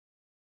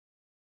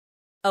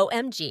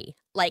OMG.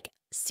 Like,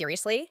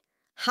 seriously?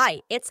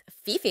 Hi, it's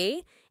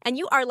Fifi, and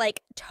you are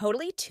like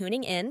totally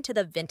tuning in to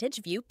the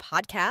Vintage View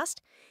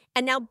podcast.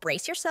 And now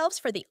brace yourselves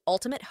for the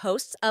ultimate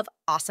hosts of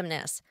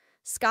awesomeness,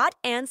 Scott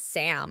and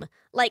Sam.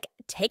 Like,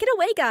 take it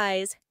away,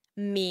 guys.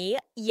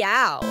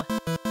 Meow.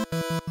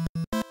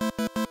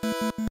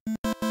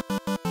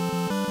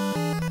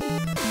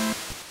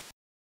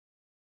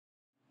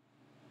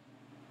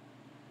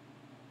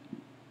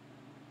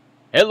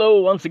 Hello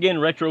once again,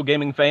 retro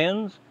gaming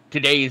fans.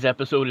 Today's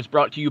episode is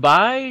brought to you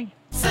by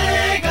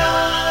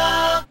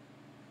Sega!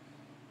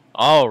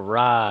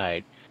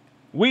 Alright,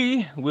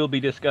 we will be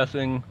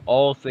discussing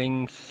all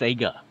things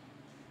Sega.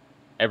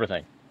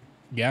 Everything.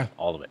 Yeah.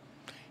 All of it.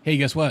 Hey,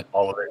 guess what?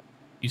 All of it.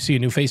 You see a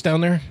new face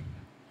down there?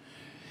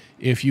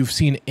 If you've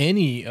seen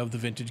any of the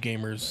Vintage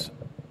Gamers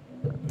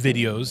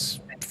videos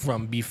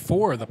from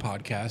before the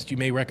podcast, you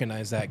may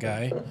recognize that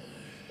guy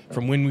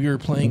from when we were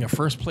playing a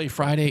First Play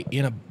Friday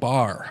in a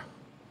bar.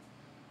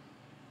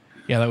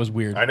 Yeah, that was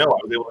weird. I know. I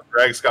was able to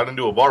drag Scott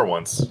into a bar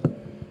once.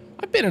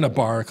 I've been in a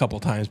bar a couple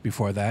times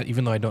before that,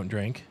 even though I don't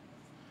drink.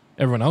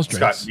 Everyone else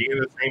drinks. Scott, being in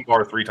the same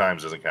bar 3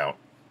 times doesn't count.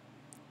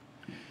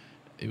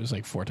 It was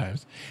like 4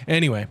 times.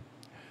 Anyway,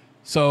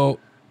 so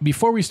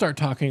before we start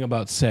talking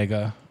about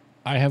Sega,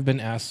 I have been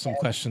asked some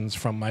questions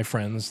from my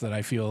friends that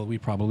I feel we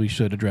probably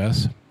should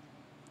address.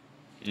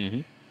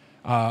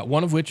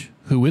 One of which,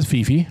 who is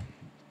Fifi?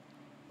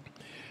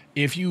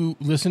 If you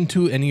listen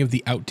to any of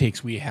the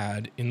outtakes we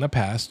had in the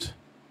past,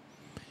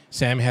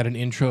 Sam had an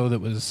intro that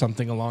was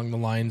something along the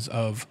lines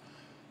of,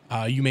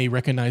 you may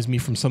recognize me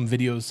from some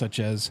videos such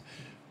as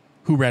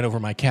Who Ran Over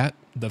My Cat,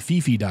 the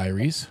Fifi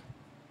Diaries.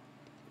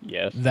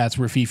 Yes. That's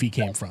where Fifi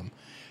came from.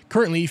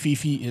 Currently,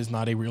 Fifi is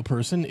not a real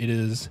person. It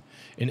is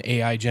an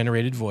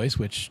AI-generated voice,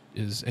 which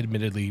is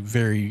admittedly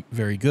very,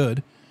 very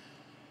good.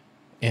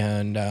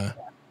 And,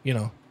 you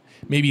know,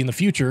 maybe in the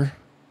future,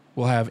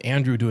 we'll have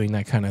Andrew doing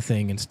that kind of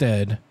thing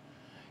instead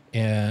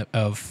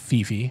of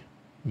Fifi.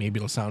 Maybe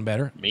it'll sound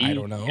better. I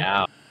don't know.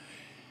 Yeah.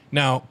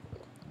 Now,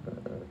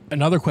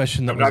 another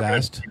question that was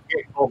asked. You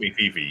can't call me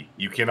Fifi.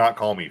 You cannot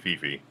call me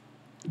Fifi.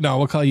 No,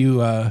 we'll call you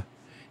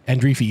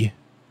Andrifi.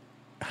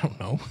 I don't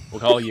know. We'll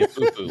call you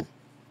Foo-Foo.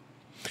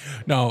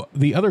 No,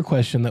 the other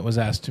question that was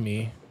asked to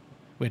me,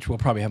 which we'll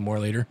probably have more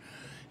later,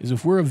 is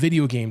if we're a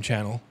video game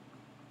channel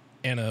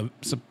and a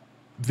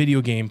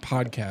video game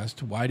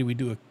podcast, why do we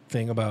do a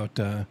thing about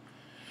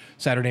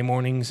Saturday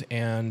mornings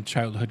and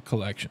childhood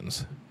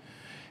collections?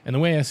 And the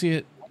way I see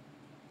it,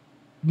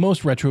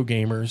 most retro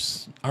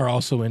gamers are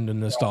also into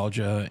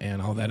nostalgia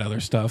and all that other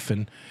stuff.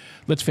 And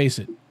let's face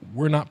it,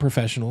 we're not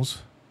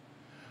professionals.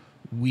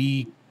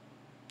 We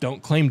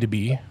don't claim to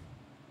be.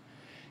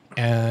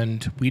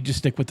 And we just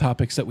stick with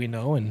topics that we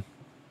know, and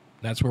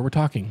that's where we're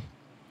talking.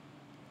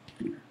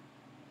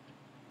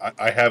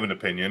 I have an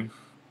opinion.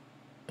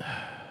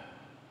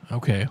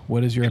 Okay,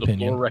 what is your opinion?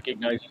 The floor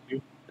recognizes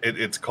you.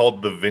 It's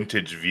called the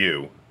Vintage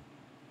View.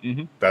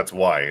 Mm-hmm. That's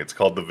why. It's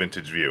called the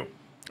Vintage View.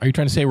 Are you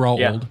trying to say we're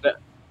all old?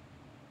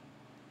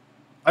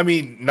 I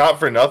mean, not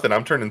for nothing.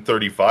 I'm turning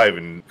 35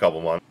 in a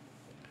couple months.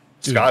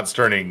 Dude. Scott's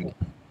turning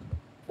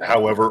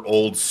however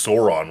old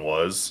Sauron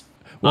was.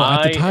 Well,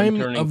 at the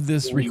time of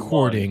this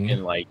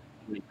recording,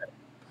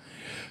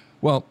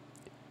 well,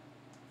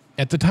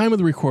 at the time of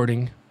the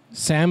recording,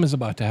 Sam is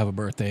about to have a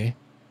birthday.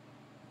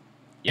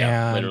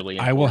 Yeah, and literally.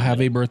 I will have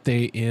a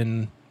birthday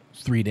in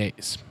 3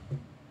 days.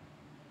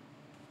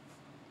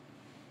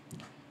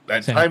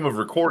 At time of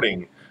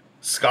recording,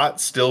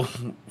 Scott still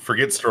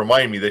forgets to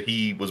remind me that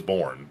he was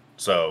born.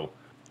 So,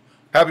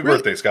 happy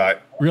birthday,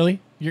 Scott.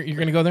 Really? You're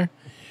going to go there?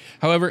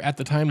 However, at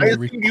the time I of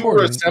the assume recording... you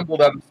were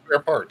assembled out of spare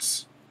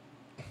parts.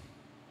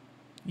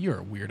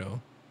 You're a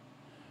weirdo.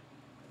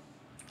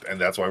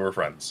 And that's why we're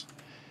friends.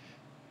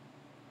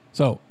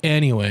 So,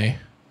 anyway,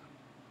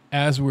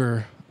 as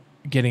we're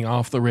getting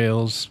off the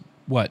rails,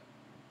 what?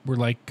 We're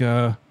like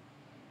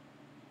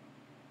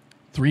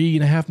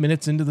 3.5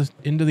 minutes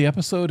into the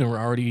episode, and we're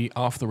already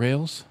off the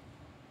rails?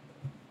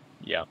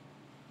 Yeah.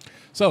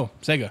 So,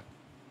 Sega.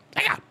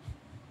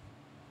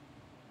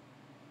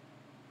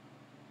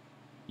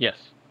 Yes.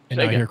 And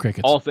Sega. now I hear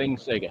crickets. All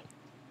things Sega.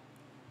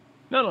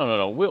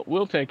 No.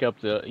 We'll take up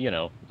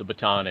the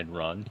baton and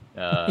run.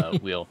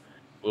 We'll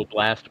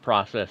blast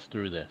process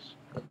through this.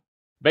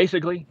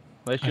 Basically,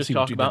 let's just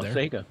talk about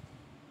Sega.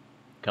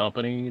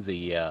 Company,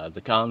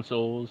 the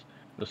consoles,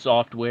 the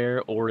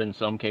software, or in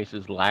some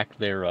cases lack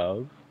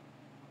thereof.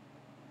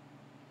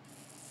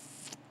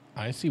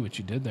 I see what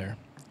you did there.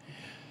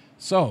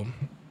 So,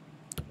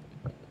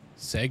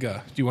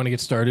 Sega. Do you want to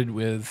get started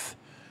with,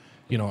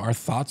 our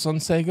thoughts on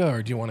Sega,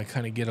 or do you want to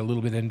kind of get a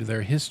little bit into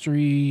their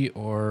history,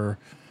 or,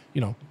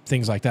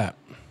 things like that?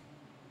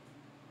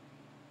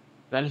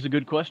 That is a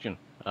good question.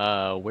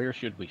 Where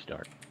should we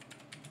start?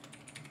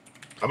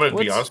 I'm going to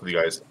be honest with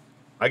you guys.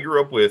 I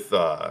grew up with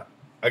a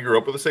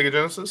Sega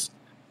Genesis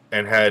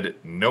and had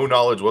no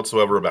knowledge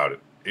whatsoever about it.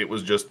 It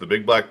was just the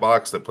big black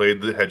box that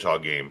played the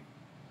Hedgehog game.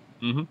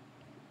 Mm-hmm.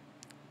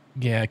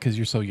 Yeah, because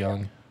you're so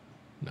young.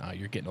 No,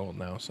 you're getting old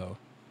now, so.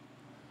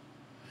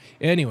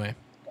 Anyway.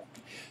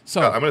 So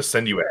I'm going to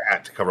send you a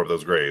hat to cover up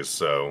those grays.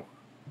 So,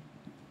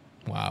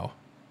 wow.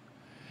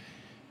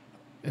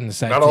 And the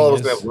sad not thing all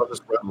of us is,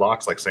 have red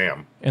locks like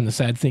Sam. And the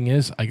sad thing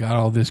is, I got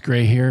all this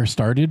gray hair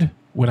started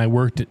when I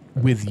worked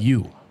with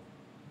you.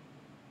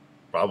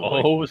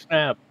 Probably. Oh,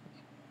 snap.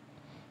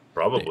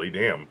 Probably.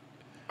 Damn.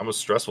 I'm a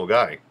stressful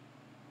guy.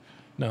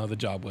 No, the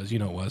job was,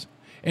 it was.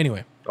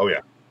 Anyway. Oh, yeah.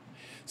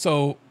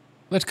 So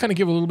let's kind of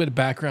give a little bit of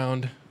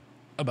background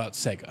about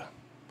Sega.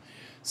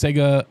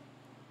 Sega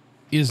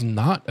is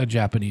not a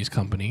Japanese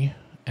company,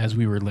 as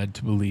we were led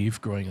to believe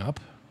growing up.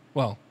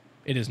 Well,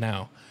 it is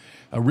now.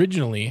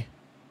 Originally,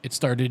 it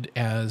started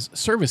as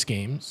standard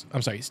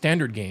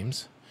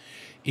games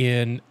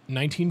in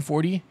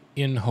 1940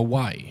 in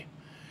Hawaii.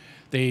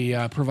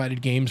 They provided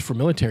games for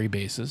military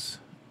bases.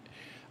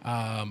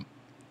 Then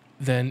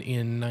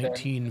in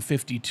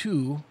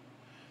 1952,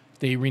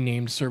 they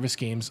renamed Service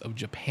Games of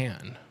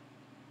Japan.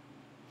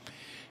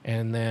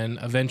 And then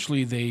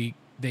eventually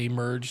they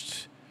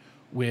merged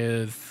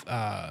with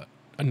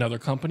another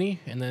company,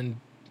 and then,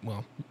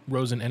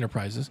 Rosen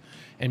Enterprises,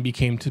 and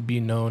became to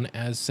be known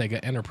as Sega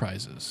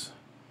Enterprises.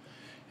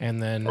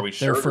 And then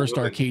their first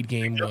arcade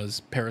game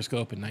was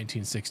Periscope in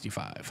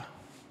 1965.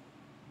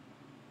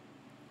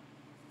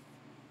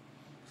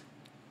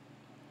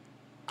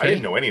 I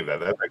didn't know any of that.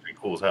 That's actually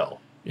cool as hell.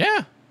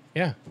 Yeah.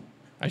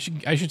 I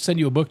should send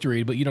you a book to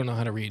read, but you don't know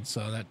how to read,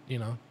 so that,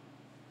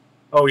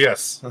 Oh,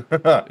 yes.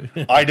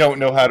 I don't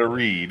know how to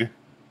read.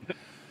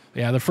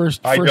 Yeah, the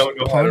first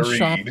pawn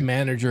shop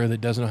manager that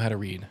doesn't know how to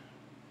read.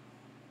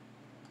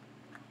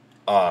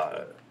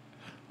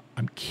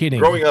 I'm kidding.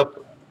 Growing up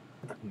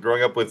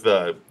with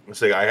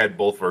Sega, I had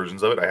both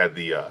versions of it. I had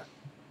the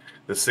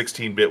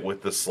 16-bit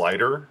with the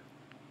slider,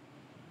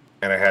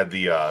 and I had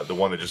the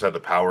one that just had the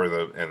power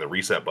and the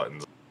reset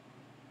buttons.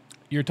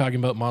 You're talking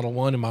about Model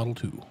 1 and Model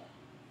 2.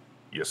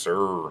 Yes,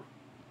 sir.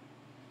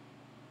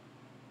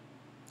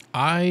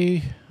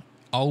 I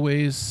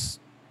always,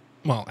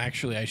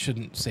 actually, I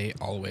shouldn't say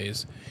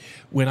always.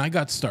 When I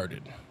got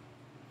started,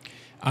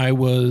 I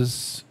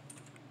was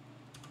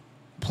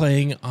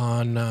playing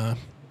on a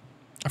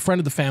friend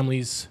of the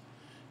family's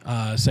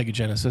Sega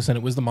Genesis, and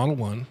it was the Model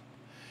 1.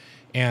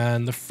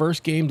 And the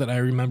first game that I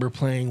remember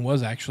playing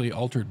was actually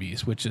Altered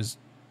Beast, which is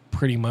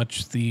pretty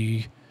much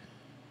the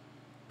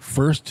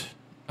first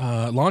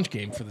launch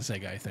game for the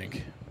Sega, I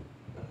think.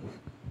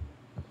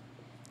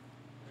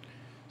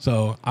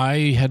 So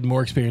I had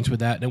more experience with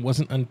that, and it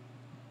wasn't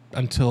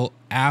until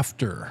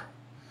after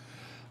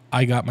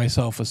I got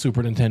myself a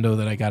Super Nintendo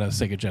that I got a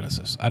Sega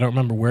Genesis. I don't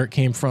remember where it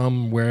came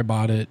from, where I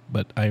bought it,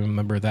 but I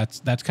remember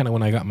that's kind of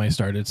when I got my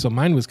started. So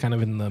mine was kind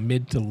of in the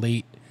mid to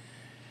late,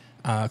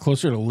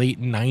 closer to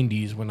late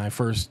 90s when I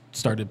first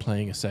started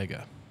playing a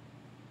Sega.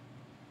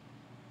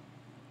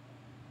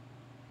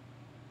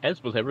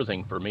 As with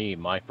everything for me,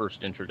 my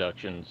first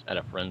introductions at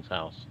a friend's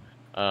house.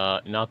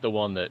 Not the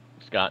one that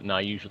Scott and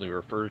I usually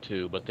refer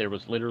to, but there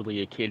was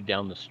literally a kid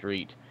down the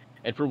street.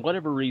 And for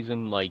whatever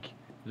reason,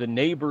 the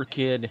neighbor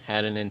kid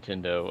had a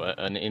Nintendo,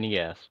 an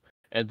NES.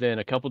 And then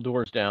a couple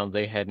doors down,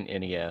 they had an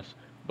NES.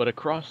 But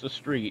across the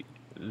street,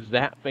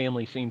 that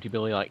family seemed to be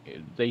like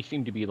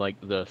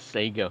the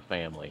Sega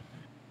family.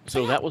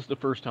 So that was the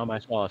first time I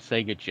saw a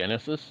Sega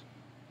Genesis.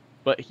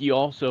 But he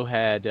also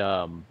had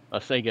a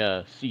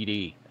Sega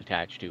CD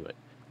attached to it.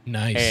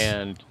 Nice.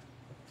 And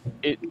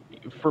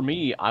for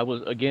me, I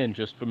was, again,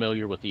 just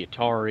familiar with the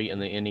Atari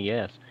and the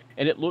NES,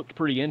 and it looked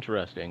pretty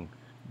interesting,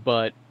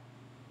 but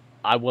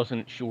I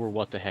wasn't sure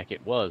what the heck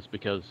it was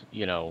because,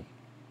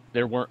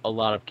 there weren't a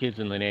lot of kids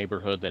in the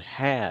neighborhood that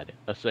had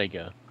a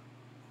Sega,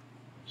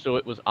 so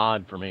it was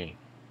odd for me.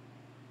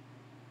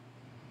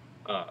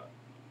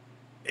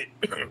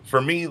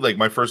 For me,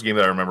 my first game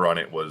that I remember on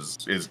it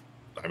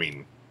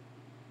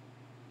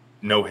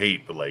no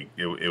hate, but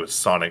it was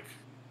Sonic.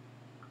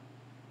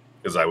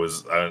 Because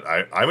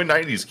I'm a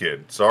 '90s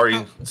kid.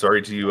 Sorry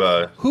to you.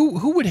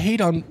 Who would hate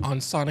on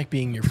Sonic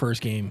being your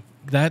first game?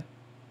 That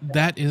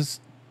is,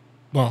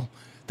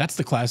 that's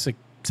the classic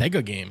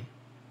Sega game.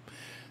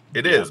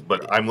 It is,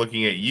 but I'm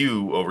looking at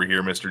you over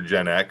here, Mr.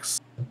 Gen X.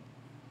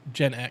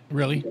 Gen X,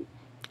 really?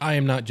 I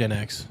am not Gen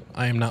X.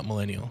 I am not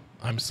millennial.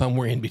 I'm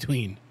somewhere in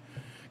between.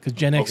 Because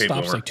Gen X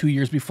stops boomer. 2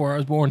 years before I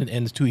was born and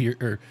ends 2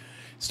 years,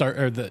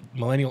 the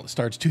millennial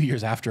starts 2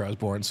 years after I was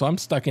born. So I'm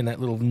stuck in that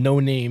little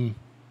no-name.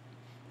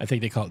 I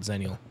think they call it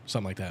Zennial,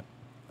 something like that.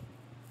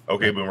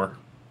 Okay, boomer.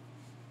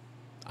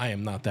 I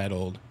am not that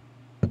old.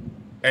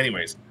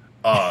 Anyways,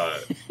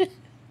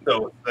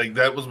 so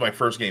that was my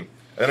first game,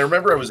 and I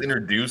remember I was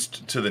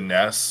introduced to the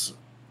NES,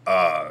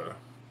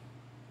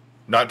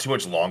 not too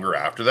much longer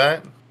after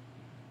that,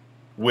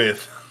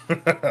 with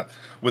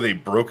with a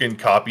broken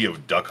copy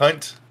of Duck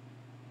Hunt.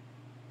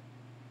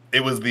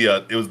 It was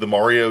the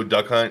Mario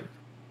Duck Hunt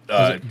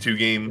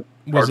 2-game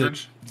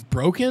cartridge. Was it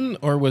broken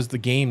or was the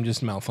game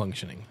just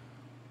malfunctioning?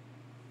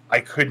 I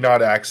could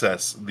not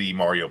access the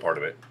Mario part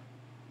of it.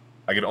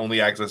 I could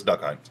only access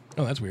Duck Hunt.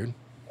 Oh, that's weird.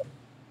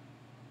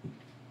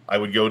 I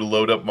would go to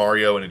load up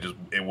Mario and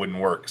it wouldn't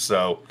work.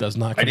 So does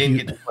not. I didn't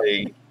get to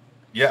play.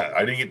 Yeah,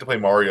 I didn't get to play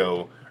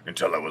Mario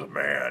until I was a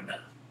man.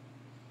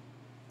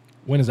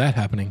 When is that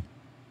happening?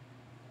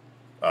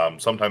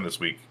 Sometime this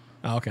week.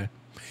 Oh, okay.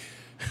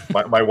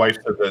 My wife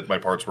said that my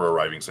parts were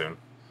arriving soon.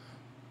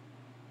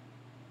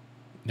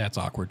 That's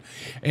awkward.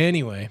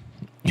 Anyway,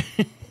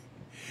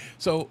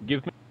 so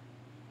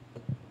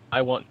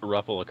I want to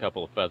ruffle a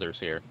couple of feathers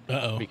here.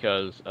 Uh-oh.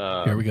 Because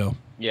here we go.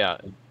 Yeah,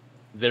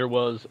 there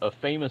was a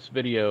famous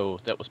video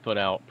that was put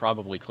out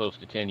probably close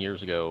to 10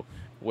 years ago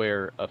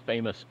where a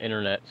famous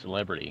internet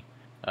celebrity,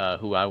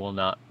 who I will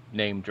not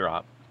name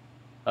drop,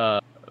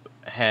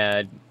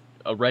 had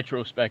a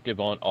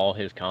retrospective on all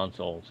his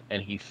consoles,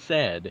 and he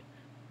said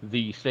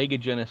the Sega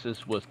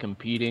Genesis was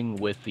competing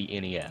with the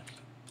NES.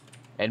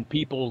 And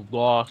people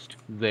lost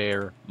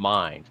their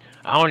minds.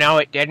 Oh, no,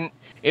 it didn't.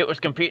 It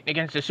was competing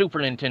against the Super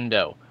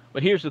Nintendo.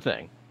 But here's the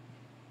thing.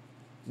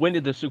 When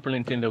did the Super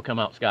Nintendo come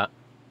out, Scott?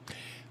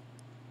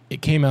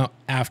 It came out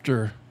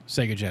after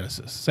Sega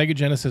Genesis. Sega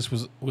Genesis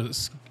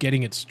was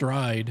getting its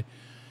stride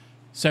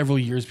several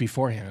years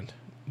beforehand.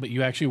 But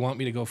you actually want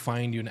me to go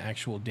find you an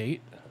actual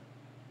date?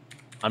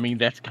 I mean,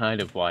 that's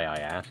kind of why I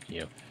asked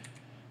you.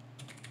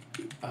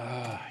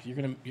 You're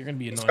gonna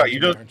be annoying. Scott, you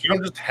don't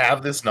just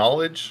have this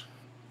knowledge.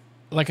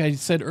 Like I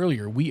said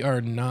earlier, we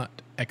are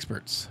not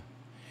experts.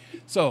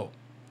 So,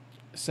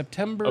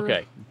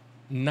 September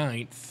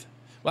 9th.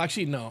 Well,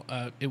 actually, no.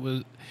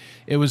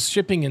 It was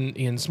shipping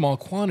in small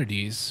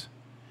quantities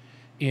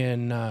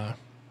in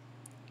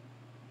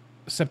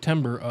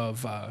September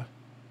of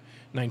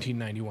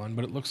 1991,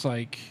 but it looks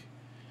like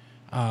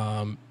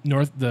the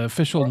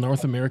official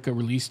North America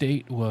release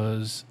date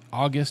was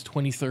August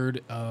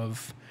 23rd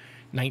of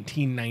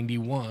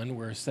 1991,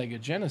 where Sega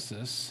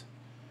Genesis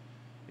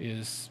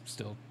is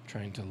still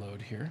trying to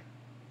load here.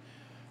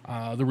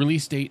 The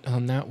release date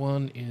on that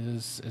one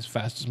is, as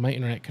fast as my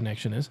internet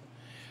connection is,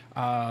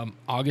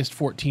 August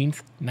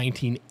 14th,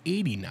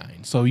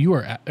 1989. So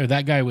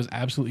that guy was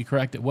absolutely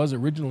correct. It was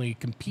originally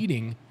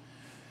competing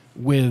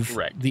with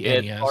the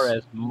NES. As far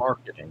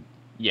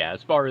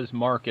as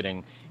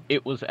marketing,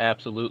 it was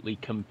absolutely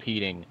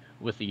competing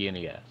with the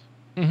NES.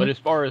 Mm-hmm. But as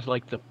far as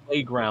like the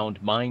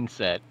playground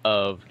mindset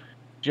of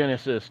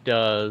Genesis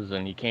does,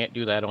 and you can't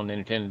do that on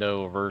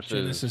Nintendo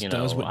versus Genesis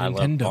does what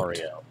Nintendo love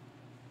Mario.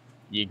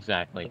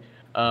 Exactly.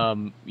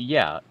 In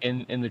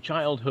the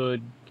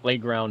childhood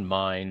playground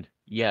mind,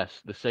 yes,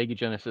 the Sega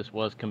Genesis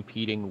was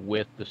competing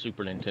with the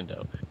Super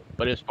Nintendo.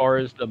 But as far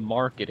as the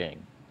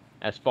marketing,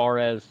 as far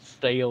as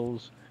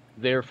sales,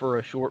 there for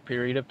a short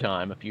period of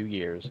time, a few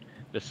years,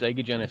 the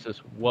Sega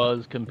Genesis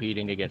was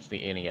competing against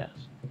the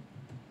NES.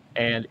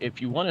 And if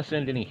you want to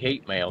send any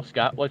hate mail,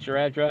 Scott, what's your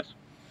address?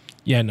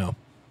 Yeah, no.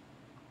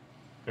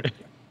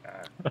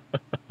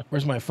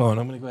 Where's my phone?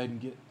 I'm going to go ahead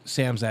and get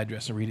Sam's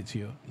address and read it to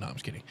you. No, I'm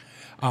just kidding.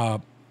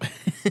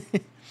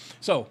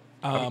 So,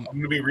 I'm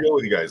going to be real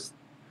with you guys.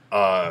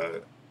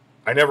 I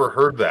never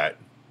heard that.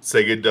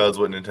 Sega does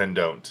what Nintendo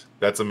don't.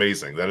 That's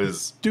amazing. That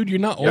is... Dude, you're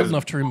not old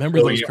enough to remember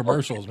those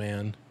commercials,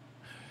 man.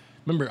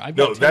 Remember, I've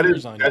got 10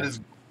 years on you.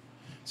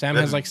 Sam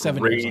has like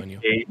 7 years on you.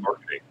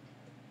 Marketing.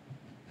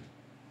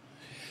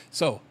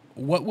 So,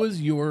 what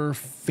was your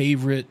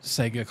favorite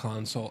Sega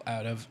console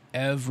out of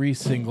every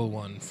single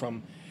one?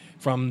 From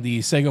the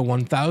Sega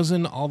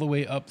 1000 all the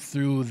way up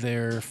through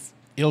their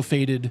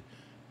ill-fated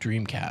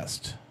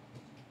Dreamcast.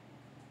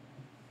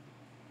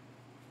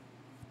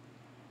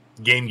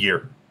 Game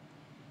Gear.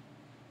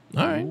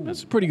 All right,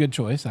 that's a pretty good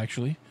choice,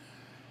 actually.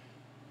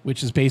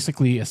 Which is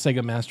basically a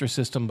Sega Master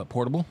System, but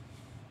portable.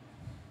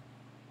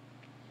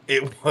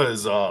 It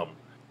was the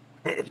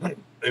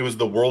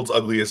world's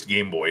ugliest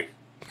Game Boy.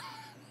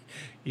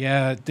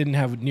 Yeah, it didn't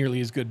have nearly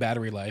as good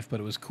battery life, but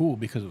it was cool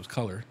because it was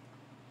color.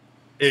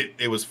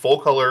 It was full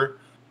color.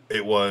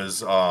 It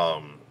was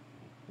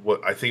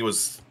what I think it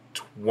was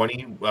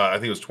 20. I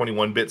think it was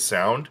 21-bit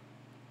sound.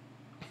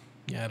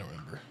 Yeah, I don't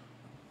remember.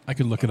 I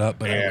could look it up,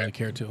 but I don't really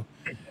care to.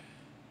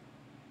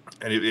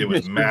 And it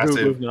was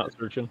massive. Not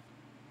searching.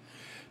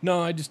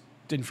 No, I just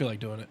didn't feel like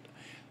doing it.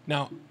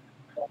 Now,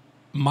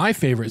 my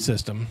favorite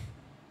system.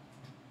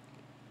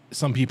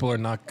 Some people are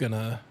not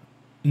gonna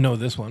know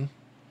this one.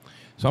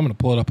 So I'm going to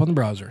pull it up on the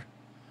browser.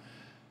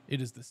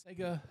 It is the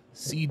Sega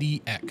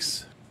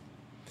CDX.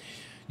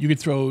 You could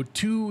throw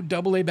 2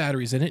 AA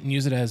batteries in it and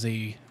use it as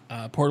a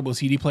portable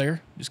CD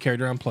player. Just carry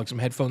it around, plug some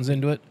headphones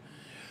into it.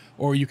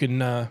 Or you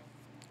can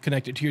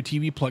connect it to your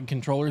TV, plug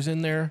controllers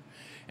in there,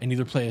 and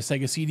either play a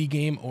Sega CD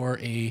game or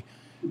a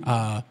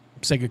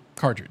Sega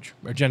cartridge,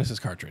 or Genesis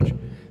cartridge.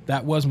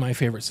 That was my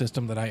favorite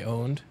system that I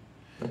owned.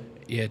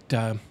 It,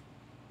 I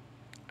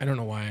don't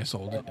know why I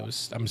sold it.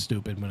 I'm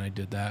stupid when I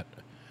did that.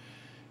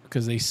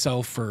 Because they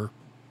sell for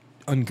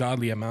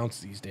ungodly amounts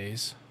these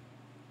days.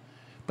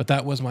 But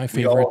that was my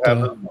favorite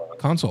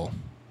console.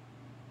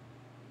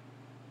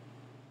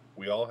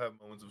 We all have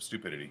moments of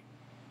stupidity.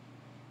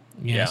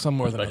 Yeah, some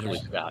more than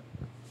others. Scott.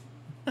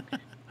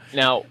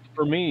 Now,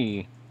 for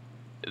me,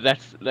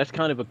 that's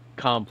kind of a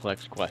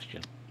complex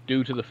question,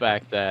 due to the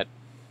fact that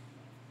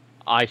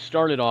I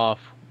started off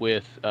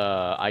with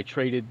I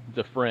traded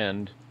the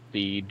friend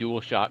the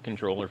DualShock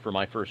controller for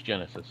my first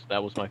Genesis.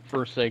 That was my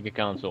first Sega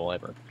console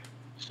ever.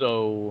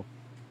 So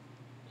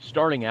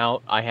starting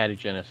out, I had a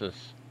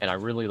Genesis, and I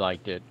really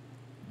liked it.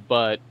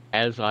 But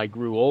as I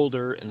grew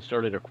older and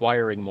started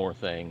acquiring more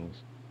things,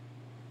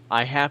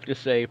 I have to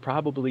say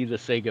probably the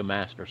Sega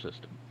Master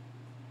System.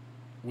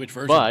 Which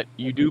version? But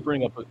you do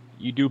bring up a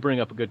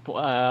good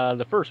point.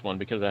 The first one,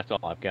 because that's all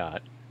I've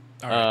got.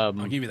 All right, I'll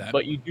give you that.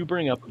 But you do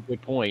bring up a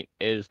good point,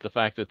 is the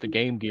fact that the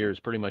Game Gear is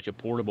pretty much a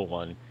portable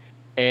one,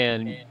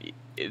 and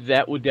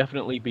that would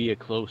definitely be a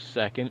close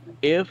second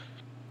if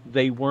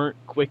they weren't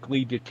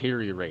quickly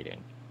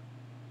deteriorating.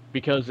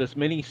 Because as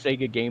many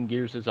Sega Game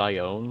Gears as I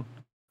own,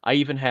 I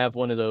even have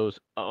one of those.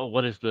 Oh,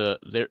 what is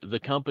the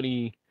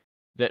company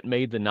that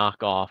made the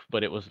knockoff,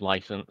 but it was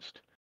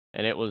licensed,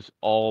 and it was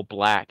all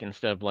black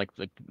instead of like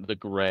the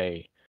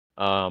gray.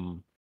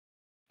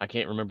 I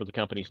can't remember the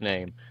company's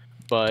name,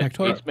 but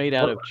Tectoy? it's made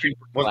out of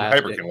cheaper Wasn't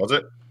plastic. Hyperkin, was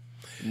it?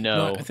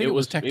 No, I think it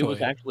was Tectoy. It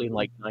was actually in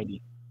like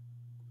 90.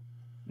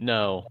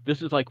 No,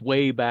 this is like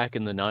way back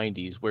in the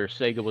 90s where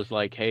Sega was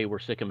like, "Hey, we're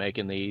sick of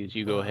making these.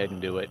 You go ahead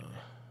and do it,"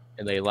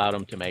 and they allowed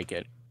them to make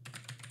it.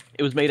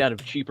 It was made out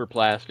of cheaper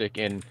plastic,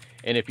 and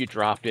if you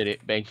dropped it,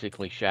 it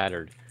basically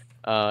shattered.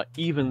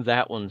 Even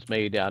that one's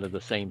made out of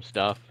the same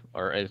stuff,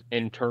 or as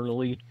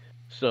internally,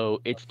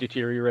 so it's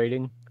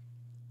deteriorating.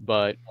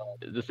 But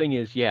the thing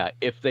is, yeah,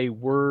 if they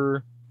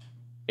were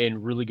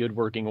in really good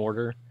working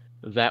order,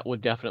 that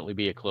would definitely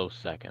be a close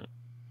second.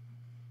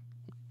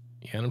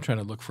 Yeah, and I'm trying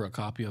to look for a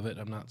copy of it.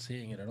 I'm not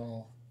seeing it at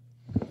all.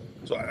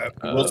 So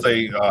I will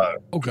say.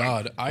 Oh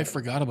God, I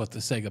forgot about the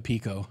Sega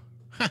Pico.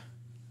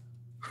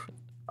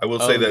 I will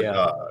say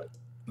that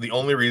the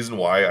only reason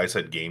why I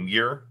said Game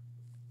Gear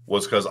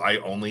was because I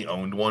only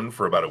owned one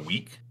for about a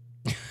week.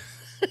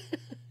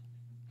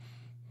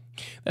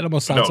 That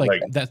almost sounds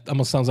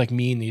like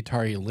me and the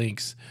Atari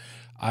Lynx.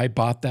 I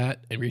bought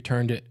that and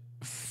returned it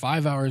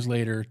 5 hours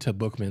later to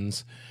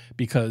Bookman's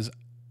because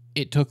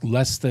it took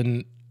less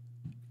than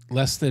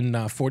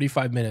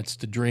 45 minutes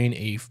to drain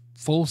a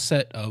full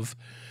set of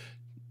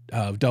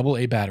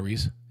AA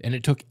batteries, and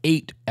it took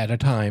 8 at a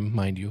time,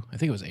 mind you. I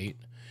think it was 8,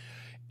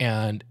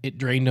 and it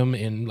drained them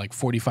in like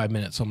 45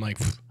 minutes. So I'm like,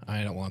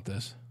 I don't want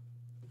this.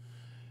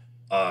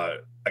 I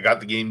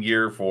got the Game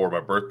Gear for my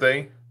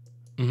birthday.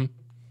 Mm-hmm.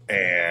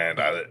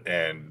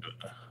 And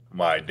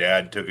my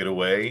dad took it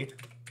away,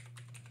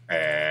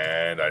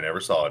 and I never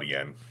saw it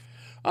again.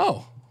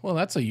 Oh, well,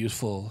 that's a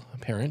useful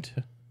parent.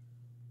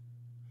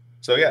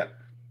 So yeah,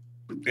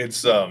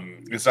 it's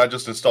not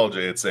just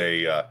nostalgia. It's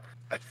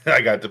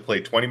I got to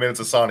play 20 minutes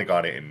of Sonic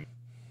on it, and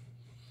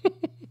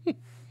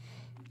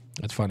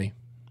that's funny.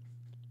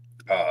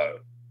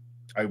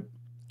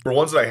 For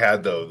ones that I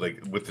had though,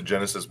 like with the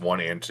Genesis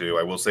 1 and 2,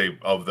 I will say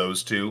of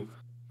those two,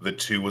 the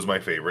 2 was my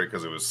favorite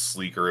because it was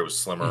sleeker, it was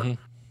slimmer.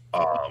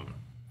 Mm-hmm.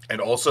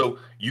 And also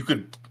you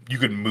could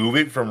move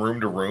it from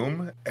room to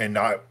room and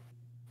not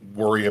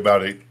worry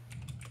about it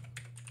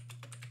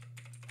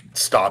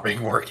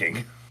stopping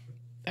working.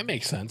 That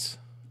makes sense.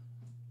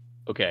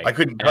 Okay. I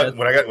couldn't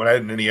when I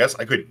had an NES,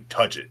 I couldn't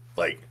touch it.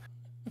 Like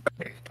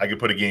I could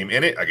put a game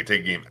in it, I could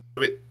take a game out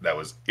of it. That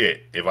was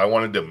it. If I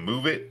wanted to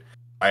move it,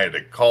 I had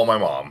to call my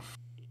mom.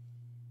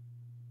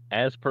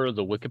 As per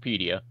the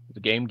Wikipedia, the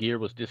Game Gear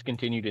was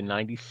discontinued in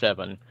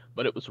 '97,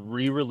 but it was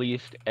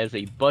re-released as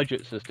a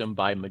budget system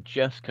by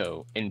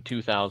Majesco in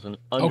 2000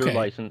 under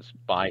license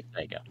by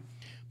Sega.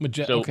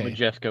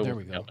 Majesco there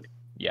we go. Company.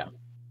 Yeah.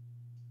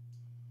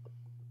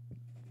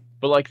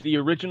 But like the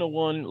original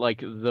one,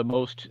 like the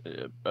most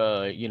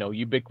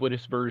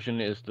ubiquitous version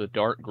is the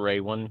dark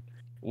gray one.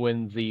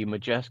 When the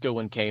Majesco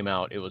one came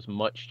out, it was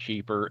much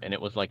cheaper and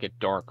it was like a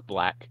dark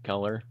black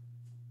color.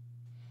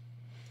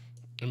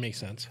 It makes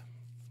sense.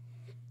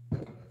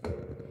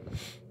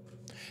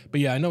 But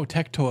yeah, I know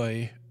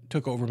Tectoy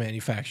took over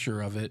manufacture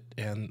of it,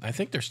 and I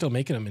think they're still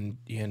making them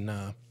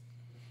in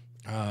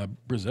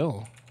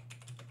Brazil.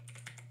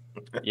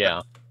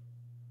 Yeah.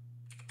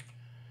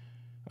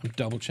 I'm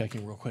double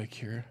checking real quick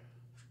here.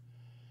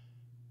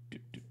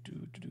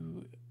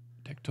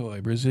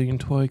 Tectoy, Brazilian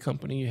toy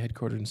company,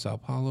 headquartered in Sao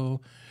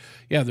Paulo.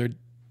 Yeah,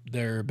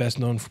 they're best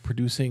known for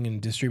producing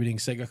and distributing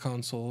Sega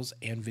consoles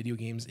and video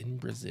games in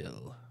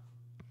Brazil.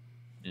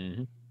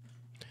 Mm-hmm.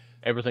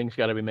 Everything's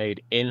got to be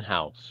made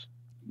in-house.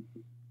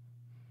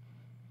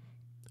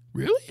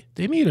 Really?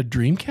 They made a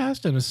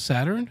Dreamcast and a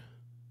Saturn?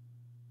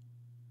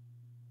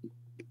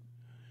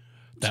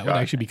 That would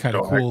actually be kind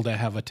of cool to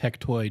have a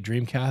Tectoy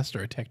Dreamcast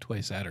or a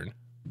Tectoy Saturn.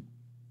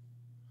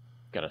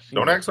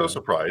 Don't act so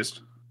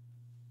surprised.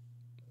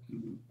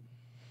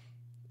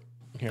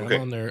 Here, okay.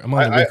 I'm on the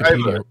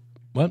Wikipedia.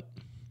 What?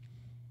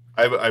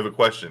 I have a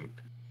question.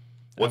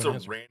 What's a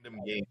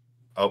random game?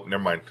 Oh,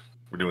 never mind.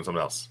 We're doing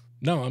something else.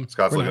 No,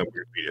 Scott's looking up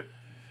Wikipedia.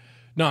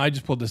 No, I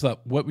just pulled this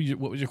up. What was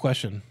your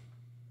question?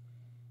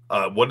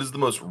 What is the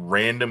most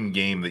random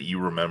game that you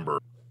remember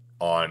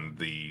on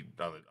the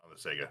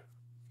Sega?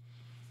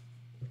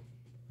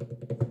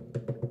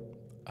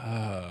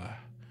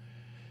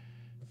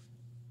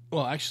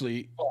 Well,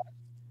 actually,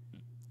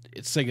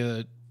 it's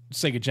Sega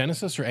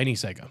Genesis or any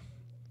Sega?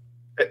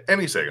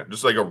 Any Sega,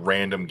 just like a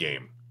random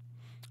game.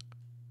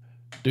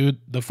 Dude,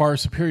 the far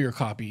superior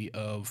copy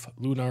of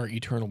Lunar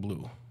Eternal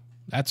Blue.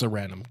 That's a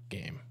random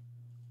game.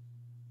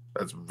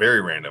 That's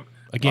very random.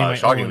 A game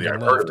shockingly,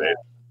 I've heard of it.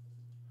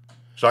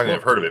 Shockingly,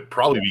 I've heard of it,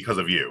 probably because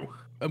of you.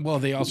 Well,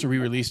 they also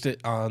re-released it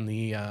on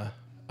the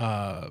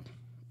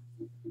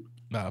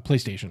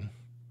PlayStation.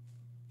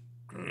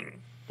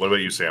 What about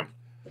you, Sam?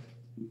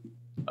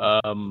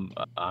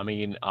 I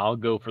mean, I'll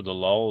go for the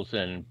lulls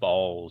and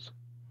balls.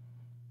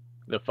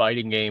 The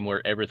fighting game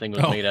where everything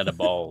was made out of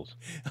balls.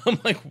 I'm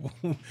like,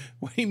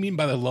 what do you mean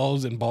by the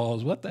lulls and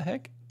balls? What the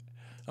heck?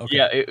 Okay.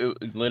 Yeah,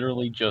 it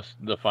literally just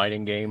the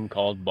fighting game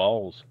called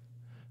Balls.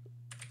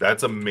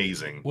 That's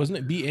amazing. Wasn't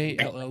it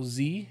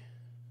BALLZ?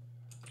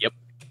 Yep.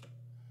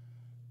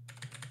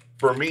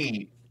 For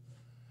me,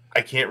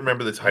 I can't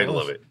remember the title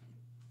of it,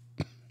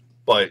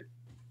 but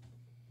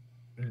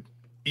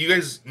you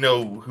guys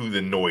know who the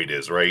Noid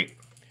is, right?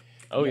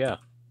 Oh, yeah.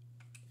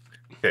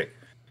 Okay.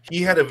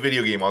 He had a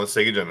video game on the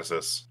Sega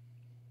Genesis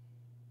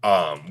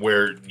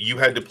where you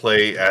had to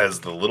play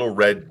as the little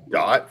red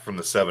dot from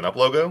the 7-Up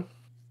logo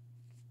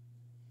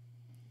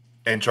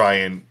and try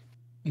and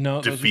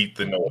defeat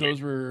the Noid.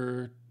 Those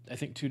were, I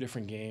think, 2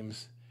 different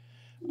games.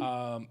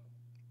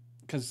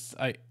 Because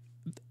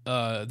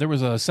there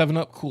was a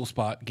 7-Up Cool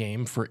Spot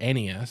game for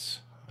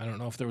NES. I don't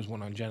know if there was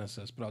one on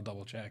Genesis, but I'll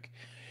double check.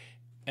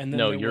 And then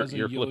no, you're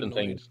flipping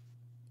things.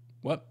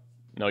 What?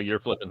 No, you're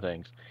flipping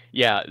things.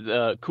 Yeah,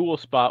 the Cool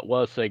Spot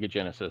was Sega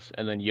Genesis,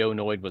 and then Yo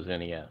Noid was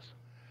NES.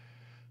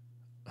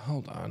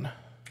 Hold on.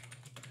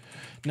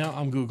 Now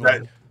I'm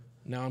Googling.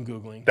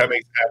 That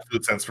makes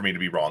absolute sense for me to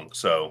be wrong,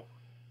 so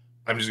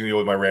I'm just going to go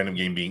with my random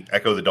game being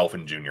Echo the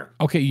Dolphin Jr.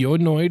 Okay, Yo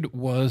Noid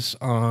was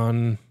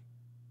on...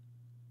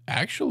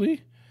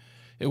 Actually,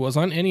 it was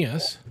on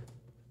NES.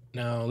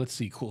 Now, let's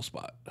see. Cool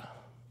Spot.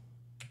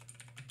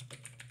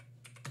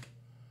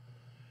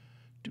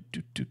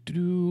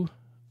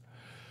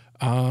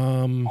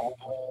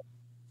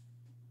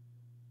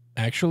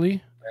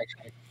 Actually,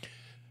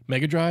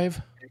 Mega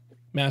Drive,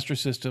 Master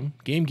System,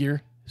 Game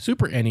Gear,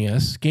 Super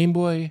NES, Game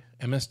Boy,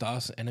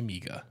 MS-DOS, and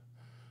Amiga.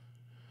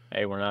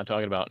 Hey, we're not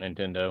talking about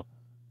Nintendo.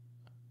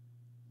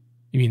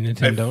 You mean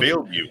Nintendo? I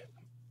failed you.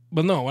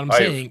 Well, no. What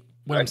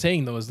I'm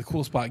saying though is the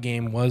Cool Spot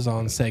game was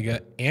on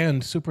Sega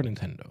and Super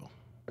Nintendo.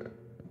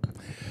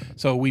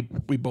 So we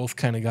both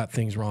kind of got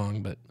things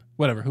wrong, but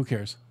whatever. Who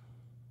cares?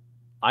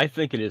 I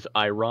think it is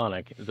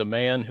ironic. The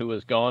man who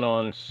has gone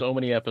on so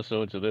many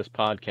episodes of this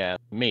podcast,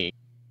 me,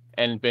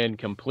 and been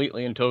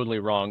completely and totally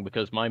wrong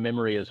because my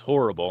memory is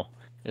horrible,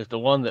 is the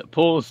one that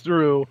pulls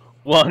through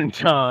one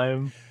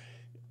time.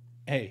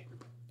 Hey,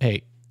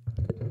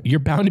 you're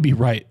bound to be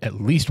right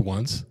at least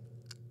once.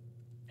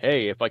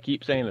 Hey, if I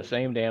keep saying the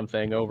same damn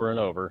thing over and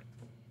over.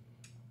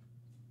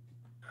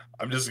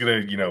 I'm just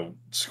going to,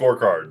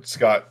 scorecard,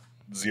 Scott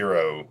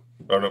 0.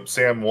 Oh, no,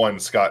 Sam 1,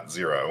 Scott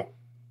 0.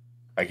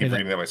 I keep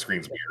reading that my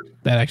screen's weird.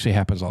 That actually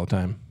happens all the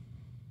time.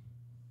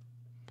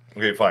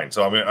 Okay, fine.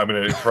 So I'm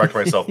gonna correct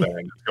myself then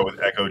and just go with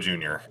Echo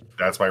Jr.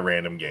 That's my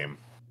random game.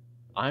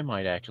 I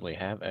might actually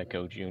have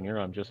Echo Jr.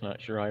 I'm just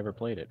not sure I ever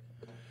played it.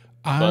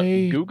 But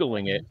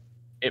Googling it,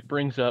 it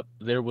brings up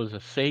there was a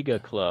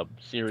Sega Club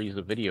series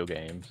of video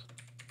games.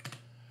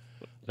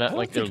 Is that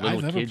like their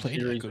little kids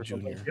series or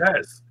something?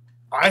 Yes.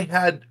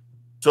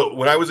 So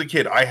when I was a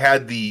kid, I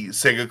had the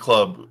Sega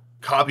Club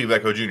copy of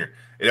Echo Jr.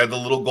 It had the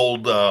little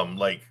gold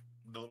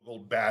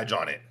gold badge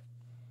on it.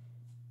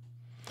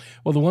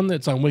 Well, the one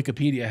that's on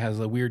Wikipedia has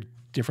a weird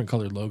different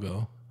colored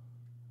logo,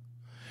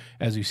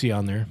 as you see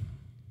on there.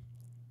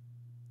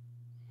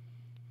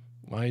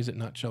 Why is it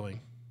not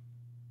showing?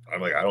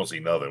 I'm like, I don't see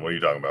nothing. What are you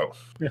talking about?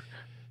 Yeah.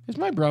 Is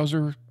my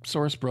browser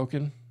source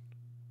broken?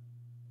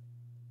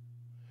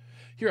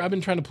 Here, I've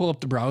been trying to pull up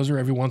the browser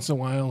every once in a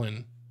while,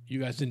 and you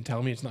guys didn't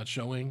tell me it's not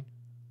showing.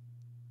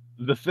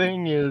 The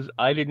thing is,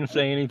 I didn't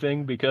say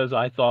anything because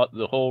I thought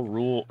the whole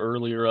rule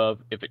earlier of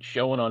if it's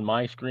showing on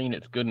my screen,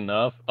 it's good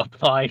enough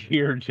applied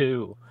here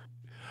too.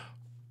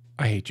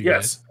 I hate you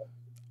guys.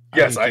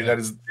 Yes, that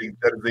is the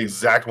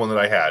exact one that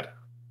I had.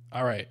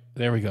 All right,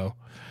 there we go.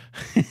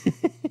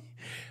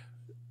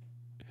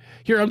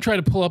 Here, I'm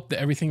trying to pull up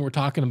everything we're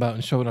talking about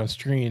and show it on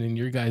screen, and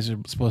you guys are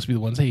supposed to be the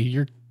ones.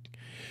 Hey,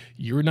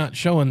 you're not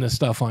showing this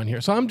stuff on here,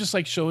 so I'm just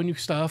like showing you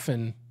stuff,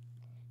 and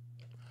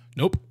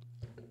nope.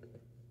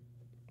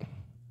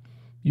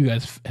 You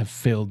guys have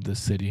failed this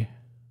city.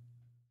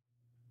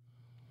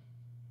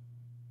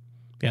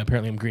 Yeah,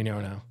 apparently I'm Green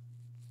Arrow now.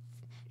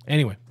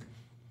 Anyway.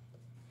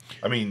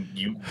 I mean,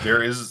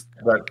 there is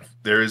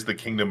the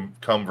Kingdom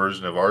Come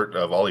version of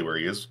Ollie where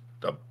he is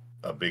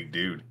a big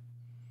dude.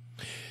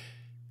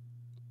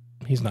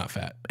 He's not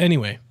fat.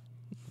 Anyway,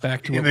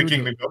 back to in the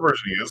Kingdom Come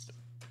version he is.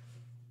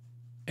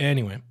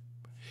 Anyway.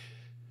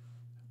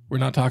 We're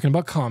not talking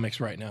about comics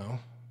right now.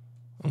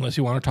 Unless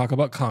you want to talk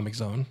about Comic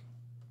Zone,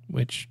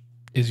 which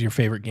is your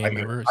favorite game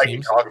ever, it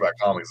seems. Can talk about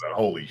Comic Zone.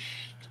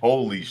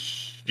 Holy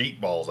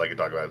sheet balls, I can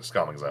talk about this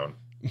Comic Zone.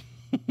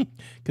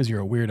 Because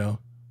you're a weirdo.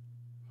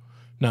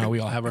 No, we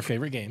all have our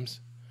favorite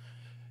games.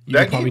 You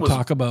can probably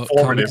talk about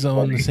Comic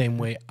Zone the same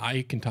way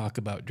I can talk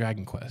about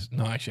Dragon Quest.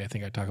 No, actually, I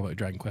think I talk about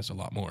Dragon Quest a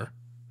lot more.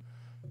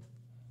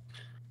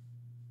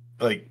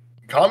 like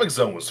Comic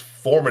Zone was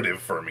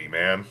formative for me,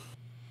 man.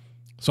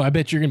 So I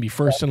bet you're gonna be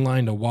first in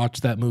line to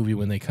watch that movie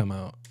when they come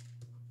out.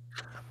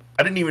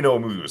 I didn't even know a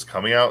movie was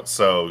coming out,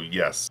 so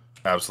yes,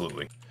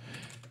 absolutely.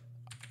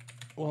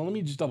 Well, let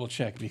me just double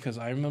check because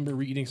I remember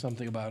reading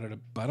something about it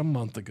about a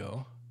month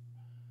ago.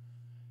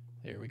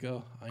 There we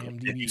go.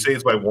 IMDb. If you say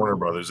it's by Warner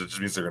Brothers, it just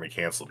means they're going to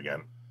cancel it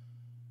again.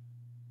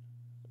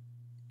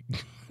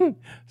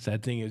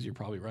 Sad thing is, you're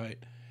probably right.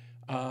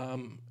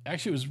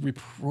 Actually, it was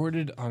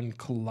reported on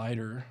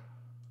Collider.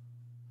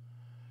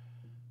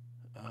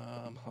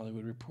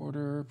 Hollywood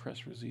Reporter,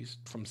 press release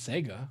from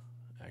Sega,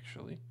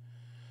 actually.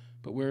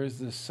 But where is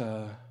this?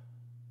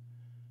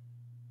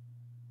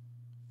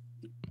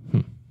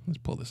 Let's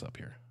pull this up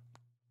here.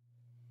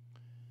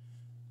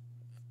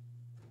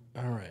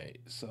 All right,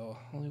 so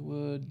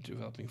Hollywood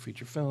developing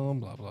feature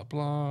film, blah blah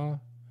blah.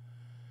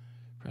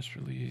 Press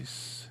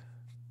release.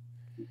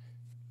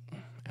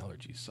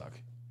 Allergies suck.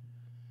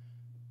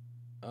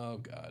 Oh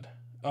God.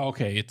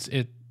 Okay,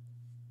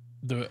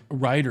 the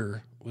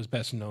writer was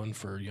best known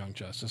for Young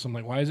Justice. I'm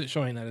like, why is it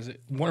showing that? Is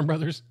it Warner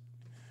Brothers?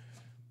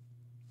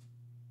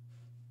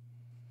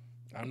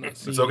 I'm not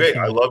seeing. It's okay.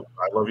 I love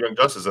Young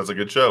Justice. That's a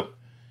good show.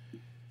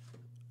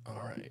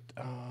 All right.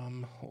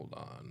 Hold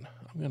on.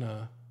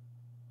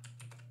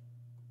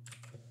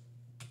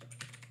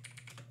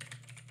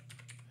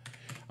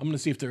 I'm gonna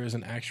see if there is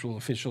an actual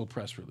official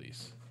press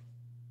release.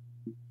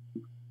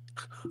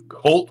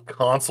 Cult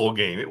console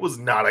game. It was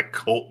not a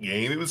cult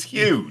game. It was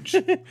huge.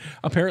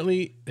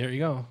 Apparently, there you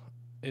go.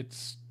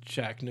 It's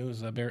Shack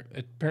News.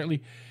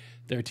 Apparently,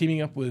 they're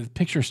teaming up with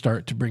Picture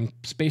Start to bring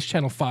Space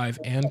Channel 5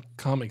 and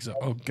Comics.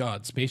 Oh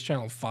God, Space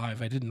Channel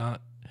 5. I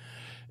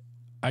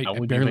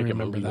barely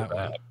remember that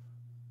one.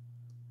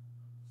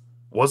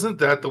 Wasn't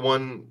that the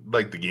one,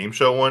 like the game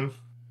show one?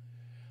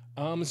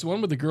 It's the one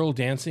with the girl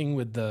dancing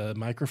with the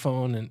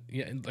microphone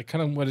and like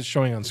kind of what it's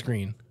showing on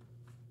screen.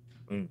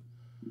 The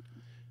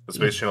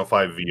Space Channel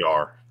 5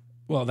 VR.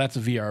 Well, that's a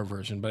VR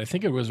version, but I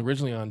think it was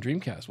originally on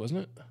Dreamcast,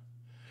 wasn't it?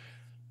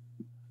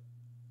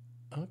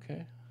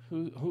 Okay.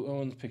 Who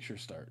owns Picture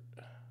Start?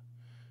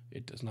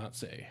 It does not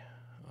say.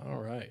 All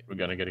right. We're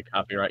gonna get a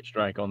copyright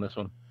strike on this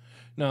one.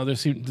 No, there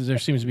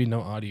seems to be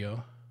no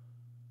audio.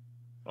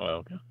 Oh,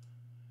 okay.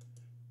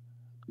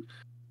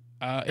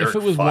 If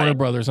it was Warner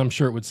Brothers, I'm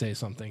sure it would say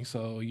something.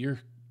 So you're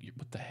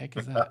what the heck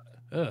is that?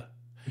 Ugh.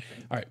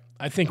 All right,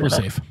 I think we're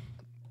safe.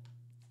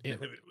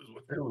 If it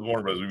was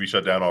Warner Brothers, we'd be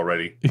shut down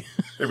already.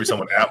 There'd be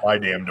someone at my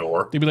damn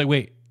door. They'd be like,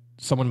 "Wait,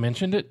 someone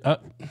mentioned it.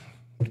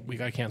 We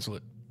gotta cancel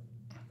it."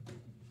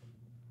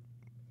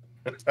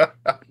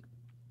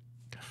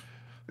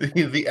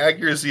 The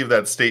accuracy of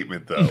that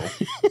statement, though.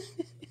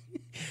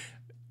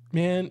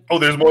 Man. Oh,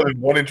 there's more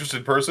than one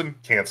interested person?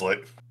 Cancel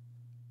it.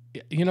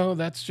 You know,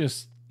 that's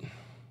just...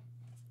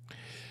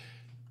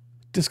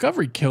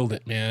 Discovery killed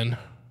it, man.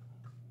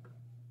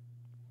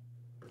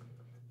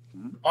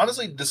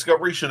 Honestly,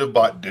 Discovery should have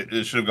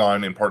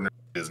gone in partnership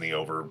with Disney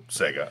over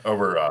Sega.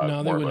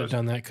 No, they wouldn't have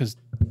done that because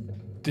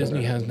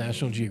Disney has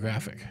National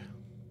Geographic.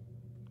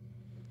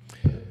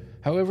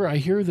 However, I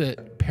hear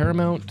that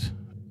Paramount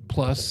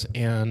Plus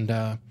and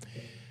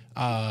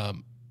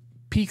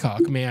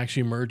Peacock may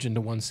actually merge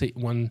into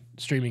one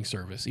streaming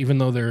service. Even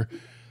though they're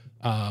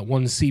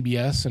one's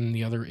CBS and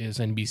the other is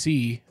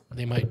NBC,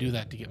 they might do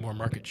that to get more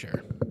market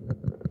share.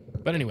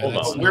 But anyway,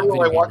 where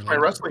will I watch my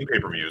wrestling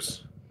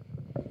pay-per-views?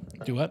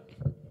 Do what?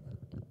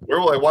 Where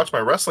will I watch my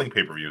wrestling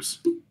pay-per-views?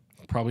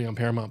 Probably on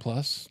Paramount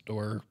Plus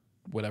or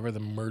whatever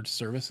the merged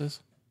service is.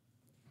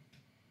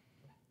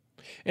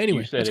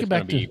 Anyway, let's get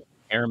back to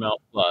Paramount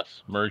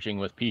Plus merging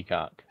with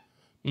Peacock.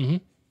 Mm-hmm.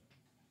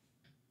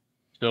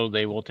 So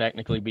they will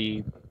technically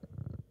be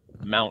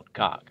Mount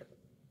Cock.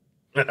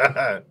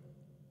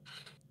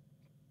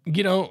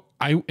 You know,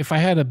 if I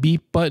had a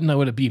beep button, I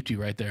would have beeped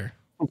you right there.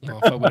 Well,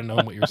 if I would have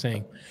known what you were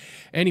saying.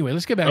 Anyway,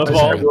 let's get back to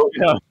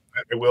Sega.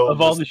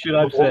 Of all the shit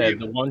I've said,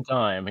 the one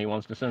time he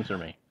wants to censor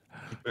me.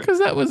 Because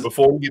that was...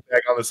 Before we get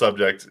back on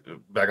subject,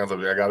 I got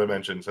to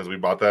mention, since we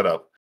brought that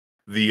up,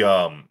 the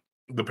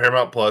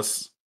Paramount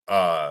Plus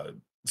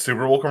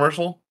Super Bowl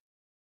commercial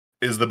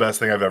is the best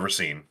thing I've ever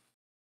seen.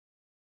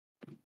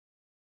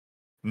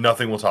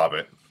 Nothing will top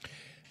it.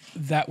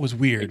 That was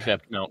weird.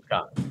 Except Mount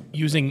Cock.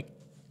 Using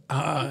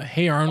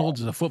Hey Arnold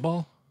as a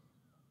football?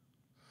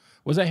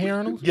 Was that Hey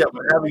Arnold? Yeah,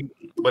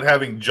 but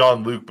having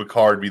Jean-Luc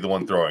Picard be the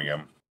one throwing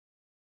him.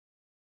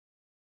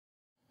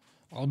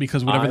 All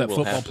because whatever that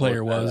football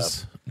player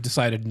was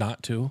decided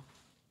not to.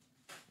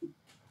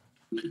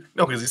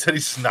 No, because he said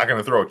he's not going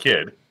to throw a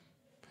kid.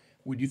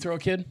 Would you throw a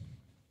kid?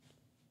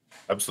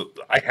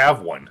 Absolutely. I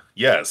have one.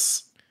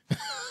 Yes.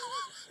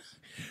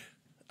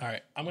 All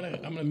right, I'm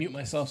gonna mute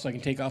myself so I can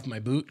take off my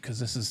boot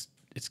because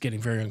it's getting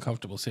very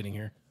uncomfortable sitting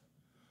here.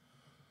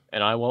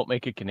 And I won't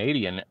make a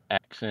Canadian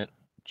accent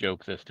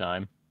joke this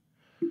time.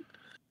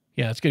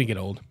 Yeah, it's gonna get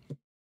old.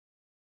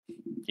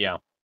 Yeah.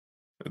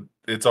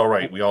 It's all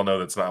right. We all know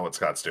that's not what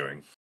Scott's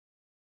doing.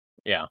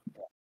 Yeah.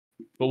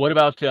 But what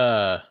about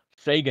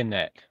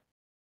SegaNet?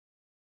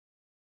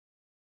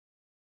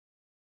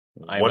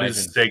 What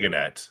is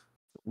SegaNet?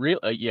 Real?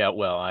 Yeah.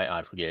 Well,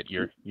 I forget.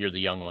 You're the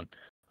young one.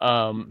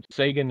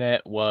 SegaNet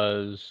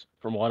was,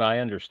 from what I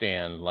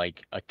understand,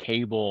 like a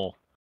cable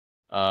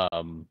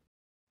um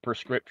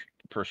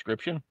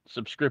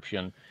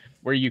subscription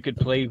where you could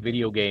play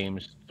video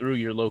games through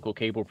your local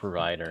cable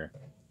provider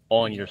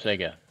on your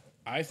Sega.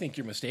 I think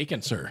you're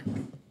mistaken, sir.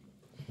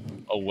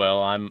 Oh,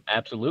 well, I'm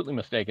absolutely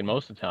mistaken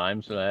most of the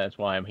time, so that's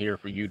why I'm here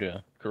for you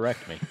to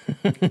correct me.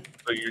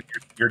 So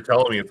you're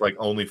telling me it's like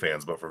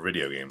OnlyFans, but for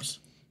video games?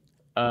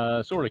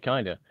 Sort of,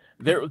 kind of.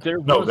 There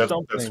No, was that's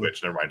something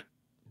Switch. Never mind.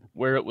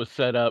 where it was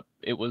set up.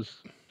 It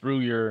was through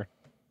your.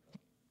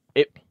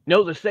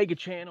 No, the Sega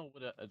Channel.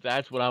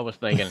 That's what I was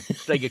thinking.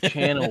 Sega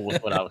Channel was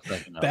what I was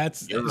thinking of.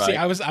 You're right. See,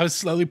 I was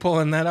slowly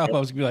pulling that up. Yep. I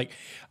was gonna be like,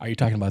 "Are you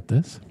talking about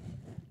this?"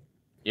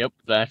 Yep,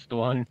 that's the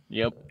one.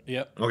 Yep.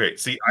 Okay,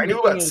 see, I knew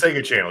about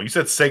Sega Channel. You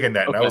said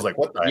SegaNet, and I was like,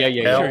 "What the hell?"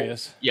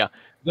 Curious. Yeah,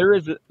 there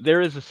is a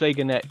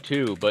SegaNet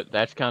too, but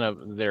that's kind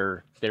of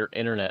their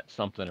internet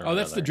something or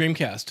that's the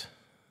Dreamcast.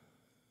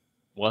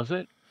 Was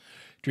it?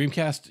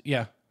 Dreamcast,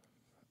 yeah.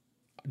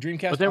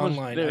 Dreamcast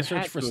Online. I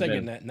searched for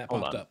SegaNet, and that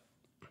popped up.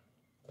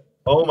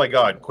 Oh my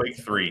God, Quake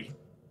 3.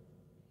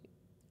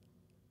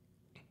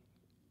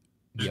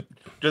 Yep.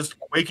 Just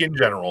Quake in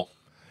general.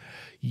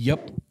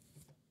 Yep.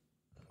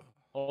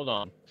 Hold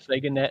on.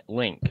 SegaNet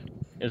Link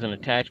is an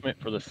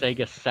attachment for the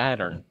Sega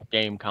Saturn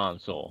game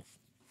console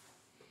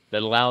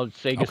that allowed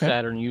Sega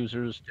Saturn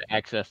users to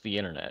access the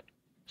internet.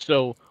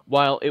 So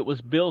while it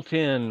was built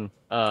in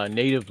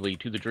natively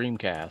to the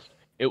Dreamcast,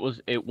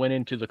 it went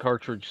into the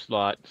cartridge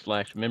slot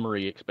 /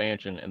 memory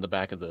expansion in the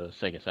back of the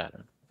Sega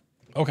Saturn.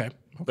 Okay.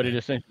 But it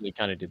essentially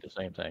kind of did the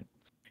same thing.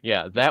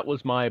 Yeah, that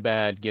was my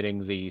bad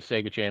getting the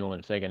Sega Channel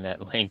and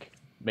SegaNet Link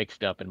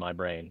mixed up in my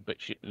brain, but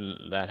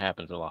that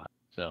happens a lot.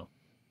 So.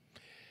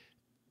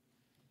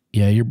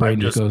 Yeah, your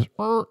brain just goes,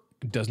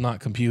 does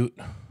not compute.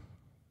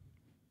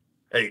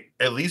 Hey,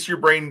 at least your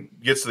brain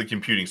gets to the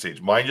computing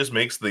stage. Mine just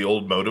makes the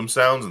old modem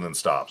sounds and then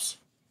stops.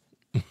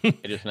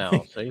 It is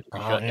now safe to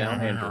shut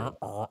down Android.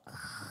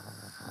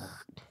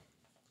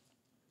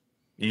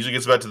 It usually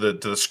gets back to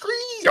the scream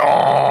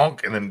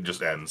and then it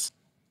just ends.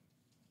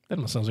 That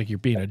almost sounds like you're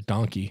being a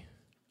donkey.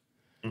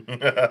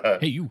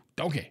 Hey, you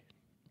donkey.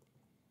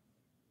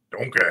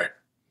 Donkey.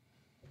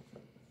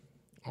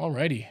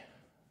 Alrighty.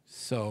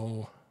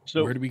 So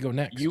where do we go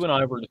next? You and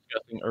I were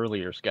discussing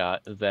earlier,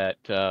 Scott,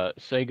 that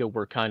Sega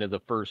were kind of the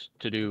first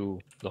to do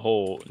the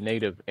whole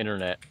native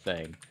internet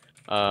thing.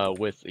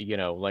 With,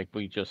 like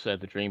we just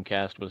said, the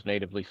Dreamcast was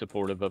natively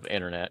supportive of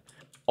internet.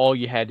 All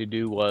you had to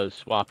do was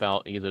swap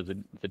out either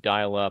the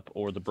dial-up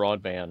or the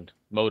broadband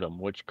modem,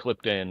 which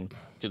clipped in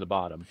to the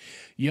bottom.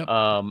 Yep.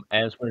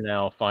 As we're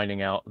now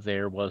finding out,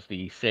 there was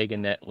the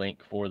SegaNet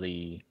Link for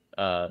the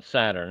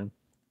Saturn,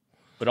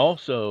 but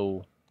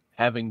also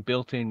having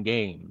built-in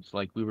games,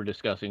 like we were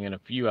discussing in a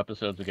few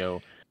episodes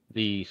ago,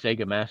 the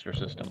Sega Master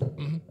System.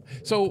 Mm-hmm.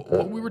 So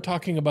what we were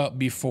talking about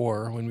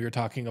before, when we were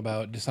talking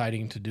about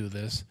deciding to do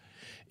this,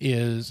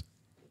 is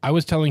I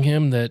was telling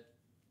him that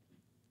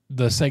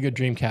the Sega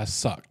Dreamcast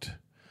sucked.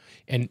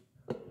 And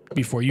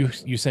before you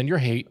send your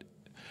hate,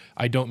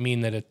 I don't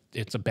mean that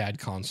it's a bad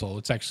console.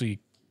 It's actually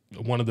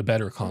one of the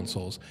better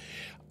consoles.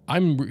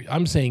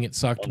 I'm saying it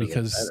sucked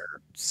because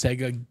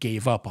Sega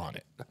gave up on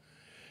it.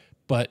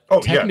 But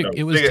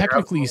it was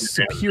technically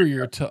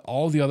superior to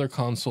all the other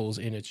consoles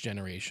in its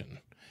generation.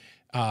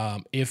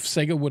 If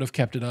Sega would have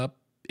kept it up,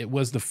 it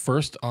was the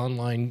first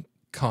online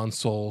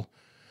console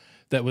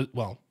that was,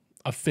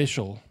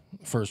 official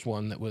first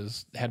one that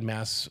had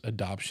mass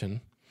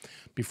adoption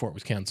before it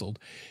was canceled.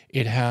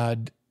 It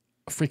had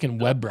a freaking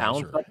web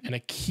browser and a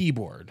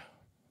keyboard.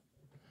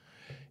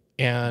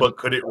 But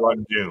could it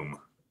run Doom?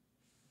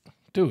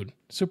 Dude,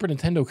 Super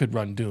Nintendo could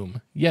run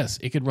Doom. Yes,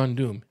 it could run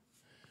Doom.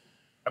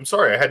 I'm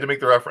sorry, I had to make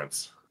the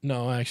reference.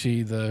 No,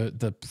 actually,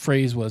 the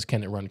phrase was,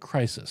 can it run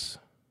Crysis?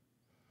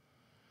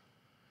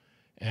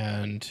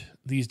 And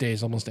these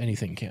days, almost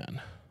anything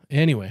can.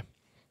 Anyway.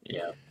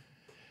 Yeah.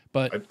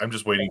 But I'm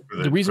just waiting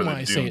for the reason why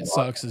I say it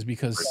sucks is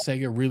because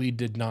Sega really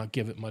did not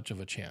give it much of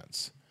a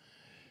chance.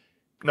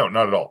 No,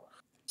 not at all.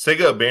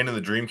 Sega abandoned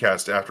the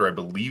Dreamcast after, I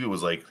believe it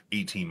was like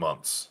 18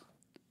 months.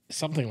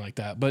 Something like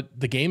that. But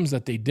the games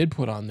that they did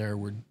put on there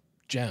were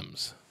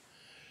gems.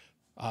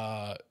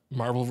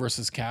 Marvel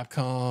vs.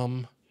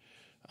 Capcom,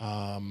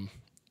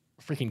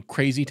 freaking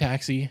Crazy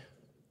Taxi.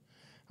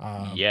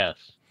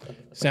 Yes.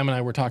 Sam and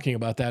I were talking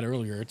about that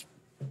earlier. It's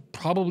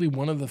probably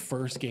one of the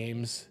first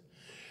games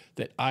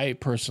that I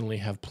personally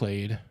have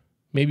played,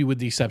 maybe with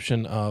the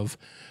exception of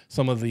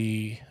some of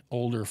the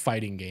older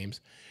fighting games,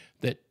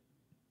 that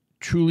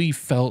truly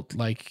felt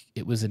like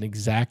it was an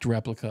exact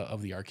replica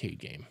of the arcade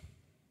game.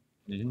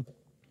 Mm-hmm.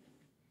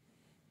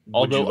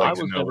 Although I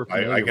was never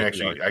familiar I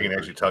can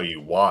actually tell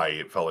you why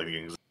it felt like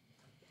the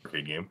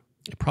arcade game.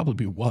 It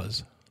probably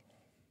was.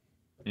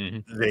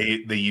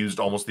 Mm-hmm. They used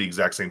almost the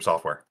exact same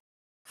software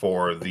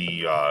for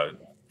the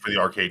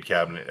arcade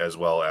cabinet as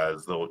well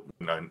as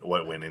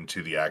what went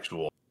into the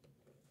actual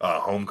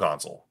home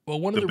console.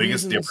 Well, one of the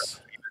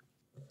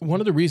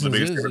reasons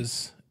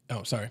is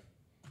oh, sorry.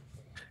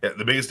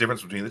 The biggest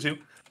difference between the two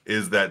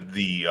is that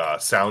the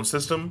sound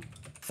system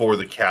for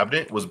the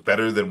cabinet was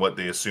better than what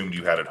they assumed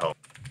you had at home.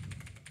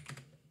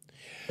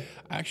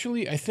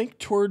 Actually, I think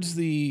towards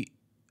the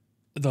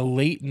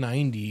late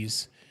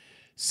 90s,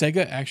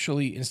 Sega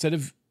actually, instead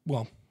of,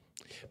 well,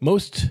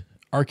 most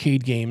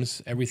arcade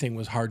games, everything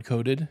was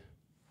hard-coded.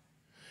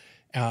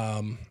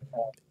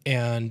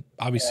 And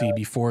obviously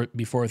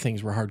before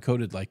things were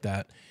hard-coded like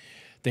that,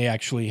 they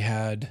actually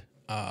had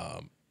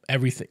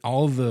everything,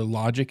 all of the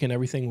logic and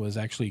everything was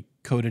actually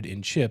coded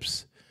in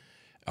chips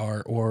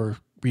or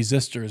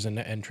resistors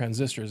and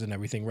transistors and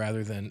everything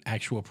rather than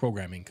actual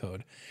programming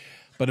code.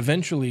 But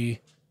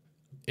eventually,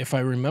 if I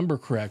remember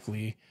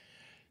correctly,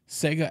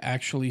 Sega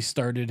actually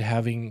started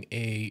having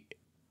a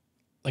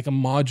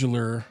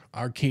modular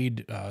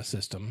arcade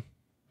system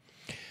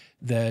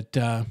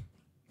that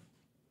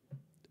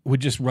would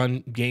just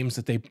run games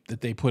that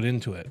they put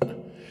into it.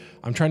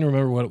 I'm trying to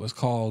remember what it was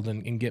called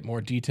and get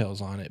more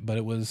details on it, but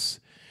it was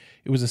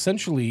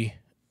essentially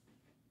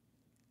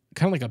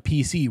kind of like a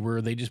PC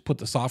where they just put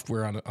the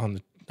software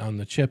on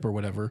the chip or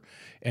whatever,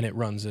 and it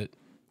runs it.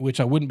 Which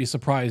I wouldn't be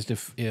surprised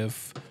if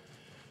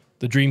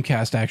the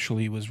Dreamcast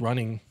actually was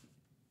running,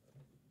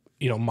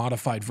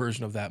 modified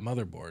version of that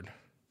motherboard.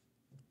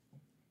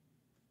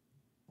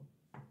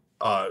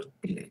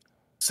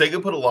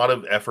 Sega put a lot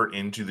of effort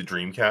into the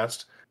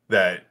Dreamcast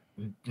that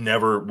we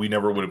never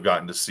would have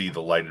gotten to see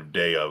the light of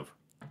day of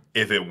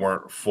if it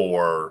weren't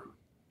for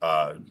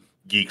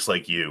geeks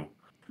like you,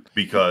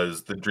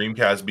 because the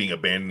Dreamcast being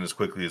abandoned as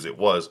quickly as it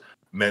was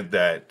meant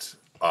that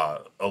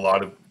a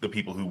lot of the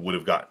people who would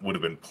have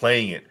been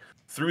playing it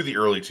through the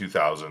early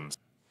 2000s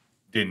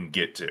didn't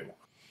get to.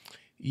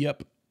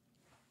 Yep.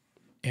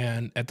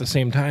 And at the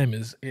same time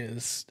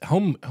is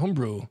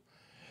homebrew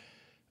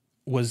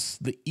was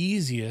the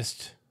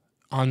easiest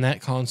on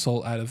that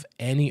console out of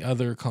any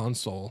other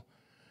console.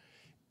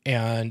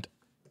 And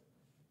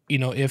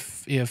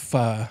if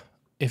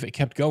it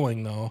kept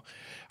going though,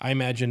 I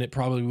imagine it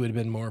probably would have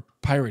been more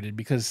pirated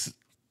because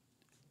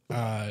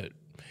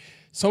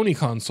Sony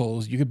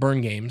consoles, you could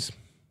burn games,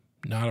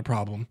 not a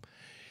problem,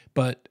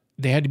 but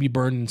they had to be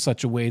burned in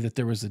such a way that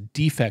there was a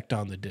defect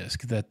on the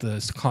disc that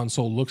the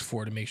console looks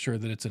for to make sure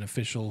that it's an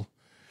official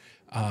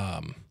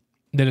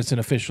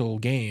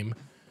game.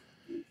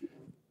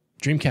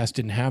 Dreamcast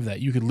didn't have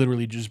that. You could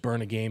literally just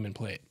burn a game and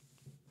play it.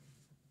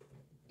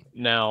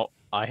 Now,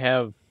 I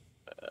have,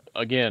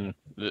 again,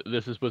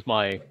 this is with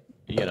my,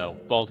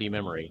 faulty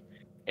memory,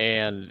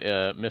 and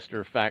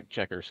Mr. Fact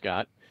Checker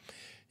Scott.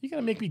 You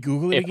gotta make me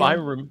Google it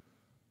again.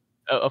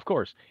 Of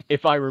course,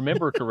 if I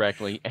remember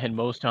correctly, and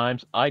most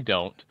times I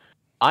don't,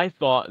 I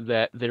thought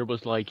that there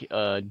was like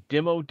a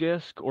demo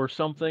disc or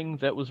something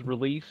that was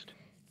released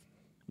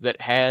that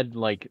had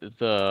like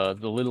the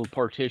little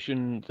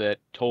partition that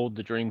told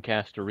the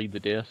Dreamcast to read the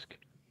disc,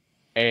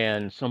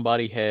 and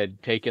somebody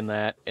had taken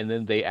that and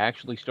then they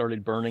actually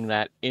started burning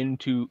that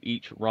into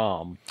each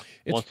ROM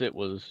once it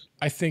was.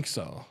 I think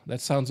so. That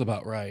sounds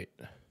about right.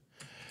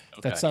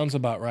 Okay. That sounds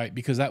about right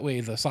because that way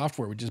the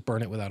software would just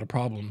burn it without a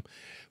problem.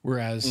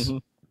 Whereas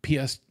the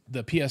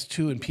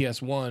PS2 and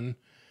PS1,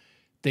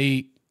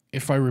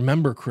 if I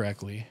remember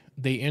correctly,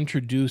 they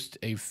introduced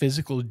a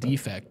physical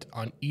defect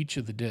on each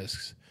of the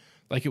discs,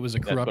 like it was a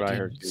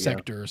corrupted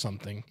sector or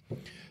something,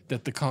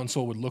 that the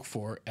console would look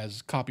for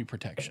as copy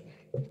protection.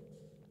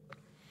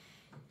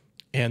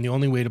 And the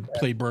only way to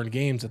play burned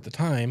games at the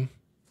time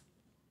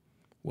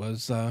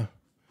was,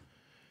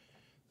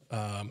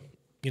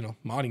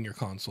 modding your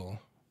console.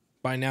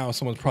 By now,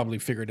 someone's probably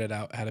figured it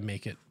out how to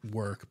make it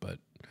work, but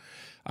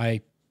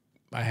I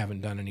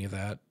haven't done any of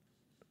that.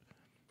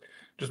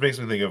 Just makes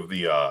me think of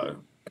the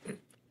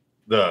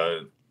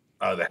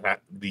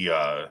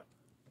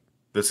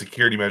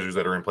security measures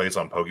that are in place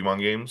on Pokemon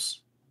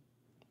games.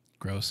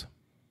 Gross.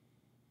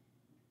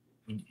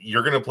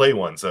 You're gonna play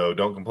one, so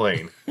don't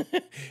complain.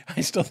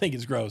 I still think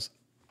it's gross.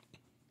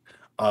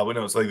 But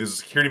no, it's like there's a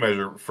security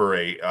measure for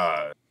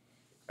I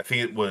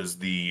think it was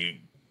the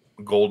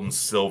Gold and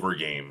Silver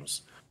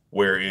games,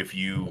 where if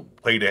you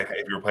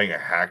were playing a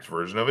hacked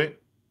version of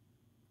it,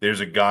 there's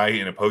a guy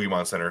in a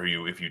Pokemon Center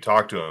who, if you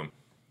talk to him,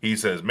 he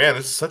says, "Man,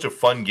 this is such a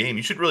fun game.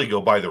 You should really go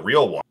buy the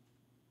real one."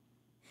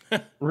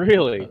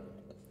 Really?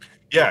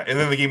 Yeah, and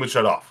then the game would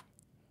shut off.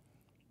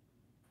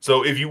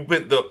 So if you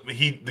went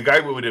the guy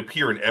would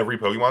appear in every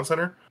Pokemon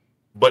Center,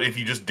 but if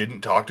you just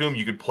didn't talk to him,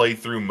 you could play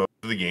through most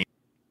of the game.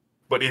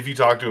 But if you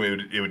talked to him,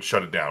 it would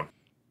shut it down.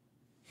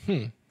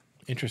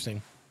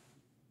 Interesting.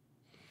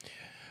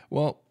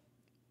 Well,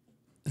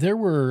 there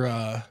were,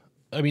 on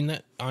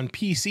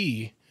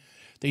PC,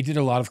 they did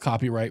a lot of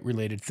copyright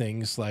related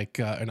things like,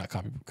 not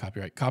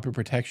copyright, copy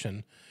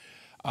protection,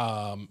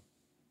 where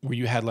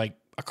you had like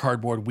a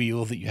cardboard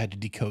wheel that you had to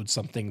decode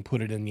something,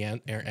 put it in the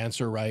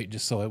answer right,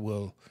 just so it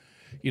will,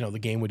 the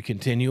game would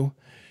continue.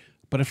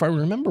 But if I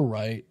remember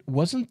right,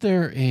 wasn't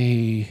there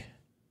a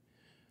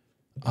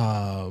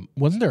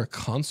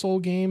console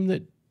game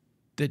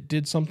that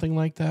did something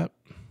like that?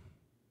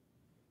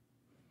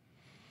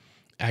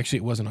 Actually,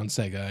 it wasn't on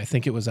Sega. I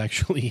think it was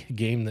actually a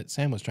game that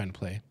Sam was trying to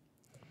play.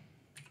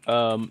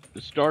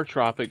 Star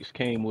Tropics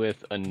came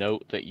with a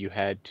note that you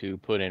had to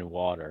put in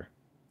water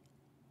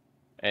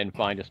and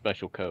find a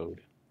special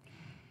code.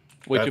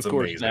 Which, That's of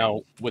course, amazing.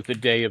 now with the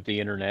day of the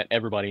internet,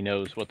 everybody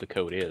knows what the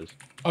code is.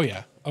 Oh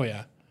yeah. Oh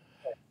yeah.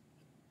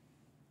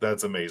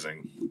 That's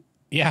amazing.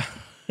 Yeah.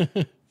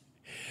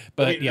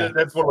 But I mean, yeah,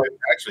 that's one of my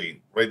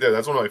actually right there.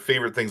 That's one of my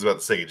favorite things about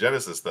the Sega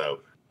Genesis, though,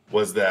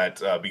 was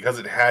that because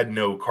it had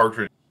no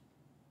cartridge,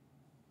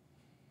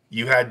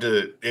 you had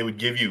to. It would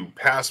give you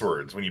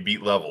passwords when you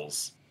beat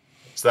levels,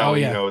 so that oh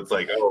way yeah. it's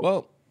like, oh,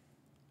 Well,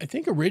 I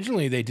think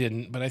originally they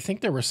didn't, but I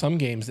think there were some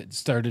games that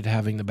started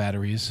having the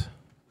batteries.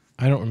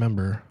 I don't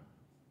remember.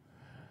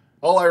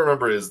 all I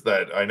remember is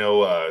that I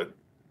know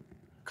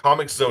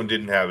Comic Zone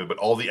didn't have it, but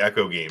all the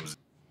Echo games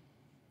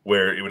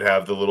where it would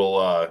have the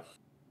little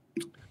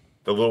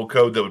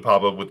code that would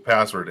pop up with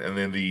password, and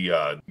then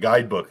the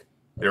guidebook.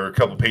 There were a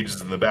couple pages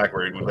in the back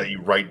where it would let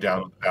you write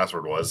down what the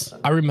password was.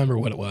 I remember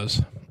what it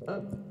was.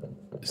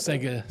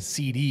 Sega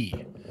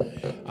CD.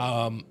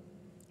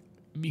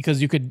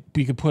 Because you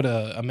could put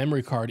a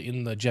memory card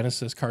in the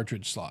Genesis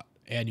cartridge slot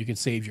and you could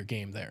save your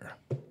game there.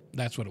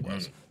 That's what it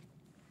was.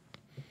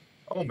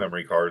 Oh,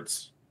 memory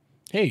cards.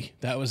 Hey,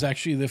 that was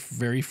actually the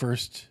very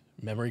first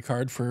memory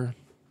card for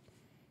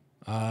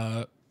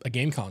a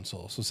game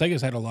console. So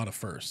Sega's had a lot of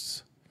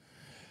firsts.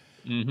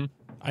 Mm-hmm.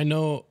 I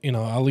know,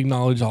 I'll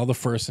acknowledge all the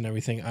firsts and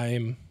everything. I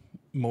am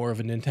more of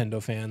a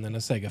Nintendo fan than a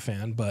Sega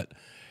fan, but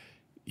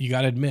you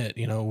got to admit,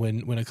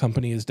 when a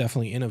company is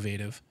definitely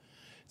innovative.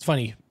 It's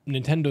funny,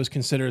 Nintendo is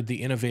considered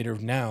the innovator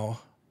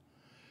now,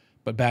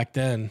 but back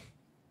then,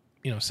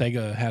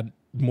 Sega had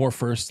more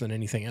firsts than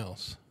anything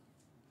else.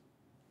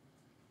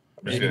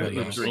 I'm just going to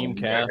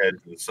move my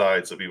head to the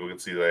side so people can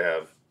see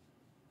that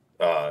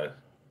I have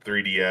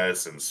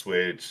 3DS and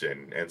Switch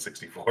and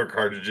N64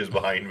 cartridges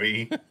behind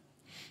me.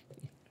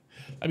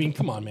 I mean,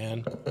 come on,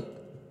 man.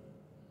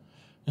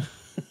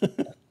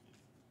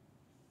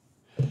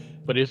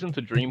 But isn't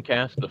the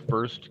Dreamcast the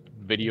first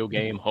video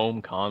game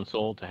home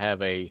console to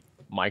have a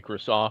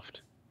Microsoft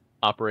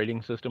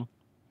operating system?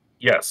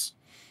 Yes.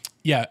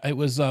 Yeah, it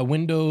was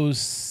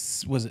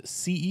Windows. Was it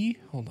CE?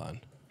 Hold on.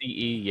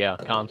 CE, yeah,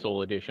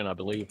 console edition, I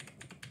believe.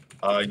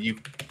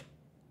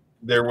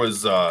 There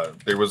was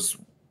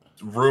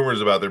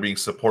rumors about there being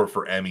support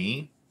for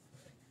ME,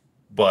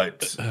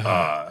 but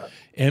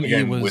ME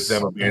again, was with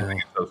them abandoning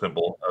it so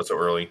simple, so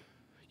early.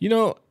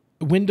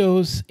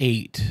 Windows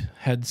 8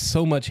 had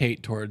so much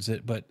hate towards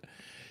it, but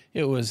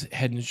it was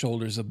head and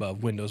shoulders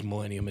above Windows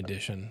Millennium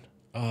Edition.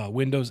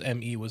 Windows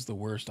ME was the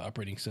worst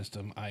operating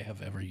system I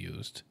have ever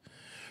used.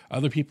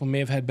 Other people may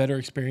have had better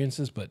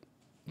experiences, but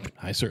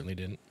I certainly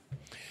didn't.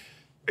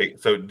 Hey,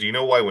 so do you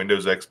know why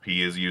Windows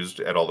XP is used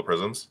at all the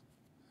prisons?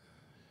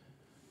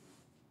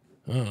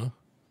 Because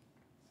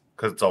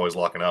it's always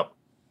locking up.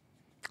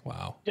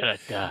 Wow.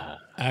 Da-da-da.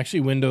 Actually,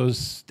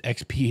 Windows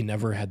XP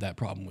never had that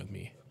problem with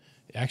me.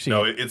 Actually,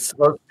 no, it's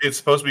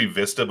supposed to be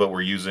Vista, but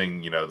we're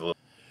using the.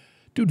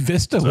 Dude,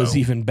 Vista was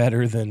even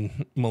better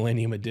than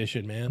Millennium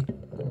Edition, man.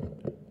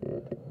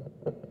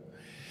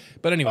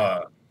 But anyway.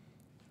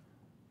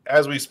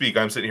 As we speak,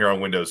 I'm sitting here on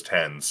Windows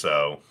 10,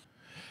 so.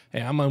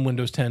 Hey, I'm on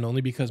Windows 10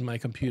 only because my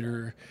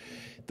computer,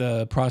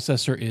 the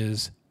processor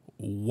is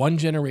one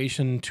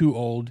generation too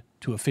old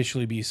to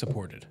officially be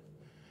supported.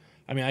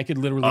 I mean, I could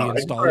literally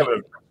install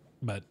it,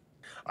 but.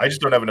 I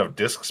just don't have enough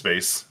disk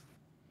space.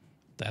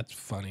 That's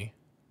funny.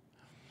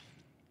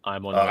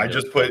 I'm on I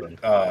just put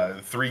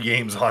 3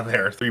 games on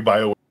there, 3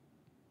 BioWare.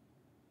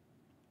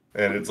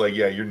 And it's like,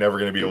 yeah, you're never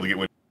going to be able to get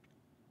Windows.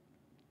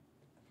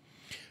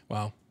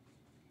 Wow.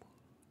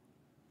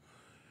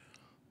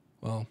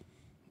 Well,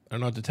 I don't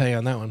know what to tell you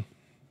on that one.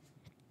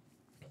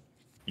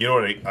 You know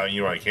what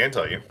I can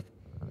tell you?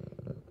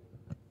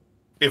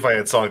 If I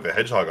had Sonic the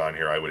Hedgehog on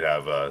here, I would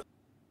have...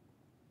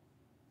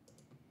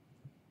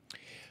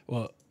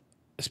 Well,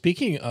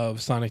 speaking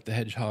of Sonic the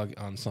Hedgehog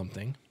on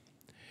something,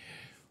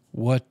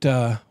 what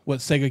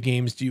Sega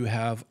games do you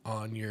have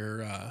on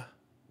your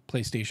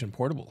PlayStation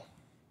Portable?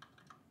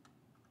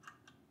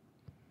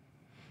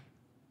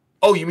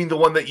 Oh, you mean the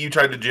one that you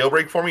tried to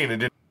jailbreak for me and it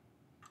didn't?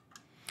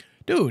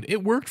 Dude,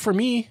 it worked for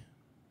me.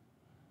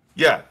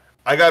 Yeah,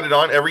 I got it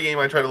on. Every game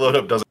I try to load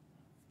up doesn't.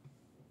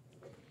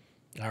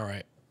 All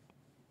right.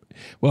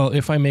 Well,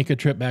 if I make a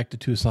trip back to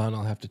Tucson,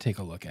 I'll have to take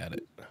a look at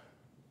it.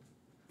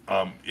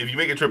 If you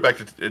make a trip back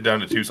down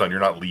to Tucson, you're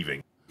not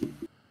leaving.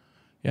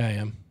 Yeah, I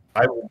am.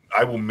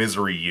 I will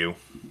misery you.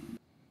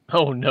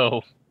 Oh,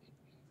 no.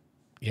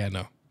 Yeah,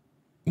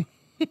 no.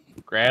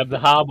 Grab the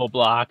hobble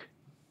block.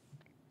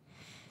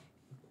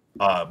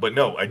 But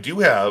no, I do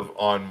have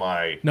on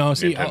my No,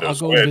 see, Nintendo I'll go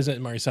Switch.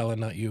 visit Maricela,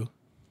 not you.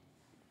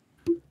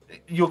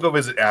 You'll go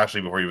visit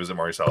Ashley before you visit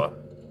Maricela.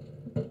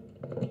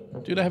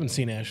 Dude, I haven't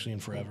seen Ashley in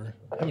forever.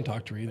 I haven't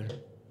talked to her either.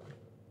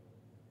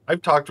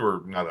 I've talked to her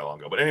not that long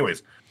ago. But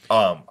anyways,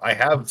 I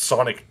have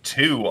Sonic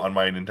 2 on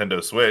my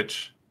Nintendo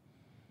Switch.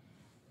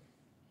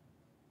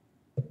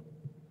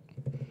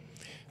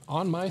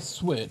 On my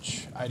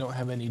Switch, I don't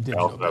have any I digital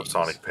also have games.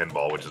 Sonic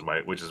Pinball,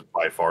 which is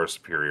by far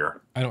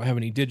superior. I don't have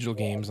any digital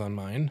games on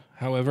mine.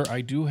 However,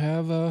 I do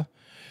have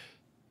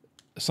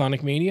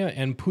Sonic Mania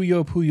and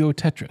Puyo Puyo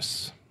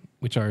Tetris,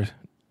 which are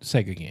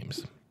Sega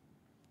games.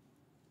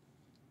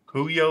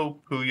 Puyo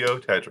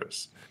Puyo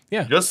Tetris.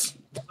 Yeah. Just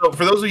so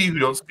for those of you who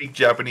don't speak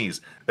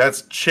Japanese,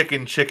 that's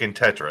Chicken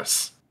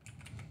Tetris.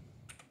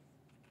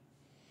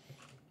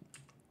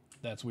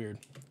 That's weird.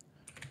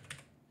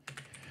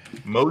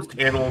 Most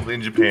animals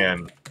in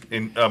Japan,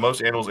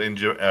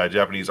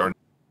 Japanese are.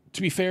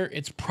 To be fair,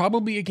 it's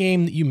probably a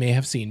game that you may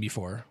have seen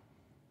before.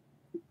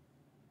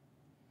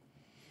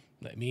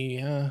 Let me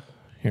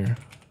here.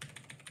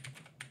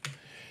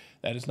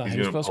 That is not how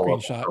you spell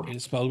screenshot. It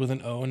is spelled with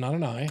an O and not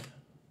an I.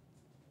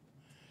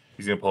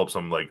 He's gonna pull up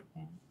some like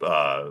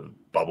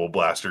Bubble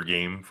Blaster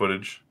game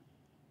footage.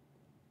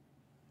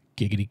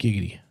 Giggity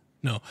giggity.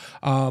 No.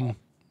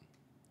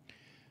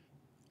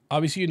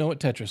 Obviously, you know what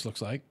Tetris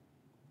looks like.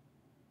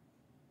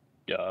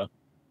 Yeah.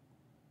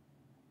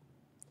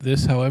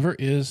 This, however,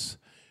 is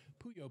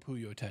Puyo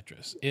Puyo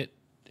Tetris. It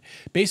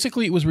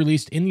was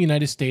released in the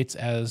United States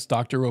as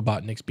Dr.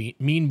 Robotnik's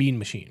Mean Bean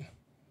Machine.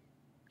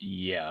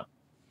 Yeah.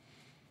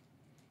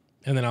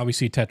 And then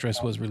obviously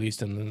Tetris was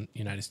released in the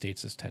United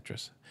States as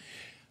Tetris.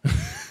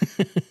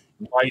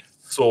 My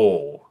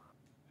soul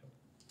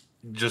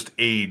just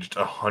aged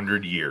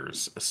 100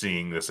 years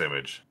seeing this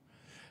image.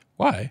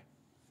 Why?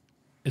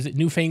 Is it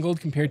newfangled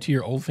compared to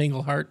your old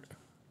fangled heart?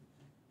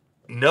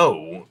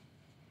 No.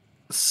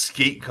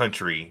 Skate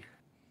Country,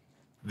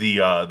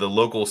 the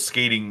local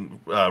skating,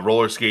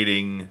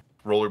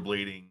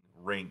 rollerblading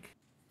rink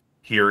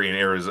here in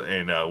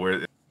Arizona,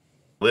 where I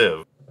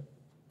live,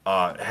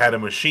 had a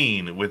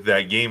machine with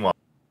that game on.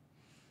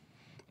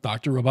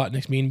 Dr.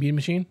 Robotnik's Mean Bean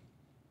Machine?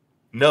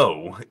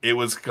 No, it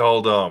was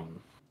called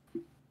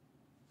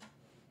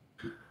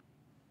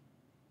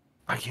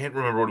I can't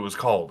remember what it was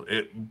called.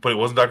 But it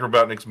wasn't Dr.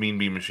 Robotnik's Mean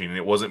Bean Machine, and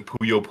it wasn't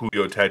Puyo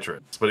Puyo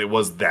Tetris, but it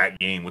was that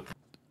game with.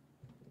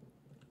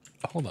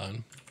 Hold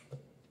on.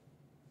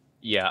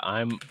 Yeah,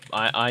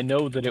 I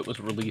know that it was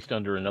released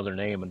under another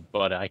name,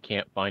 but I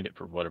can't find it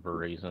for whatever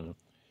reason.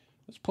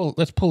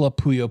 Let's pull up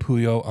Puyo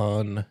Puyo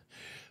on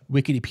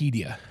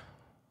Wikipedia.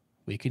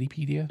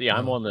 Wikipedia? Yeah,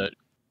 I'm on the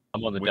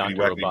Dr. Wikipedia?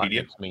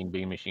 Robotnik's Mean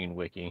Bean Machine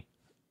wiki.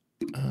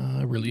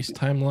 Release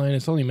timeline.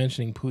 It's only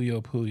mentioning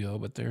Puyo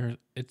Puyo, but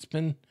it's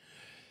been.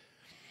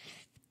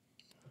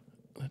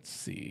 Let's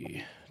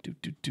see.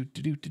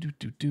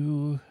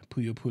 Puyo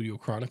Puyo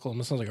Chronicle.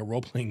 This sounds like a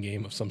role-playing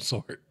game of some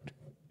sort.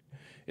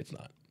 It's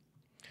not.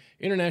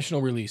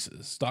 International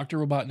releases. Dr.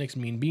 Robotnik's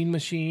Mean Bean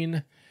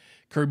Machine.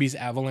 Kirby's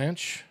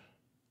Avalanche.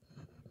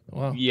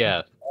 Well,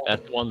 yeah,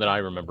 that's the one that I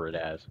remember it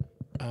as.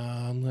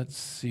 Let's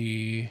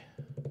see.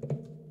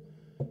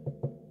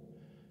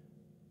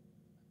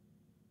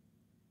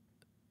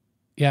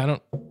 Yeah,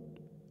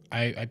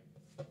 I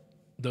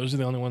those are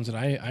the only ones that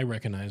I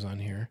recognize on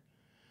here.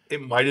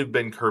 It might have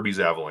been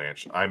Kirby's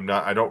Avalanche. I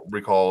don't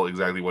recall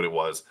exactly what it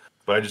was,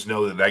 but I just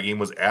know that game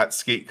was at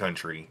Skate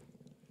Country.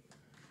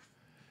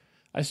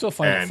 I still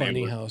find it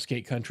funny how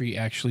Skate Country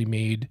actually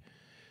made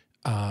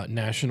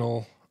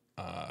national.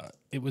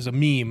 It was a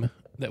meme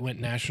that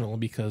went national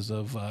because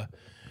of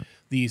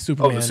the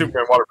Superman. Oh, the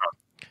Superman water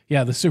fountain.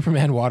 Yeah, the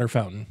Superman water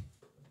fountain.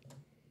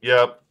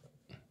 Yep.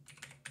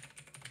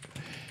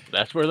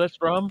 That's where that's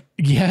from?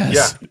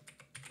 Yes.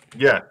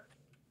 Yeah.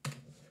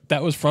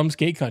 That was from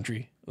Skate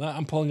Country.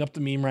 I'm pulling up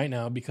the meme right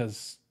now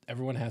because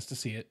everyone has to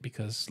see it.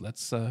 Because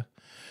let's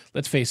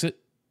face it,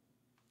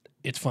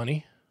 it's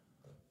funny.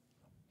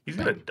 He's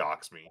gonna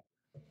dox me.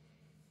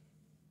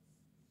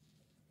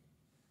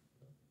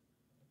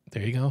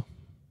 There you go.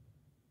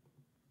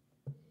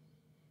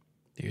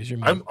 There's your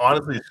meme. I'm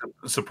honestly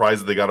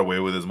surprised that they got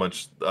away with as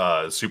much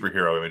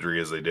superhero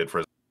imagery as they did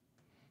for.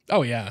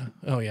 Oh yeah.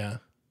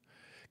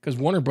 Because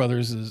Warner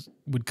Brothers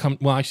would come.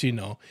 Well, actually,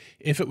 no.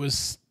 If it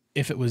was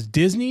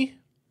Disney,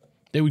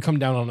 they would come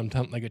down on them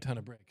like a ton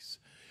of bricks.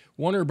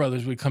 Warner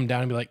Brothers would come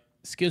down and be like,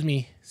 "Excuse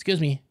me,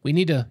 we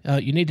need to.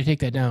 You need to take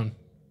that down."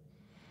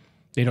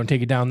 They don't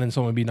take it down, then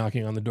someone would be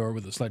knocking on the door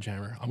with a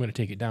sledgehammer. I'm going to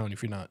take it down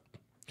if you're not.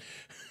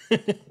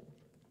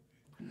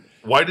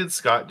 Why did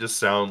Scott just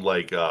sound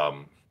like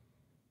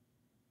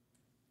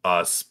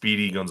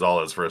Speedy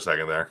Gonzalez for a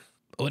second there?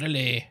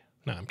 Orale.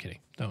 No, I'm kidding.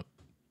 Don't.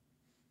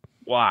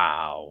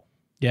 Wow.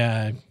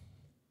 Yeah.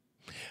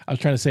 I was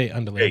trying to say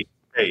undulate.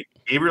 Hey,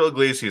 Gabriel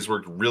Iglesias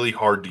worked really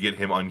hard to get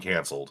him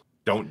uncanceled.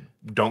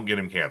 Don't get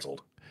him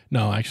canceled.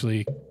 No,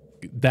 actually,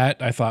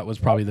 that I thought was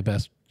probably the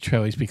best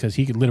choice because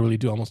he could literally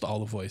do almost all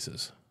the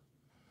voices.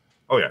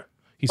 Oh yeah.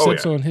 He said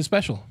so in his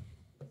special.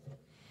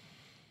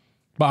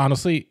 But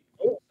honestly,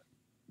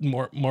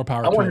 more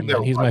power to him.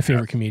 Man. He's my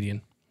favorite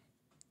comedian.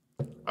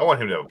 I want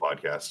him to have a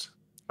podcast.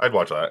 I'd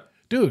watch that.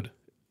 Dude,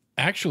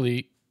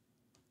 actually,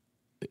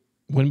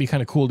 wouldn't it be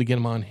kind of cool to get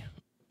him on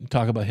and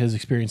talk about his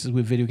experiences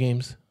with video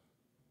games?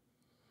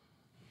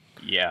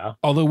 Yeah.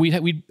 Although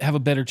we'd have a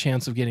better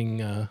chance of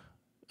getting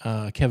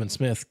Kevin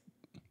Smith.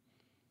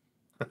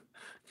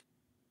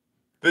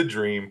 The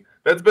dream.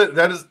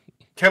 That is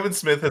Kevin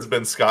Smith has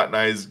been Scott and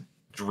I's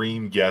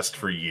dream guest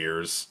for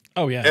years.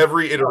 Oh yeah.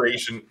 Every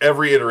iteration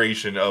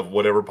of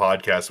whatever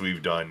podcast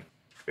we've done,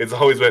 it's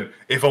always been,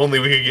 if only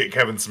we could get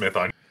Kevin Smith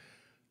on.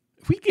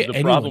 If we get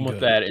the problem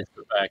with that is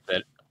the fact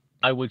that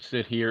I would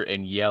sit here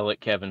and yell at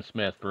Kevin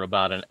Smith for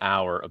about an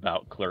hour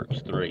about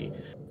Clerks 3.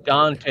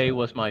 Dante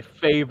was my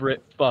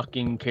favorite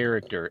fucking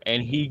character,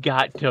 and he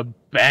got to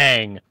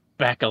bang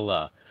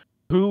Becula,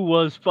 who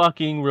was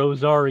fucking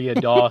Rosaria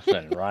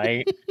Dawson,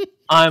 right?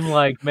 I'm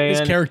like, man,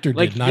 his character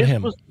like, did, not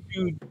him.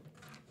 Dude,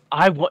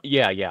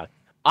 yeah.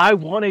 I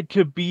wanted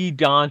to be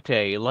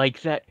Dante,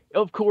 like that.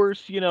 Of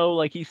course, you know,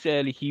 like he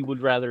said, he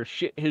would rather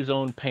shit his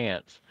own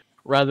pants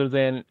rather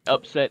than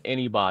upset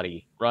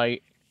anybody,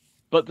 right?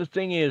 But the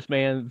thing is,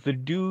 man, the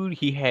dude,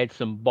 he had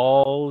some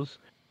balls.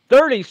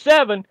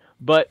 37,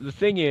 but the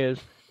thing is,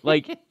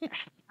 like,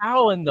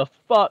 how in the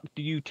fuck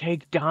do you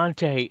take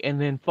Dante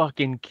and then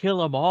fucking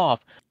kill him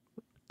off?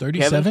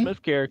 37 Kevin Smith's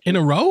character in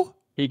a row?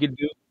 He could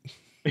do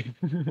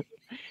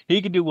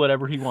he could do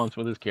whatever he wants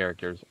with his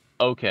characters.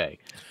 Okay.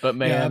 But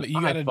man, but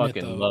you gotta I admit,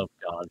 fucking though, love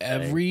Dante.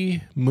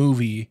 Every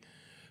movie,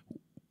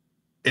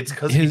 it's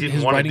because his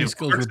writing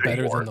skills were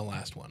better than the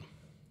last one.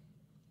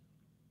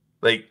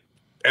 Like,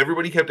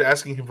 everybody kept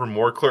asking him for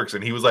more Clerks,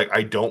 and he was like,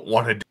 I don't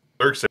want to do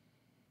Clerks.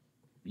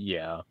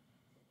 Yeah.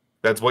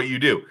 That's what you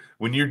do.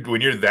 When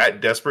you're that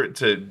desperate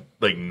to,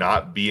 like,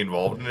 not be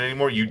involved in it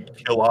anymore, you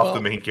kill off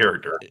the main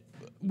character.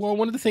 Well,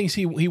 one of the things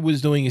he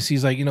was doing is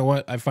he's like, you know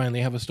what? I finally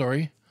have a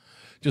story.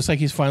 Just like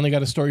he's finally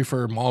got a story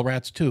for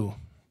Mallrats 2.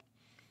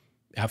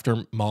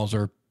 After malls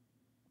are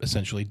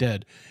essentially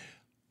dead.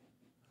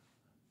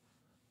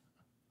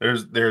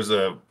 There's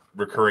a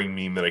recurring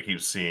meme that I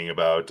keep seeing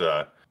about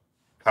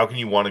how can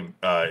you want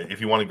to if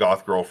you want a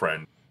goth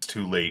girlfriend, it's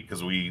too late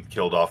because we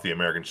killed off the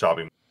American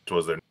shopping, which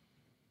was their.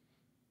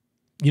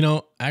 You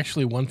know,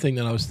 actually, one thing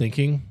that I was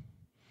thinking,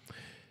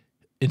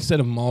 instead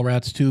of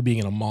Mallrats 2 being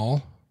in a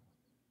mall,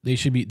 they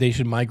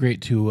should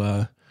migrate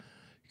to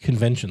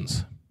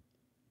conventions.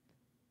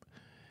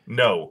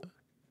 No,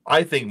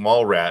 I think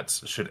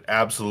Mallrats should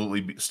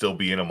absolutely still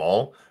be in a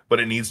mall, but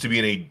it needs to be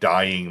in a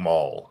dying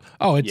mall.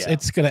 Oh,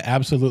 it's going to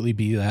absolutely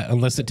be that,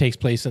 unless it takes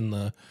place in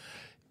the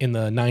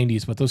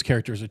 90s. But those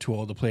characters are too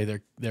old to play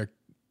their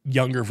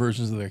younger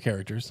versions of their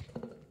characters.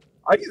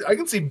 I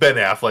can see Ben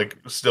Affleck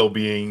still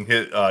being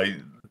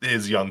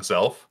his young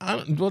self.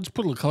 Let's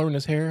put a little color in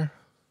his hair.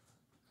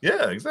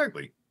 Yeah,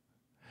 exactly.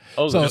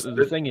 Oh, so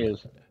the thing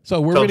is,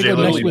 so we're going to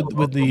go next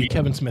with the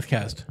Kevin Smith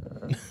cast.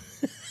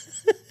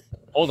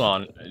 Hold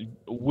on.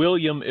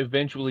 William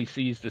eventually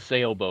sees the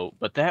sailboat,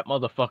 but that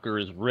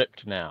motherfucker is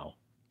ripped now.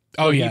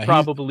 So he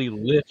probably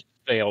lifts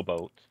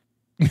sailboats.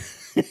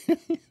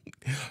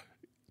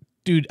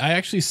 Dude, I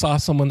actually saw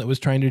someone that was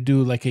trying to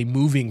do like a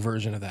moving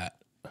version of that.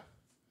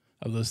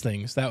 Of those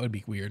things. That would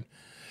be weird.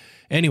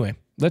 Anyway,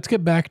 let's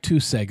get back to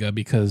Sega,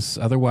 because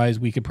otherwise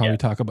we could probably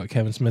talk about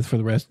Kevin Smith for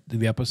the rest of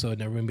the episode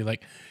and everyone would be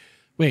like,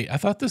 wait, I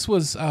thought this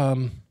was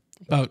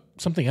about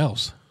something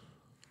else.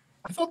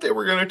 I thought they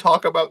were going to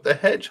talk about the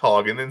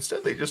hedgehog, and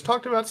instead they just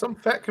talked about some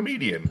fat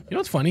comedian. You know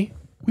what's funny?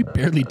 We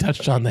barely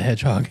touched on the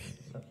hedgehog.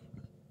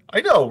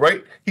 I know,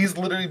 right? He's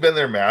literally been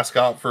their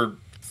mascot for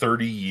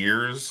 30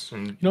 years.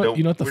 And you know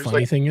what the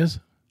funny thing is?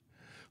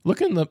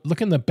 Look in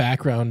the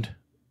background.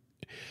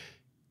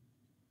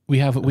 We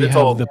have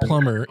the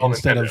plumber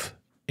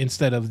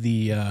instead of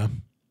the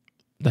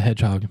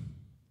hedgehog.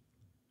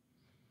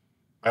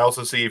 I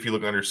also see, if you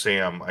look under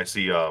Sam, I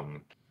see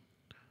the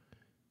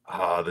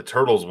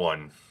Turtles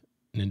one.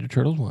 Ninja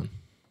Turtles one.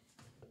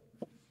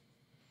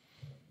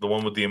 The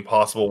one with the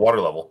impossible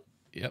water level.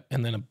 Yep,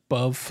 and then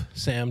above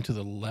Sam to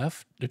the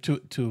left, or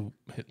to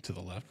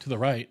the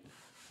right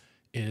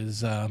is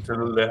to the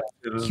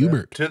left,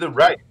 Hubert. To the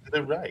right.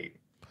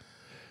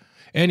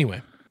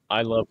 Anyway,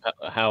 I love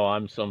how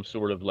I'm some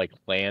sort of like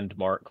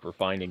landmark for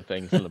finding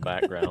things in the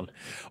background.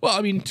 Well,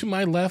 I mean, to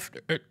my left,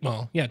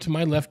 to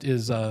my left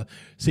is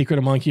Secret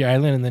of Monkey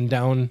Island, and then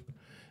down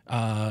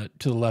to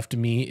the left of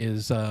me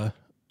is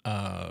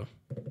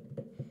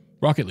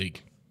Rocket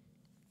League.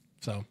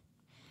 So,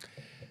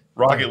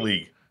 Rocket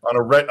League on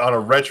a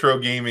retro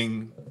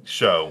gaming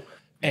show.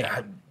 Hey,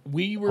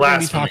 we were going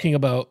to be talking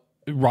about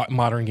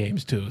modern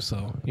games too,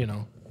 so you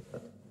know.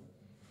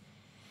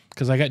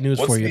 Because I got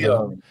news for you,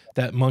 though.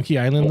 That Monkey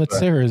Island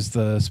that's there is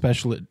the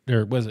special,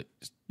 or was it?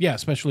 Yeah,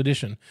 special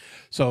edition.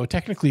 So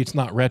technically, it's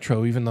not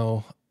retro, even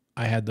though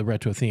I had the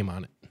retro theme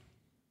on it.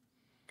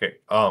 Okay.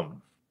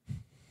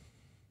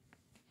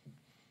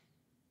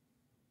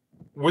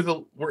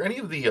 Were any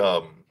of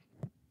the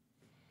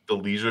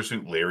Leisure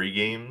Suit Larry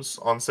games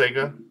on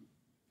Sega?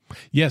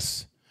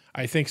 Yes,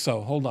 I think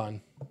so. Hold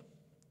on.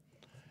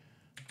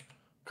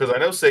 Because I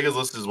know Sega's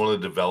listed as one of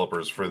the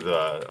developers for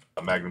the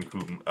Magnum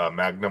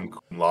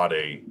Cum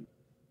Laude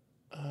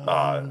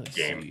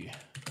game.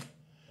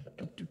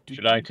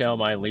 Should I tell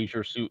my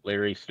Leisure Suit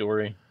Larry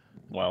story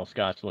while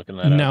Scott's looking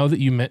that up? Now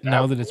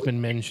that it's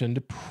been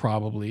mentioned,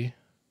 probably.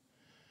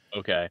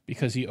 Okay.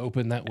 Because he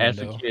opened that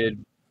window. As a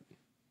kid,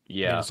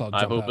 yeah,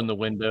 I've opened the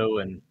window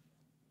and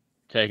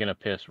taken a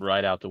piss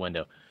right out the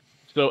window.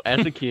 So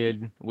as a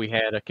kid, we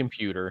had a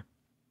computer,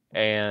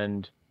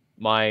 and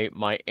my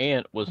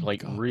aunt was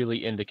like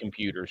really into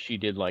computers. She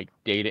did like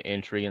data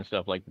entry and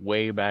stuff like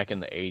way back in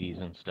the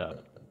 80s and stuff.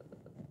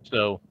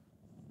 So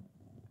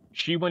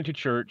she went to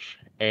church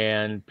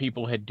and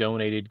people had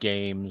donated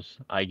games,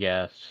 I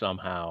guess,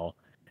 somehow.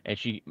 And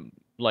she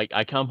like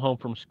I come home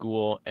from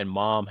school and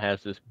mom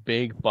has this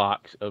big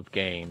box of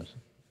games.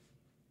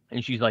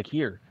 And she's like,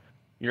 "Here,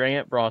 your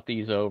aunt brought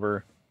these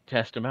over.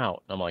 Test them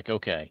out." I'm like,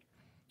 "Okay."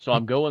 So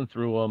I'm going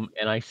through them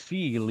and I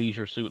see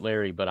Leisure Suit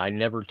Larry, but I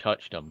never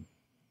touched them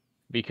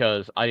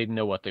because I didn't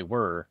know what they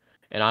were,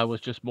 and I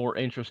was just more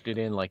interested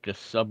in like this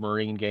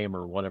submarine game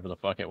or whatever the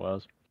fuck it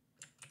was.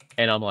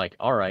 And I'm like,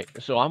 all right,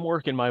 so I'm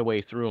working my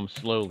way through them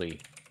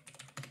slowly,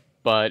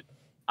 but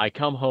I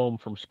come home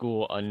from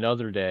school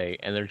another day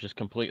and they're just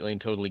completely and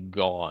totally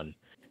gone.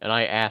 And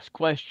I asked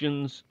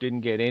questions,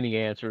 didn't get any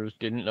answers,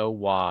 didn't know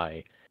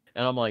why.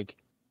 And I'm like,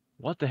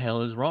 what the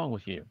hell is wrong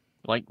with you?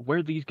 Like,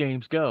 where'd these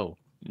games go?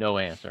 No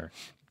answer.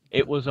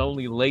 It was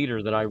only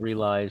later that I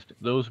realized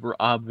those were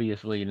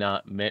obviously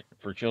not meant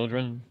for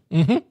children.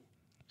 Mm-hmm.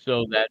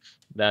 So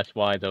that's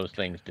why those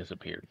things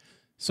disappeared.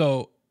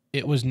 So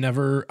it was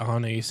never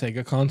on a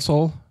Sega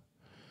console,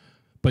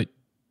 but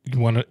you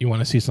want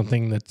to see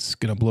something that's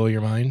gonna blow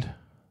your mind?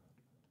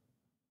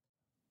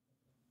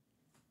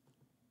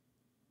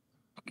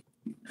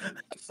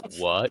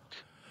 What?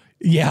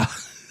 Yeah.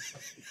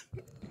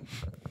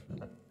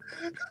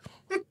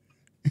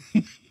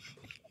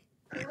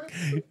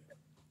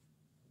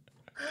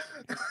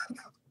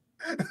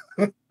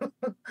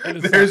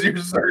 There's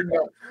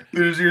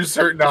your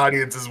certain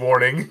audience's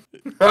warning.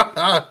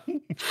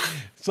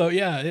 So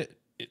yeah,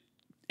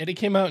 it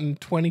came out in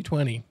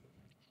 2020.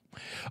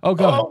 Oh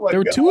god, there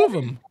were two of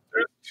them.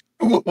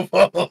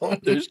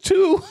 There's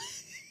two.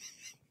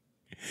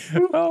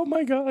 Oh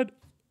my god.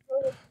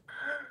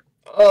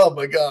 Oh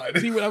my god.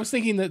 See, when I was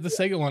thinking that the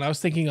Sega one, I was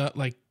thinking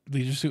like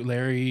Leisure Suit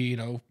Larry,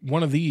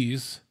 one of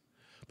these.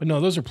 But no,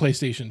 those are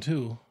PlayStation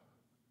 2.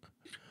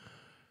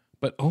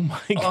 But oh my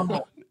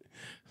god.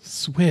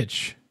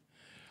 Switch.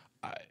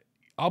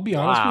 I'll be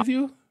honest with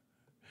you.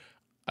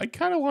 I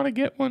kind of want to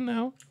get one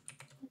now.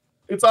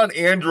 It's on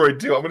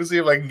Android too. I'm going to see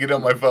if I can get it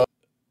on my phone.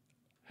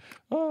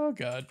 Oh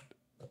god.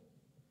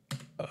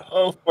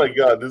 Oh my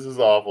god, this is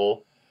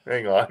awful.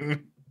 Hang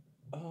on.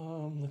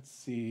 Let's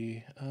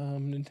see.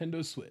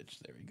 Nintendo Switch.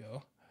 There we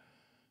go.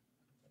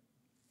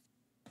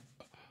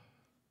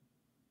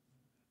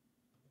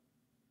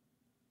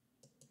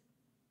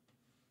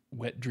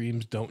 Wet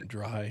dreams don't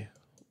dry.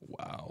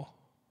 Wow.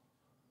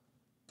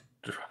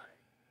 Dry.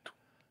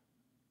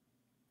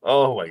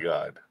 Oh my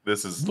god,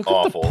 this is Look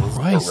awful. At the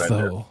price,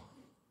 though.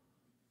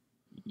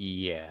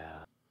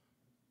 Yeah.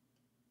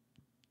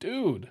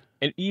 Dude.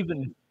 And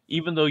even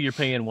though you're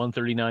paying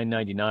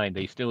 $139.99,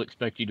 they still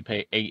expect you to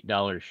pay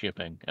 $8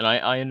 shipping. And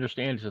I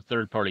understand it's a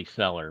third-party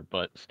seller,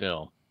 but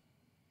still.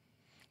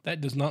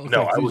 That does not look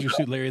like Leisure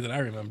Suit Larry that I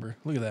remember.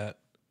 Look at that.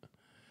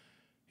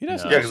 He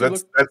doesn't. Yeah,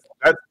 because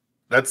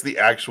that's the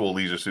actual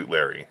Leisure Suit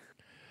Larry.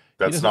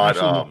 That's not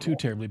look too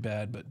terribly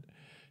bad, but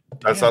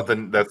that's not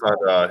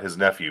his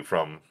nephew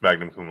from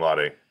Magnum Cum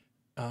Laude.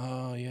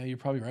 Oh yeah, you're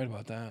probably right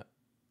about that.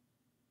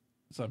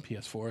 It's on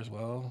PS4 as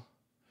well.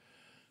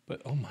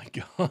 But oh my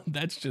god,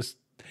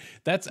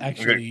 that's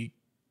actually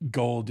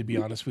gold, to be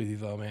honest with you,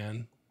 though,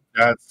 man.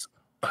 That's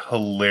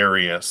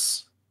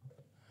hilarious.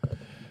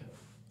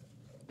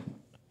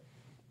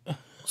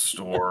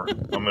 Store.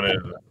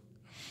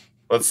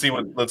 Let's see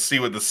what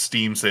the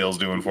Steam sale's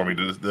doing for me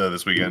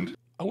this weekend.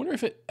 I wonder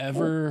if it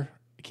ever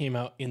came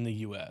out in the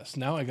US.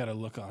 Now I gotta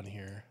look on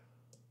here.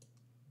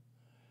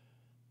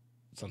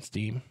 It's on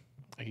Steam.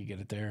 I could get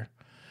it there,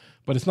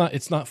 but it's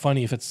not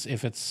funny if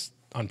it's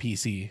on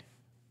PC.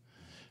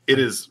 It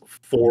is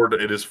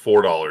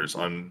 $4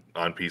 on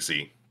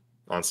PC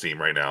on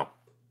Steam right now.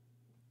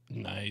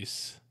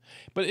 Nice,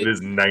 but it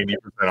is 90%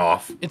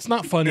 off. It's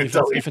not funny if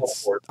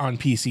it's on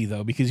PC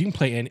though, because you can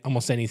play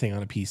almost anything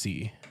on a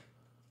PC.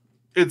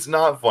 It's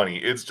not funny.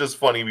 It's just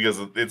funny because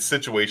it's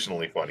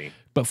situationally funny.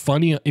 But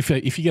funny if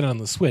you get it on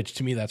the Switch,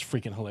 to me that's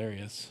freaking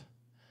hilarious.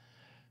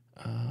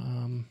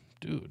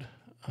 Dude.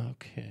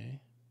 Okay.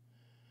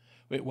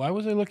 Wait, why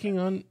was I looking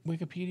on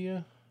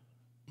Wikipedia?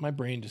 My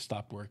brain just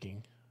stopped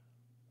working.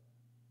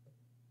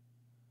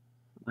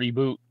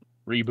 Reboot.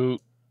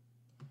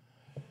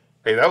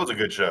 Hey, that was a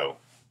good show.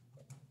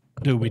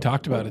 Dude, we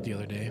talked about it the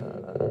other day.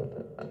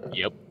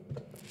 Yep.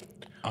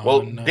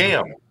 Well,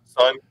 damn,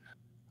 son.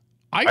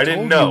 I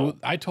didn't know.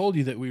 I told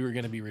you that we were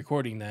going to be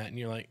recording that, and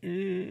you're like,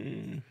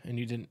 and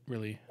you didn't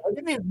really. I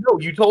didn't even know.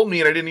 You told me,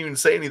 and I didn't even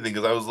say anything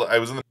because I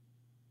was in the.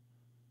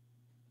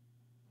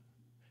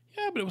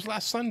 Yeah, but it was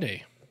last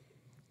Sunday.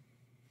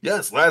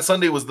 Yes, last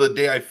Sunday was the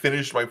day I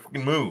finished my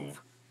freaking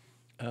move.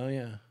 Oh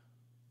yeah.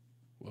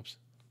 Whoops.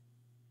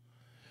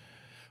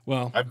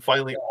 Well, I'm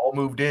finally all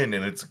moved in,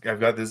 and I've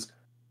got this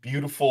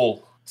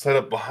beautiful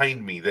setup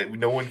behind me that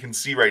no one can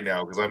see right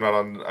now because I'm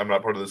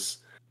not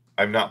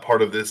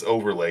part of this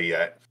overlay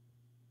yet.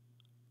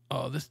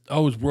 Oh,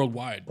 it's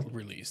worldwide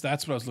release.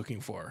 That's what I was looking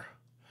for.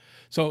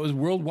 So it was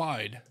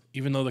worldwide,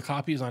 even though the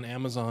copies on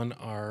Amazon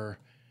are,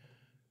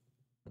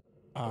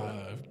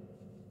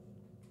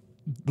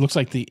 looks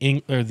like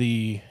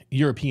the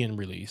European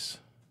release.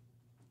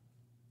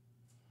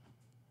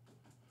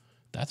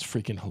 That's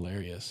freaking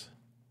hilarious.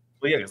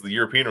 Well, yeah, because the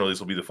European release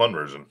will be the fun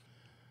version.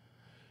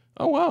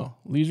 Oh wow,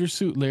 Leisure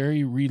Suit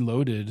Larry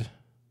Reloaded,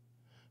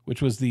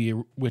 which is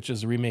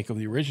a remake of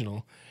the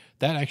original,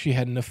 that actually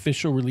had an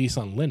official release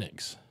on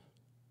Linux.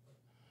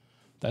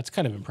 That's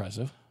kind of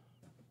impressive.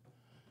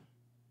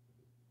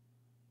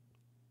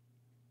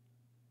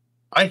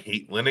 I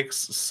hate Linux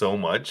so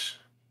much.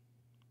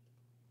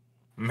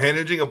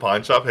 Managing a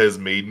pawn shop has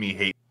made me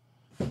hate.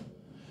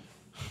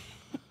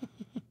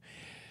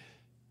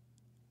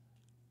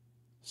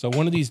 So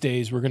one of these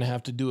days, we're going to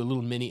have to do a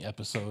little mini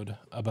episode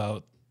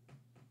about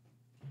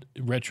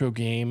retro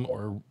game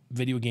or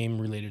video game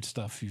related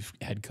stuff you've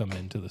had come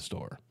into the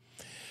store.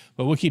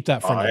 But we'll keep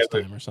that for next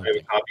time or something. I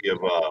have a copy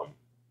of.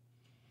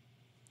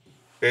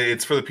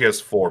 It's for the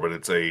PS4, but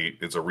it's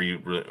a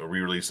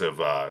re-release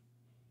of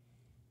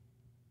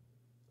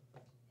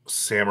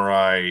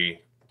Samurai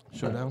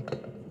Showdown.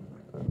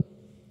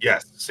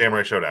 Yes,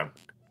 Samurai Showdown.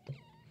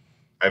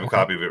 I have a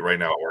copy of it right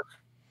now at work.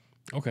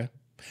 Okay.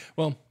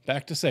 Well,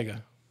 back to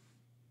Sega.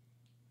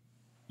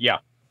 Yeah.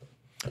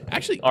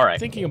 Actually, all right.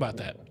 Thinking about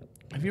that,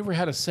 have you ever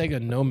had a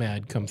Sega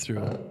Nomad come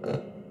through?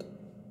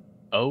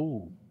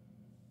 Oh.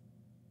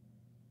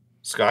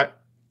 Scott?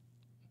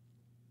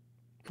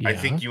 Yeah. I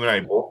think you and I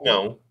both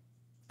know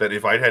that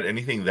if I'd had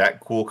anything that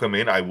cool come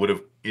in, I would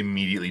have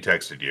immediately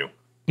texted you.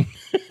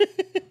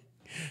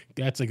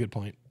 That's a good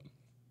point.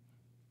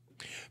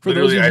 For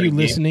those of you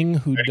listening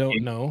who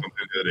don't know,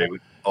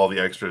 with all the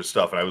extra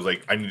stuff, and I was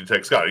like, I need to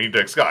text Scott.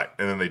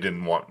 And then they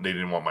didn't want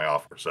my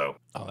offer. So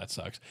that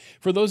sucks.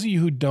 For those of you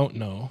who don't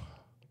know,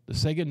 the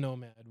Sega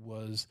Nomad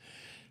was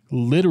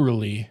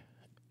literally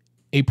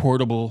a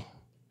portable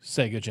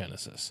Sega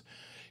Genesis.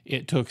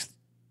 It took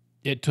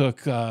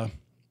Sega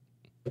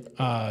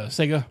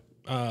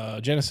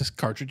Genesis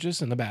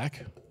cartridges in the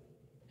back.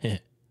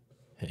 It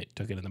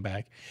took it in the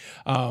back.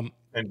 And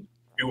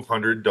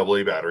 200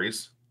 AA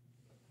batteries.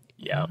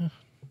 Yeah.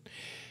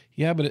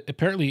 Yeah, but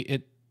apparently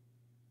it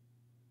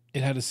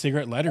had a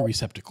cigarette lighter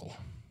receptacle.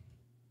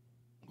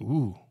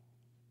 Ooh.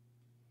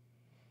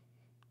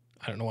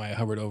 I don't know why I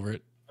hovered over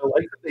it. I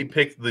like that they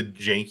picked the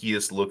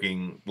jankiest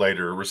looking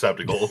lighter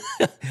receptacle.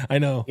 I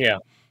know. Yeah.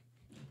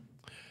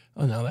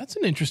 Oh, no, that's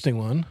an interesting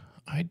one.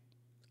 A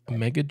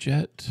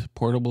Megajet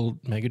portable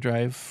Mega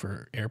Drive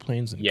for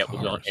airplanes and cars. Yeah, it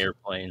was on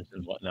airplanes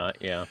and whatnot.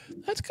 Yeah.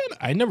 That's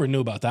I never knew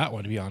about that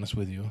one, to be honest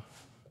with you.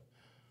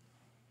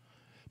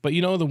 But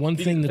the one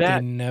thing that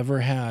they never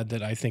had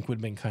that I think would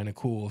have been kind of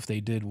cool if they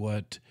did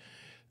what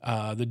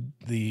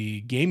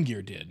the Game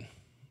Gear did.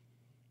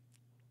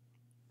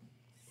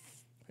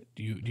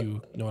 Do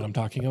you know what I'm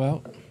talking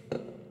about?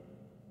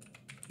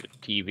 The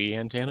TV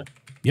antenna?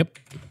 Yep.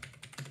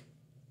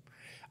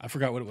 I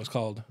forgot what it was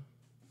called.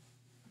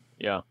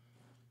 Yeah.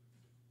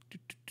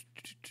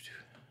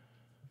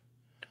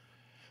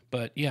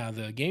 But yeah,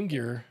 the Game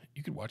Gear,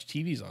 you could watch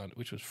TVs on it,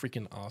 which was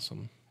freaking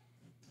awesome.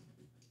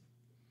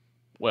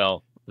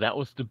 Well, that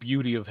was the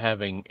beauty of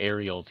having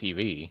aerial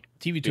TV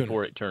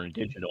before it turned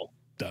digital.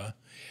 Duh.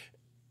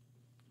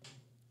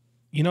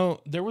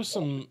 There was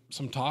some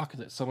talk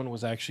that someone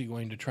was actually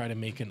going to try to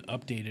make an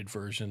updated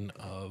version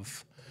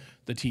of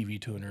the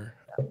TV tuner.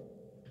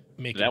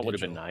 That would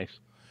have been nice.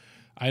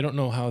 I don't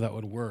know how that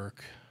would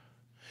work,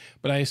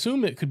 but I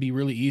assume it could be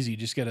really easy.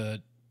 Just get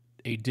a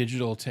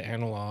digital to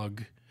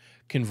analog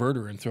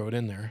converter and throw it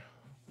in there.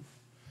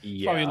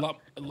 Yeah.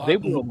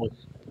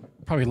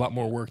 Probably a lot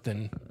more work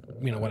than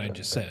what I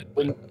just said.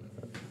 When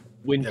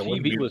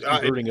TV was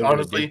converting over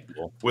honestly, to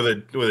digital, with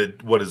a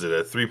what is it,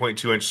 a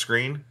 3.2 inch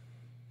screen?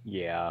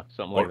 Yeah,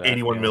 something like that.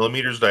 81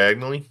 millimeters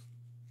diagonally.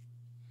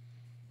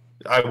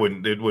 It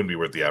wouldn't be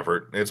worth the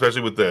effort,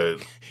 especially with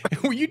the.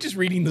 Were you just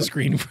reading the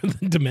screen for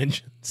the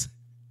dimensions?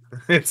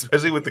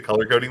 Especially with the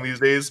color coding these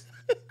days,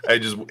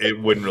 it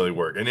wouldn't really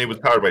work. And it was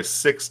powered by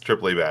 6 AA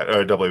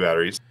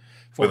batteries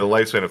with a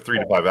lifespan of 3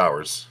 to 5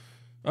 hours.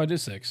 Oh, it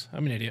is 6.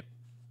 I'm an idiot.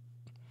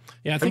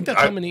 Yeah, I think that's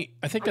how many.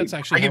 I think that's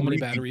actually how many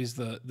batteries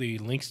the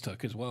Lynx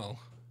took as well.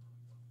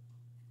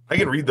 I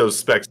can read those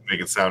specs to make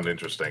it sound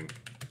interesting.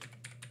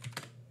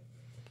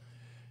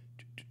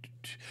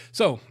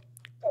 So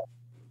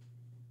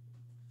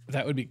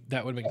that would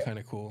have been kind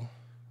of cool.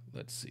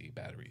 Let's see,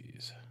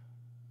 batteries.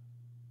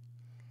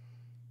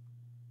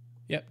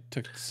 Yep,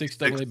 took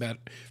 6 AA batteries.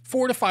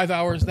 4 to 5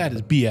 hours. That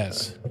is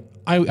BS.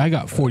 I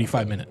got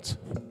 45 minutes.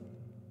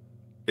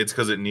 It's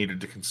because it needed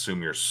to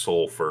consume your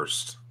soul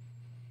first.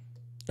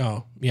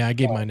 Oh, yeah, I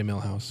gave mine to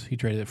Millhouse. He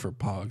traded it for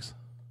Pogs.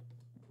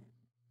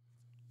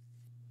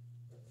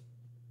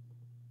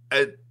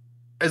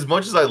 As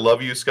much as I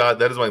love you, Scott,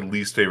 that is my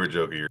least favorite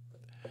joke of yours.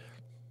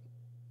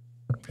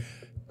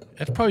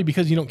 That's probably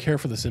because you don't care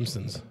for The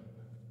Simpsons.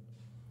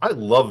 I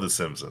love The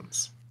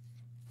Simpsons,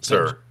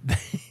 sir.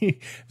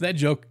 That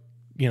joke,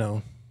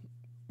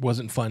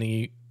 wasn't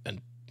funny.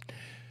 And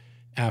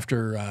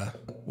after,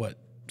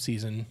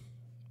 season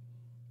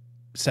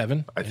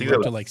 7. I think we're that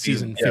up to was like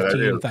season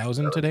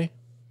 15,000 today.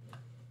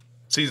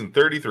 Season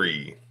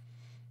 33.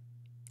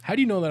 How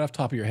do you know that off the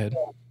top of your head?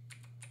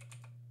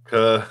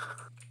 I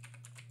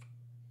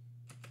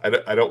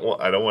don't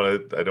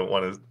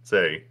want to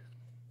say.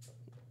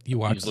 You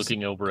watch. He's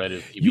looking over at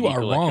his DVD You are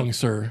collection. wrong,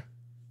 sir.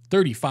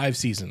 35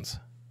 seasons.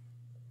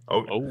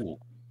 Oh,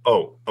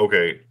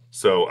 okay.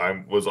 So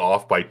I was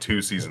off by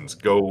 2 seasons.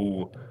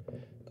 Go.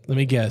 Let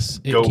me guess.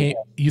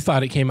 You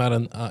thought it came out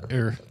on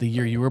the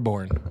year you were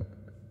born.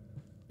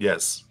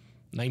 Yes.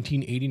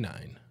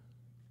 1989.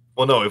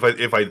 Well, no.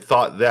 If I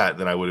thought that,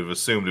 then I would have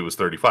assumed it was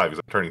 35 because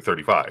I'm turning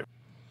 35.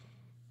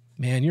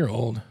 Man, you're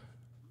old.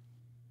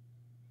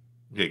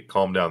 Okay,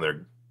 calm down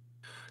there.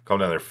 Calm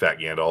down there, fat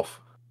Gandalf.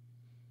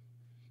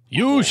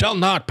 You shall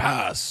not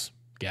pass.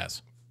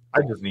 Guess.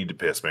 I just need to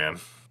piss, man.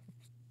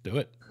 Do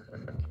it.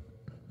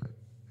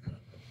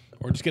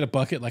 Or just get a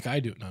bucket like I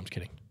do. No, I'm just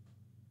kidding.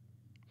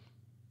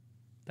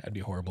 That'd be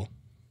horrible.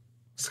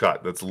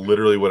 Scott, that's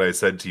literally what I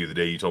said to you the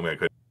day you told me I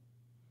couldn't.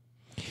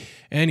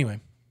 Anyway.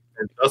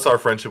 And thus our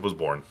friendship was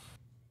born.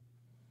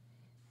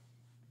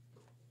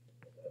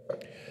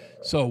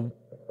 So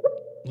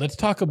let's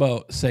talk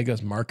about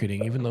Sega's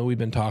marketing, even though we've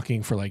been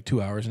talking for like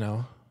 2 hours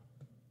now.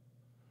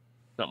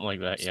 Something like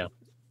that, yeah.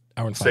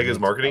 Hour and 5 Sega's minutes.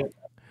 marketing?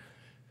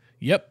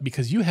 Yep,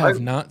 because you have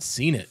not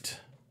seen it.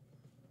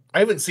 I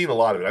haven't seen a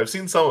lot of it. I've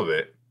seen some of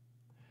it.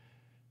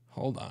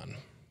 Hold on.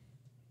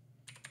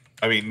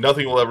 I mean,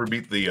 nothing will ever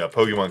beat the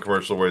Pokemon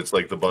commercial where it's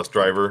like the bus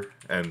driver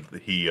and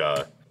he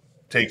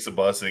takes a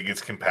bus and it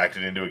gets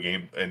compacted into a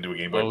game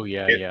Boy. Oh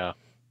yeah.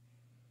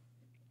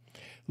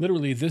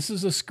 Literally, this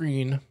is a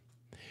screen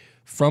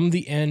from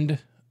the end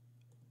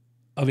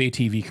of a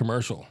TV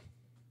commercial.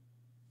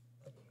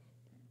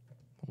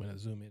 I'm going to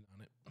zoom in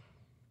on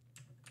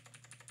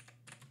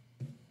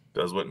it.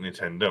 Does what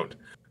Nintendo don't.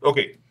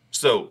 Okay,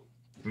 so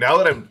now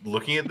that I'm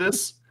looking at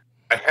this,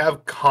 I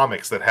have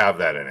comics that have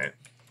that in it.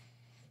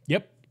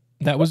 Yep.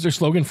 That was their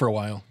slogan for a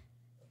while.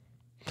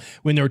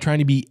 When they were trying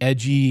to be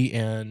edgy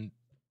and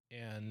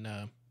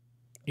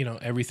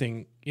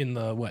everything in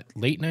the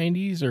late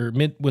 90s or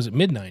mid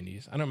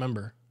 90s? I don't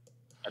remember.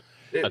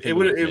 It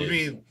would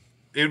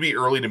be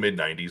early to mid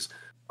 90s.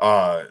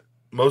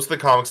 Most of the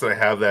comics that I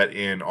have that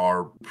in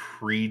are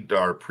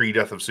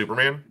pre-death of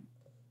Superman.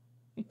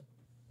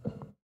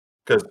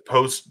 Because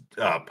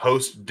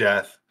post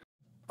death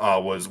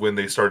was when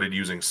they started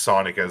using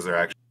Sonic as their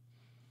action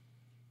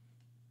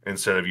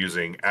instead of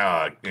using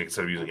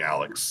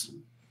Alex.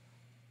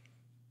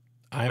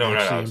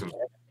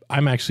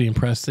 I'm actually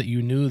impressed that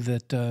you knew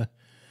that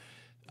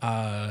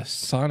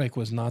Sonic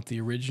was not the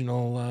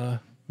original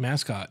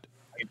mascot.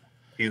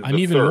 I'm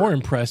even more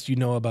impressed you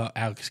know about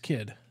Alex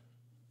Kidd.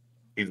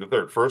 He's the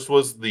third. First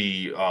was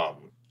I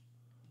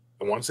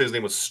want to say his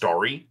name was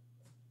Starry.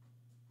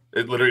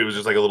 It literally was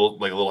just like a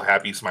little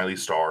happy smiley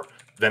star.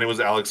 Then it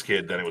was Alex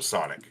Kidd. Then it was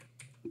Sonic.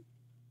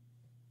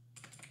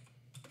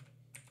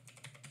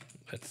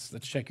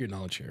 Let's check your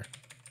knowledge here.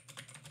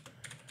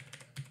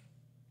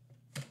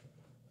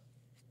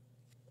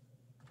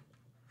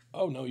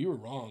 Oh no, you were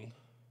wrong.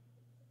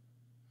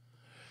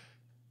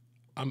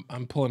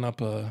 I'm pulling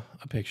up a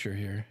picture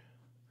here.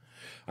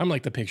 I'm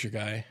like the picture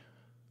guy.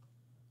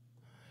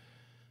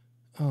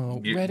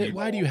 Oh, Reddit,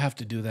 why do you have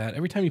to do that?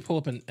 Every time you pull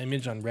up an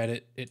image on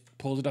Reddit, it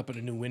pulls it up in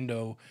a new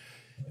window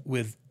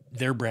with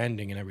their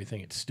branding and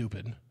everything. It's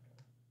stupid.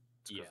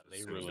 Yeah,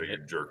 they ruined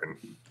it. Jerking.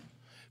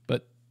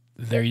 But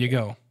there you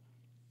go.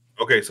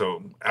 Okay,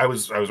 so I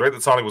was right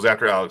that Sonic was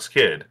after Alex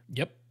Kidd.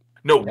 Yep.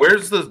 No,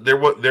 where's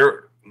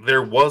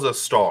there was a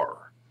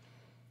star.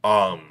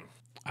 I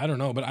don't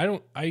know, but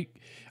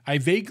I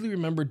vaguely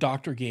remember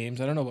Dr.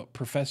 Games. I don't know what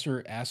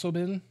Professor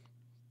Asobin.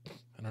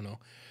 I don't know.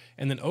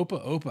 And then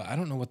Opa Opa. I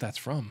don't know what that's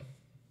from.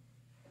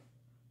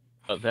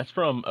 That's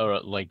from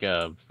like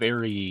a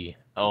very,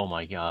 oh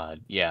my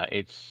god, yeah,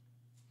 it's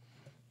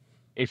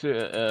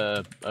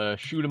a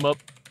shoot 'em up,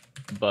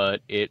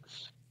 but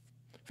it's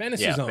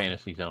Fantasy Zone.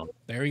 Fantasy Zone.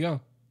 There we go.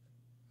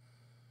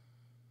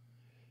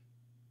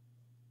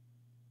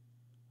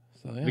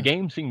 So yeah. The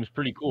game seems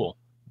pretty cool,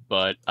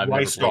 but I've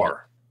never played it.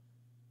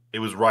 It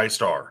was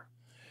Rystar.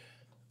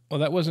 Oh,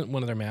 that wasn't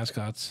one of their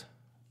mascots.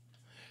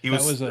 That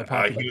was a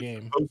popular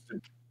game.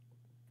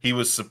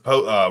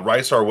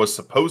 Rystar was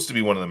supposed to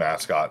be one of the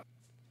mascots,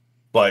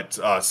 but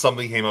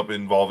something came up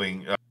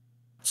involving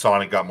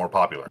Sonic got more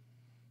popular.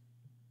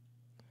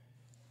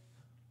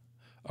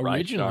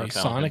 Originally,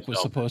 Sonic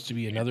was supposed to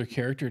be another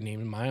character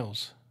named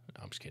Miles.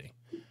 No, I'm just kidding.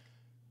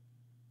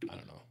 I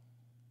don't know.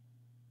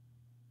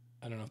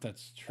 I don't know if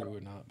that's true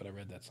or not, but I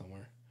read that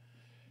somewhere.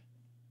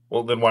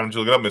 Well, then why don't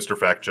you look it up, Mr.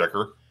 Fact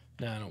Checker?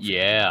 No, I don't.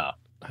 Yeah.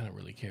 I don't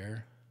really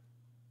care.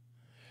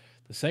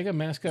 The Sega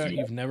mascot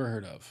you've never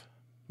heard of.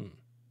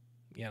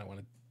 Yeah, I don't want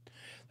to.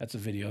 That's a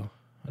video.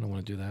 I don't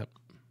want to do that.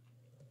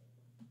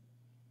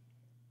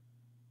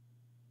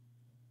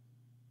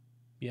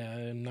 Yeah,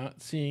 I'm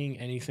not seeing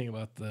anything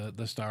about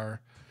the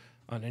star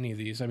on any of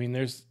these. I mean,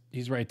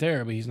 he's right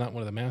there, but he's not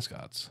one of the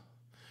mascots.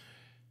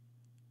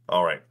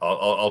 All right,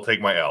 I'll take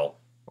my L.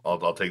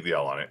 I'll take the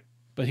L on it.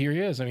 But here he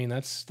is. I mean,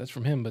 that's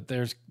from him. But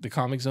there's the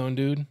Comic Zone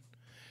dude. I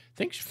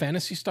think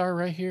Phantasy Star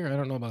right here. I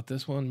don't know about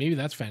this one. Maybe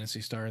that's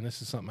Phantasy Star, and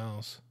this is something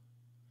else.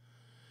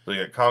 So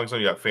you got Comic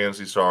Zone, you got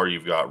Phantasy Star,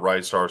 you've got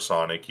Rise Star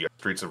Sonic, you got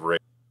Streets of Rage.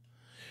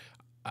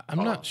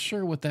 I'm not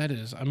sure what that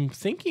is. I'm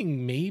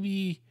thinking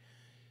maybe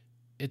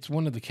it's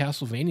one of the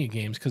Castlevania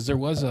games because there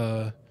was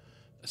a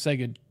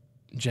Sega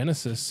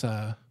Genesis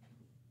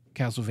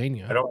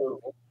Castlevania. I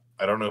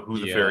don't know who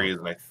the fairy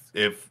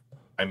is,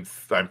 and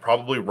I'm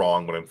probably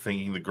wrong, but I'm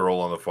thinking the girl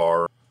on the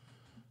far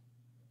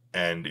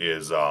end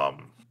is Oh,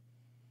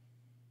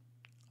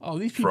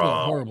 these people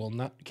are horrible,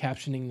 not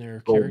captioning their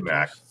characters.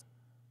 Max.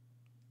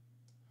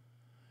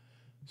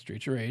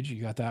 Streets of Rage,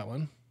 you got that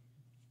one.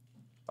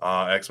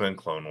 X-Men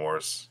Clone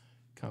Wars.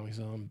 Comic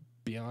Zone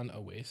Beyond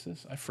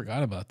Oasis. I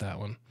forgot about that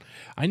one.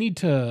 I need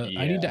to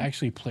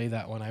actually play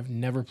that one. I've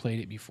never played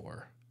it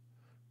before.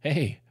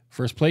 Hey,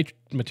 first play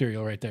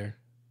material right there.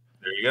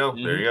 There you go.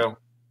 Mm-hmm. There you go.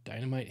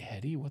 Dynamite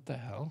Heady? What the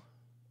hell?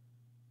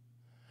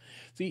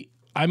 See,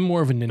 I'm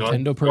more of a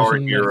Nintendo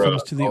person when it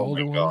comes to the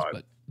older ones,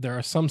 but there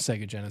are some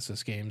Sega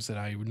Genesis games that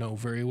I know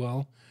very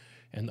well,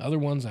 and other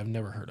ones I've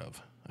never heard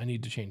of. I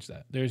need to change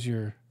that. There's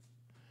your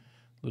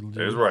little dude.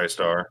 There's Rise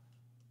Star.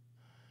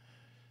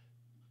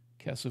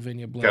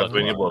 Castlevania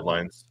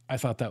Bloodlines. I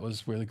thought that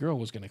was where the girl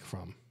was going to come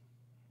from.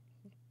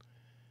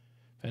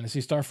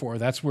 Phantasy Star 4.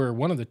 That's where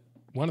one of the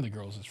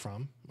girls is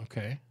from.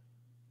 Okay.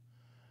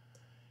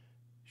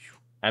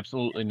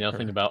 Absolutely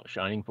nothing about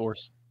Shining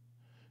Force.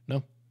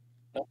 No.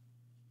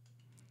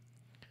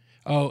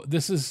 Oh,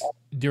 this is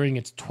during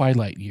its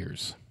twilight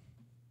years.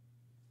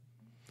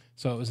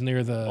 So it was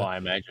near the. Well, I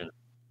imagine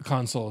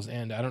consoles,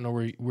 and I don't know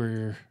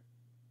where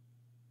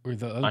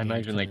the other. I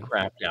imagine they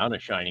crapped out a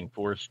Shining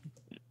Force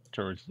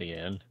towards the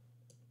end.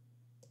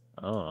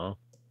 Oh.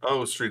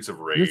 Oh, Streets of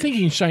Rage. You're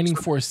thinking Shining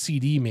Force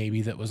CD,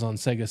 maybe, that was on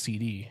Sega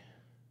CD.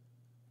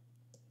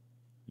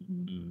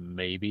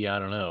 Maybe, I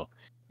don't know.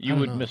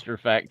 Mr.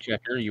 Fact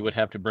Checker, you would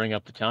have to bring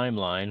up the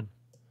timeline.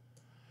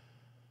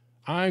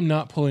 I'm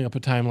not pulling up a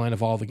timeline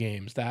of all the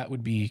games. That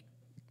would be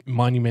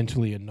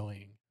monumentally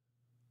annoying.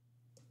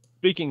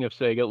 Speaking of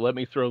Sega, let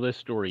me throw this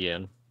story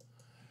in.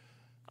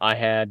 I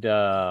had,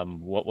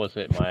 what was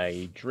it,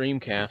 my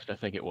Dreamcast, I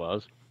think it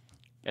was.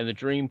 And the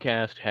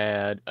Dreamcast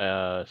had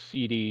a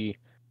CD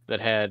that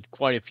had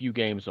quite a few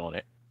games on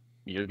it.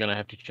 You're going to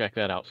have to check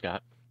that out,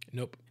 Scott.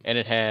 Nope. And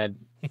it had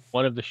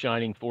one of the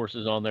Shining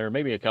Forces on there,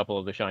 maybe a couple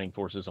of the Shining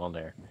Forces on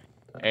there.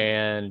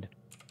 And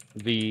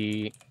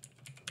the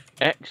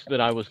ex that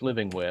I was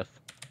living with,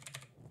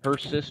 her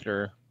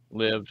sister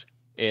lived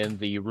in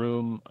the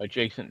room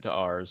adjacent to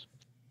ours,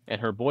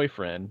 and her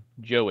boyfriend,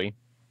 Joey,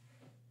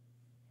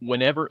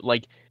 whenever,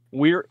 like,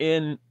 we're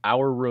in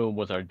our room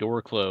with our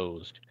door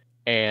closed,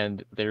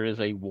 and there is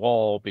a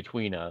wall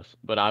between us,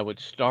 but I would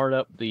start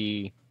up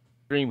the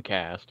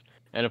Dreamcast,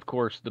 and of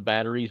course, the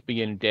batteries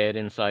being dead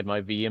inside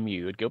my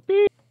VMU would go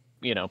beep,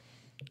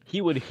 he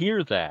would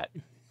hear that,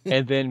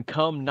 and then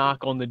come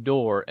knock on the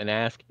door and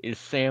ask, is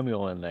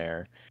Samuel in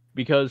there?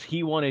 Because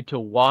he wanted to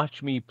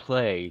watch me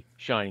play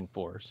Shining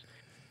Force.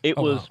 It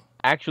was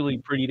actually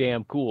pretty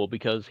damn cool,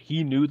 because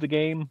he knew the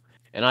game,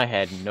 and I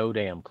had no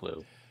damn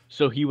clue.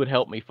 So he would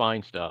help me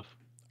find stuff.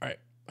 All right.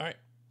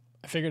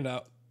 I figured it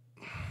out.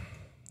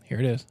 Here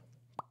it is.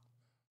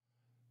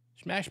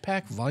 Smash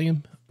Pack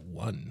Volume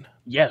 1.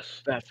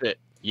 Yes, that's it.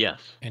 Yes.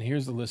 And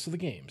here's the list of the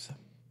games.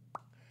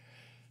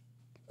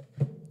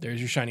 There's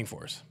your Shining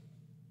Force.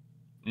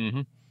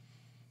 Mm-hmm.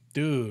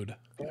 Dude,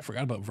 I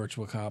forgot about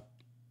Virtual Cop.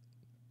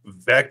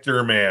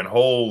 Vector Man,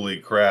 holy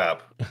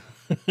crap.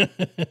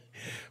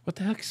 What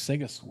the heck is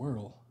Sega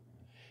Swirl?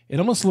 It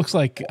almost looks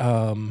like,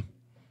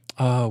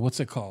 what's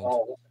it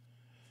called?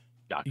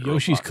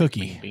 Yoshi's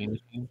Cookie.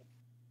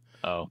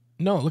 Oh.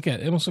 No, look at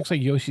it. It almost looks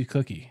like Yoshi's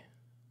Cookie.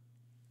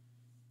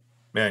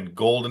 Man,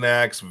 Golden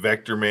Axe,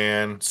 Vector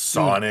Man,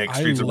 Sonic, Dude,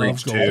 Streets of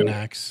Rage 2. Golden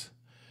Axe.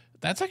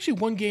 That's actually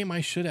one game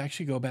I should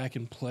actually go back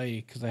and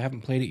play because I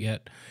haven't played it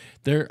yet.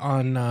 They're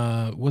on,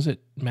 was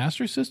it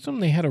Master System?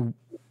 They had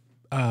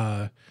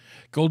a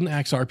Golden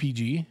Axe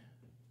RPG.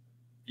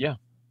 Yeah,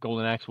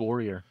 Golden Axe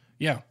Warrior.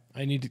 Yeah,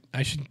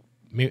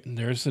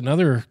 there's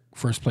another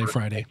First Play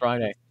Friday.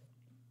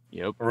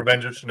 Yep.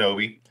 Revenge of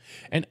Shinobi.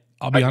 And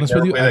I'll be honest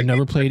with you, I've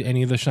never played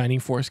any of the Shining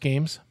Force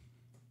games.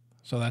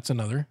 So that's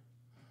another.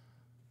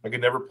 I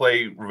could never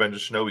play Revenge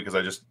of Shinobi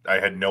because I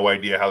had no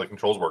idea how the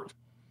controls worked.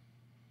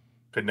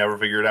 Could never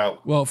figure it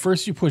out. Well,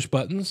 first you push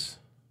buttons,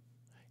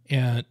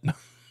 and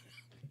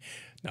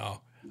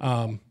no,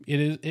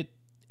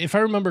 if I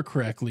remember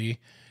correctly,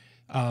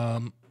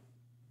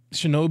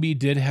 Shinobi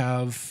did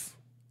have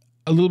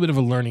a little bit of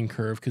a learning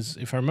curve because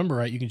if I remember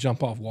right, you can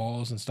jump off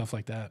walls and stuff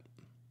like that.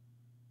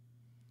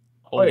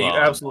 Oh, you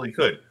absolutely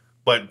could,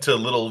 but to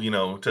little,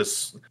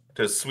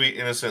 to sweet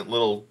innocent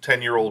little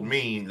 10-year-old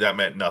me, that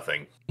meant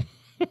nothing.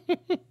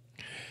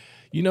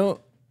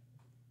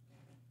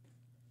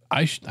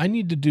 I just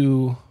need to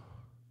do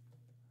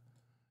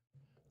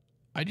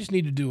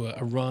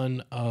a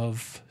run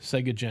of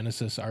Sega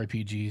Genesis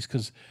RPGs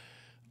because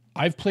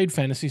I've played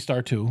Phantasy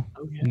Star 2.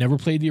 Oh, yeah. Never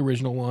played the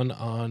original one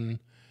on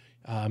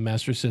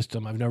Master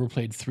System. I've never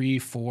played 3,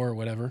 4, or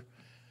whatever.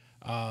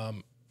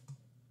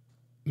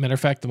 Matter of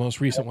fact, the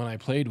most recent one I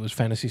played was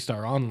Phantasy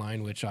Star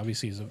Online, which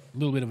obviously is a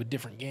little bit of a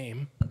different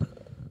game.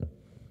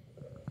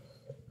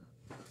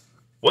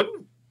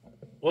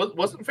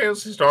 Wasn't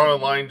Phantasy Star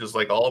Online just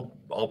like all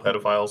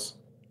pedophiles?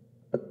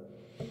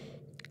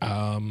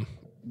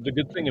 The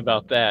good thing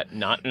about that,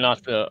 not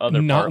the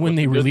other not part. When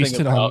they released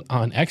it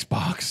on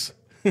Xbox.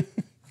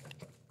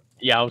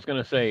 Yeah, I was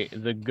going to say,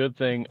 the good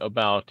thing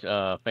about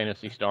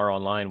Phantasy Star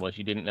Online was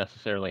you didn't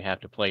necessarily have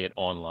to play it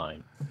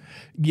online.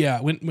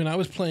 Yeah, when I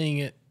was playing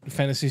it,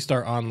 Phantasy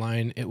Star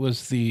Online, it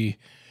was the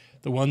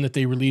one that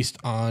they released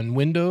on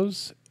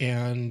Windows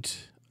and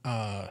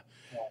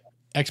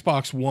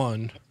Xbox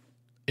One,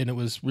 and it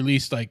was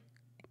released like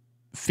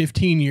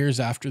 15 years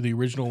after the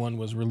original one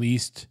was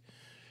released.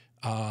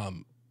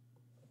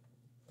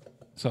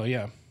 So,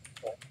 yeah.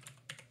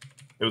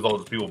 It was all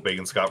those people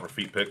begging Scott for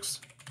feet pics.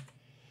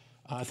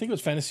 I think it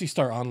was Phantasy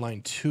Star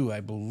Online 2,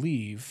 I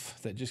believe,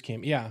 that just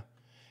came. Yeah,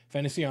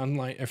 Phantasy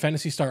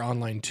Star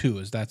Online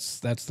 2 that's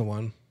the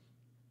one.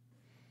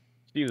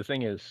 See, the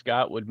thing is,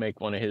 Scott would make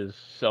one of his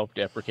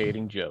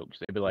self-deprecating jokes.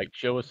 They'd be like,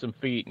 "Show us some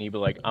feet," and he'd be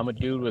like, "I'm a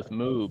dude with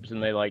moobs,"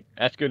 and they like,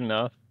 "That's good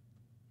enough."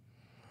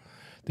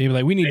 They'd be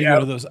like, "We need to go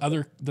to those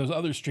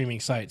other streaming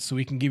sites so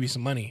we can give you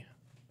some money."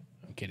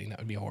 I'm kidding. That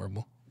would be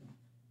horrible.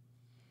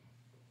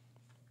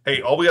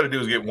 Hey, all we got to do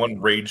is get one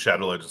Raid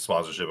Shadow Legends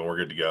sponsorship, and we're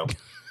good to go.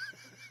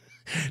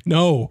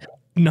 No,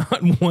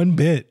 not one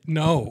bit.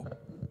 No.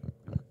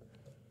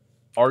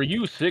 Are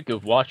you sick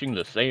of watching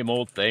the same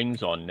old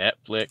things on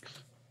Netflix?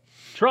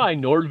 Try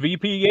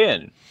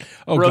NordVPN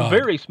for a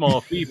very small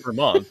fee per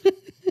month.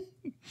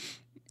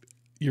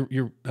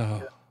 You're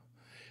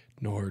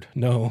Nord,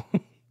 no.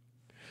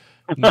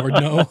 Nord,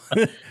 no.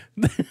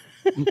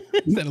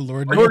 Is that a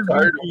Lord?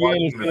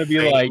 NordVPN is going to be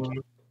like,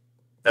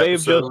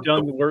 they've just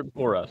done the work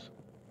for us.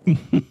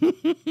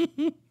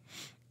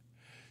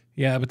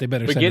 Yeah, but they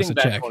better send us a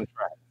check.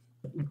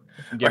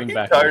 I'm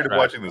tired of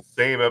watching the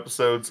same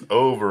episodes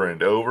over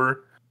and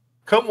over.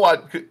 Come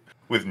watch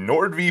with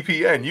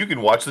NordVPN. You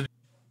can watch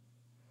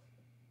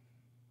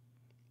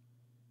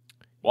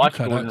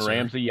Gordon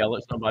Ramsay yell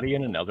at somebody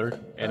in another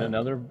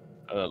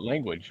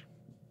language.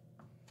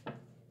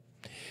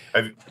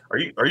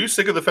 Are you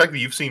sick of the fact that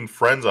you've seen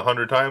Friends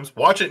 100 times?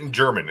 Watch it in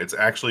German. It's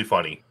actually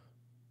funny.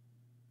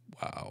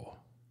 Wow.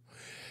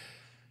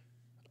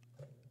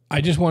 I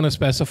just want to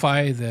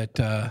specify that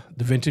the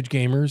Vintage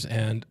Gamers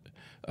and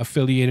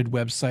affiliated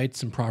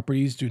websites and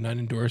properties do not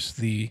endorse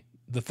the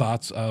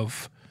thoughts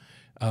of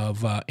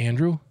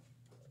Andrew.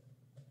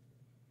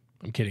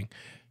 I'm kidding.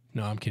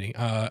 No, I'm kidding.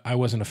 I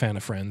wasn't a fan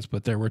of Friends,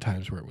 but there were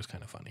times where it was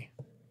kind of funny.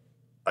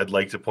 I'd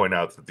like to point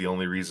out that the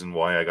only reason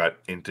why I got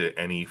into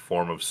any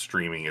form of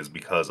streaming is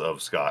because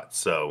of Scott.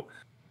 So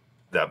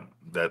that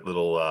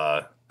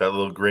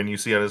little grin you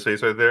see on his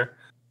face right there,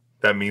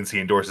 that means he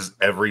endorses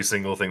every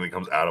single thing that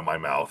comes out of my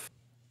mouth.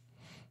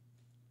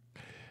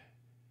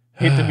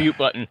 Hit the mute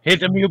button. Hit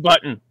the mute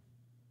button.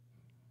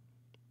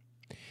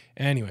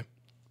 Anyway.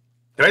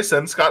 Can I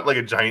send Scott like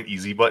a giant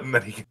easy button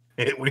that he can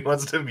hit when he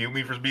wants to mute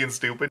me for being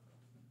stupid?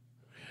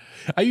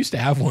 I used to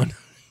have one.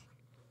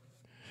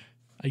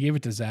 I gave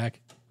it to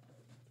Zach.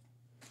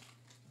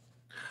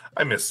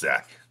 I miss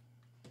Zach.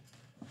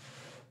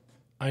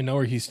 I know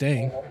where he's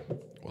staying.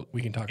 Well,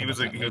 we can talk about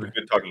that later. He was a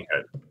good talking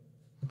head.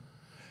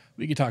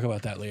 We can talk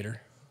about that later.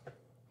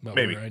 About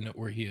Maybe. Where I know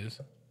where he is.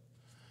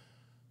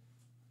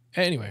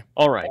 Anyway.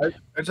 All right. I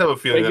just have a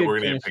feeling that we're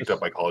going to get picked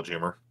up by College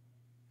Humor.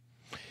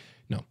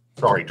 No.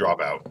 Sorry, drop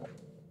out.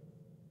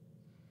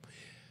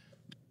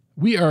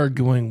 We are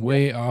going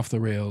way off the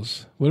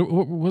rails.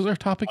 What was our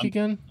topic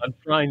again? I'm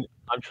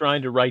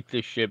trying to right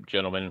this ship,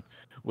 gentlemen.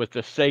 With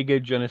the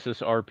Sega Genesis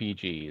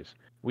RPGs,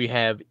 we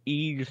have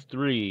Ys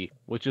 3,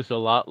 which is a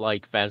lot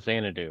like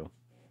Fazanadu.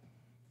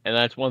 And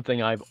that's one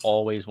thing I've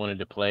always wanted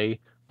to play,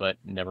 but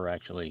never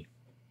actually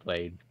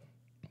played.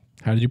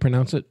 How did you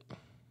pronounce it?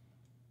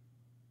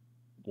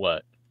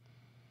 What?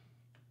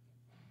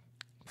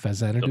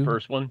 Fazanadu? The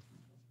first one?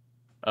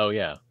 Oh,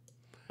 yeah.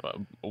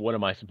 What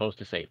am I supposed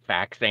to say?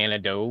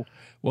 Faxanadu?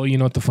 Well, you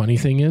know what the funny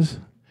thing is?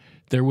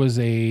 There was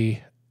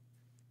an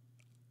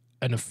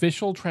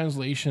official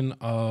translation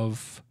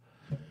of,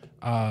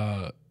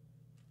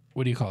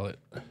 what do you call it?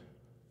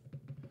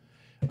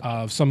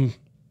 Of some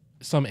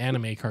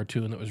anime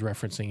cartoon that was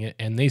referencing it,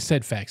 and they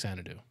said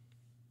Faxanadu.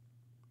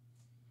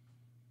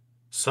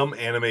 Some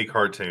anime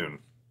cartoon.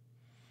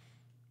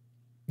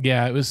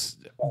 Yeah, it was.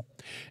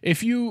 I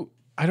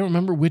don't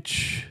remember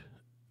which.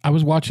 I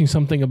was watching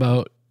something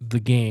about the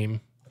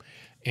game,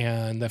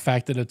 and the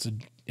fact that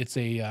it's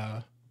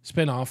a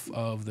spin-off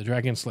of the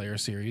Dragon Slayer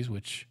series,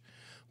 which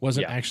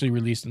wasn't actually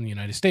released in the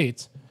United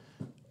States.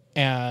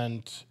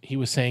 And he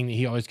was saying that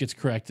he always gets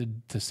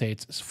corrected to say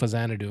it's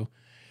Fazanadu,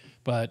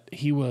 but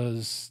he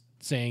was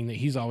saying that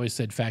he's always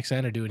said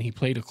Faxanadu, and he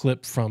played a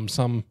clip from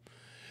some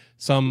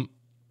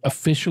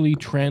officially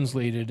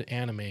translated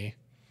anime,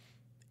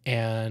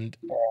 and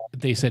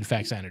they said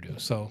Faxanadu.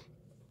 So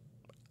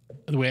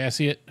The way I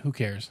see it, who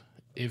cares?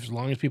 If as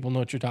long as people know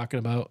what you're talking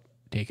about,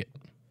 take it.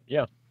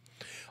 Yeah.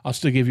 I'll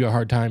still give you a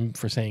hard time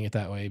for saying it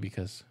that way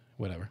because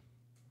whatever.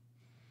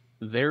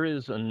 There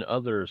is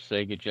another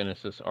Sega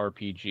Genesis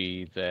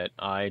RPG that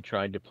I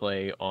tried to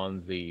play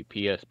on the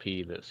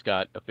PSP that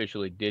Scott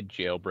officially did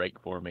jailbreak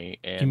for me,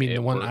 You and mean the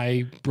it one worked.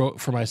 I broke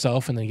for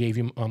myself and then gave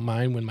you on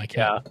mine when my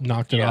cat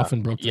knocked it off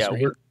and broke the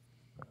screen?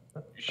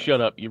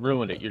 Shut up! You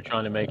ruined it. You're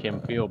trying to make him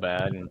feel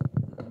bad,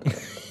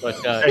 but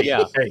Hey,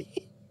 yeah, hey,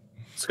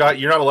 Scott,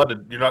 you're not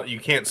allowed to. You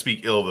can't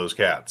speak ill of those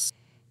cats.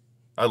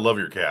 I love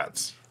your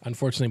cats.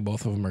 Unfortunately,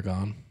 both of them are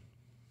gone.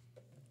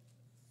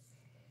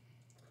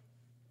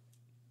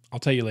 I'll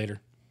tell you later.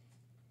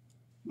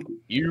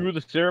 You, the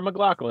Sarah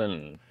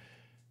McLachlan.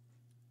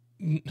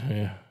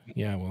 Yeah,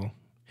 well.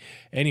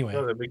 Anyway.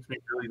 No, that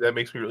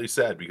makes me really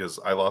sad because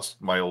I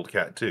lost my old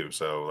cat too.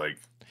 So like,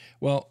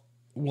 well,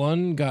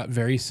 one got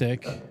very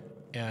sick,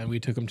 and we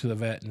took him to the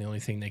vet, and the only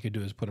thing they could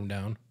do is put him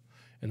down,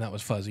 and that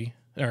was Fuzzy,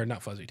 or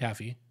not Fuzzy,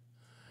 Taffy.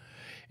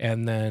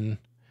 And then,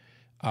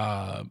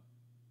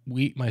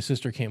 my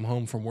sister came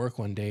home from work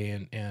one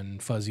day,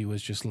 and Fuzzy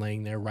was just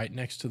laying there right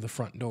next to the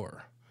front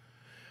door,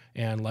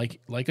 and like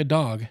a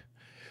dog,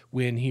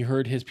 when he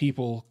heard his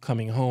people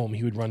coming home,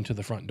 he would run to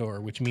the front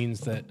door, which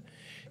means that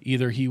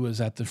either he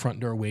was at the front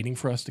door waiting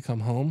for us to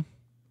come home,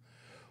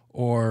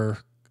 or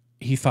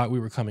he thought we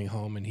were coming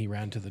home and he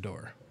ran to the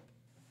door,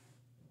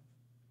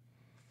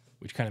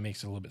 which kind of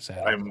makes it a little bit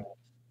sad.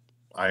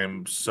 I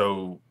am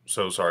so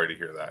sorry to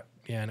hear that.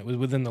 Yeah, and it was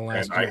within the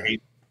last year.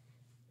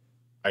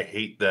 I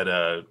hate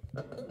that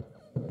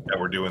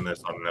we're doing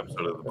this on an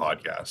episode of the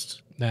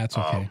podcast. That's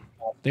okay.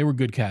 They were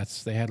good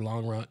cats. They had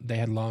long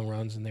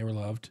runs and they were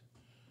loved.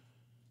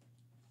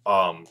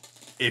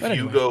 If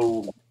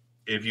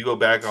you go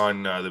back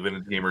on the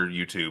Vintage Gamer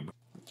YouTube,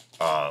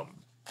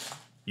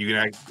 you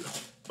can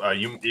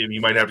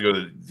you might have to go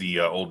to the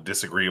old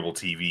Disagreeable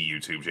TV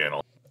YouTube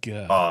channel.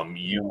 Good.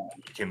 You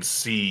can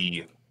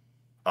see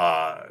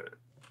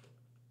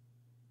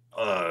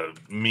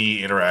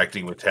me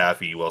interacting with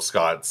Taffy while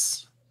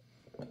Scott's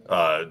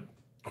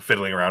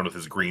fiddling around with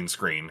his green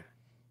screen.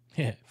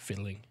 Yeah,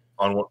 fiddling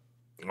on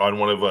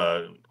one of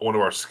our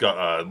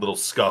little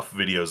scuff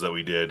videos that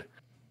we did.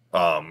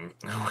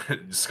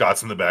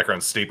 Scott's in the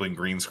background stapling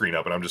green screen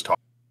up, and I'm just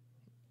talking.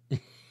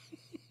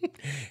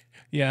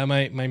 Yeah,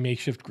 my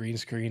makeshift green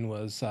screen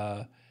was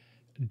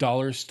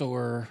dollar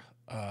store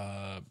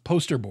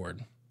poster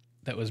board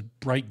that was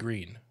bright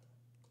green.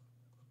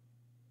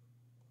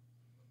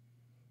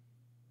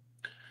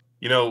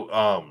 You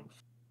know,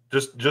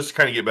 just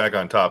kind of get back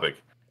on topic.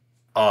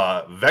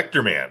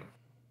 Vector Man,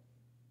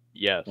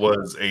 yes,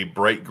 was a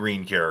bright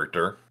green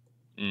character.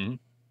 Mm-hmm.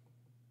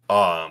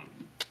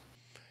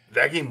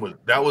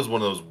 That was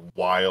one of those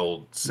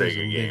wild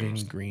Sega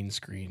games. Green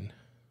screen.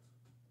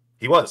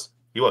 He was.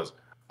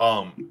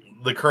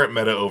 The current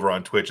meta over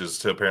on Twitch is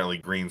to apparently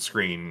green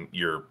screen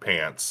your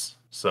pants.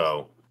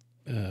 So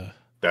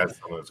that's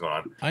something that's going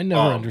on. I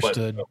never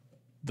understood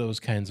those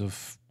kinds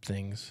of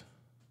things.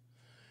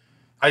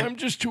 I'm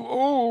just too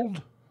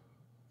old.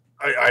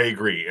 I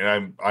agree,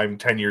 and I'm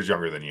 10 years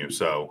younger than you,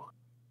 so.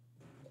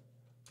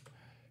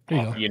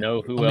 You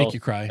know who I'll else make you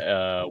cry.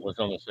 Was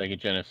on the Sega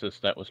Genesis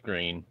that was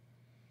green?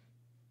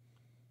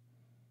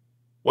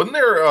 Wasn't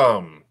there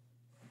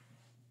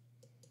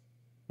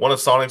one of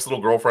Sonic's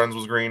little girlfriends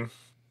was green?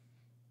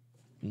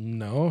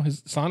 No,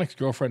 Sonic's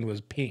girlfriend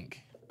was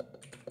pink.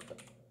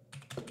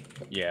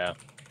 Yeah.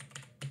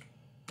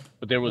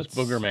 But there was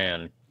Booger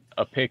Man,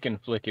 a pick and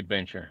flick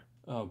adventure.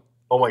 Oh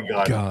my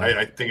god.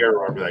 I think I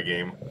remember that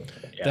game.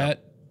 Yeah.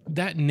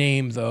 That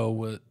name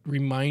though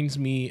reminds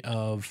me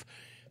of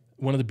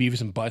one of the Beavis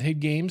and Butthead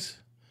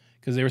games,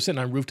 because they were sitting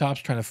on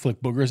rooftops trying to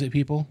flick boogers at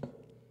people.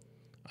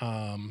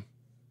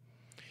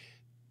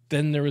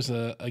 Then there was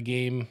a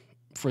game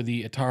for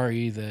the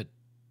Atari that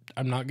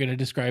I'm not going to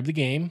describe the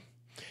game.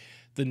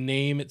 The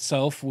name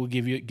itself will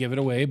give it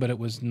away, but it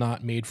was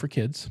not made for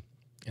kids,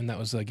 and that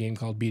was a game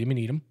called Beat 'em and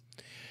Eat 'em.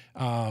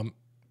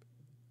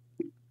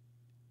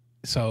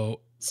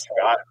 So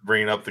Scott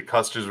bringing up the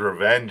Custer's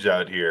Revenge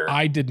out here.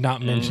 I did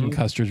not mention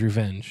Custer's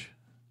Revenge.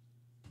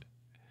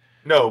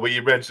 No, but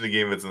you mentioned a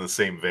game that's in the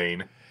same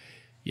vein.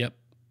 Yep.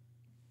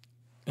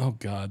 Oh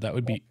god, that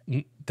would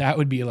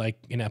be like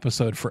an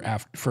episode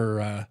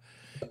for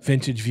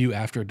Vintage View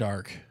After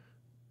Dark.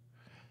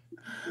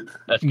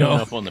 That's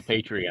going up on the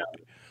Patreon.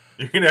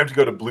 You're gonna have to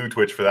go to Blue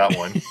Twitch for that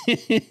one.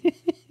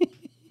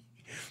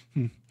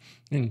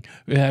 And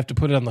we have to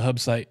put it on the hub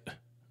site.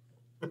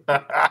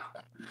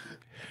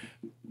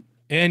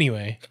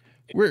 Anyway,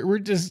 we're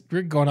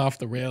going off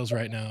the rails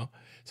right now.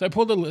 So I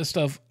pulled a list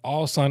of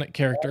all Sonic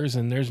characters,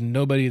 and there's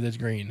nobody that's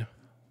green.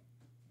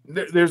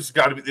 There's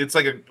got to be. It's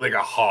like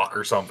a hawk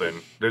or something.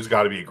 There's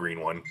got to be a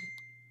green one.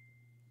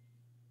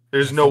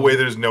 There's no way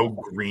there's no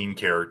green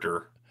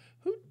character.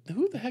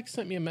 Who the heck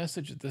sent me a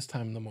message at this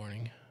time in the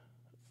morning?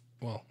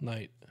 Well,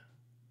 night.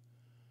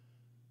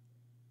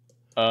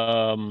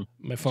 My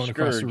phone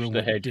across the room.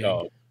 The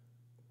Hedgehog.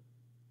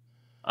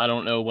 I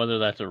don't know whether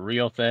that's a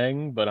real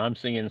thing, but I'm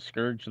seeing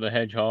Scourge the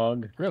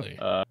Hedgehog. Really?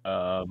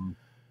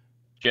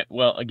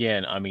 Well,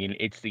 again, I mean,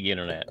 it's the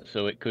internet,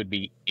 so it could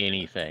be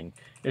anything.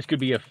 This could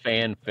be a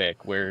fanfic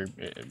where,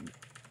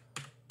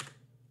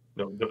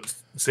 No,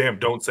 Sam,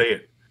 don't say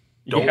it.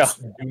 Do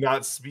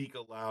not speak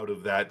aloud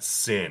of that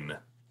sin.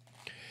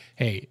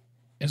 Hey,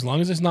 as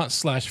long as it's not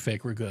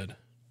 /fic, we're good.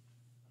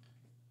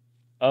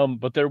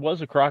 But there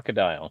was a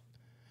crocodile.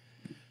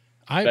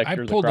 I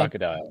pulled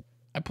crocodile.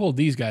 I pulled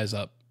these guys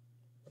up.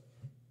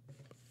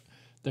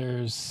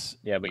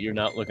 Yeah, but you're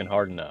not looking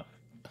hard enough.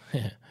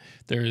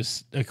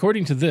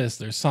 According to this,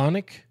 there's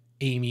Sonic,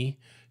 Amy,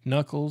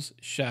 Knuckles,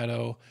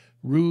 Shadow,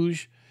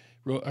 Rouge,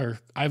 or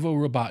Ivo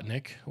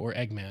Robotnik, or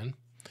Eggman.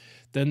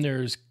 Then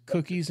there's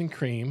Cookies and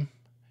Cream,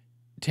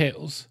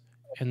 Tails,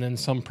 and then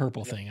some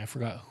purple thing. I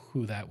forgot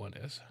who that one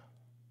is.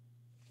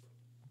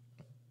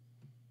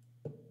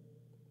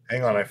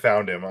 Hang on, I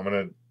found him. I'm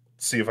going to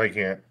see if I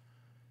can't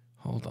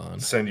Hold on.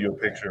 Send you a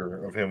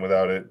picture of him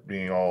without it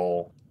being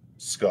all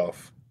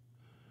scuff.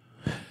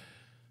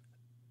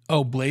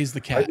 Oh, Blaze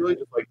the Cat. I really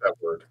just like that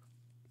word.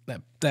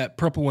 That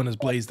purple one is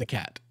Blaze the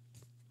Cat.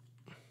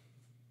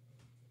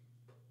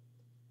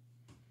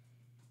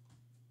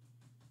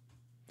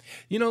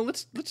 You know,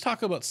 let's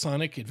talk about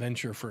Sonic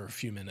Adventure for a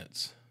few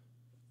minutes.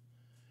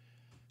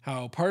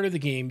 How part of the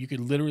game you could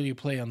literally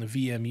play on the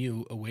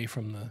VMU away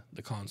from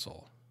the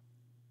console.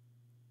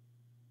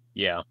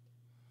 Yeah.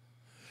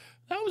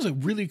 That was a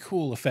really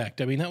cool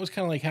effect. I mean, that was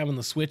kind of like having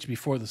the Switch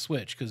before the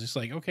Switch, because it's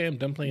like, okay, I'm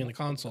done playing on the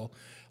console.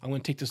 I'm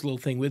going to take this little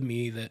thing with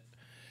me that,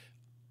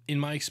 in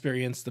my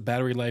experience, the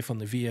battery life on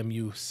the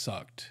VMU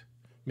sucked.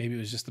 Maybe it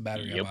was just the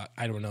battery I bought.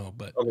 I don't know,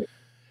 but okay.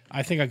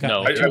 I think I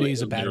got 2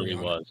 days of battery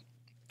on it.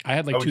 I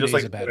had like 2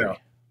 days of battery.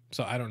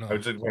 So I don't know.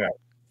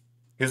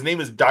 His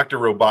name is Dr.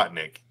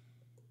 Robotnik,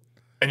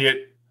 and yet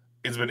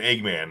it's been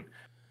Eggman.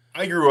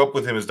 I grew up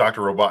with him as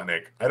Dr.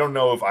 Robotnik. I don't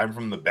know if I'm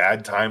from the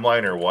bad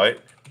timeline or what,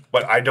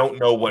 but I don't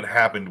know what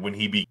happened when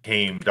he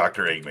became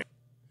Dr. Eggman.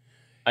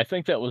 I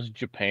think that was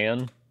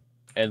Japan,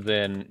 and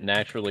then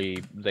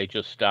naturally they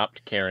just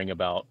stopped caring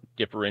about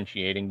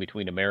differentiating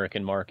between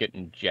American market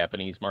and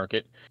Japanese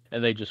market,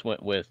 and they just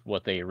went with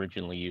what they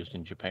originally used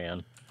in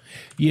Japan.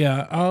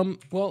 Yeah,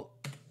 well,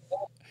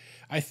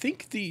 I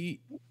think the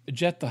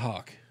Jet the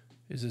Hawk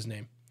is his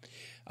name.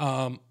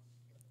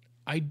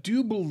 I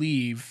do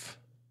believe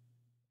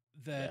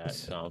that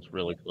sounds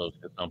really close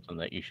to something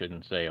that you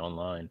shouldn't say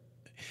online.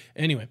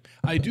 Anyway,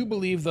 I do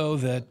believe though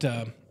that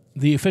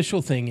the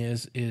official thing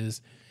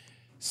is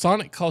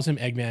Sonic calls him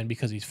Eggman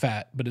because he's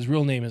fat, but his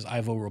real name is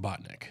Ivo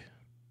Robotnik.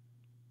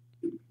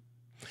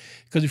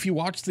 Because if you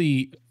watch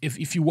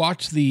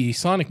the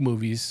Sonic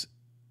movies,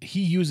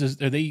 he uses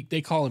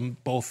they call him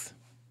both.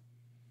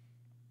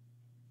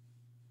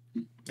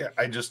 Yeah,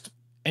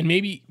 and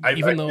maybe I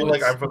feel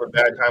like I'm from the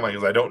bad timeline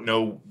because I don't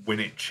know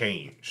when it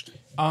changed.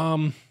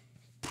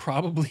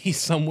 Probably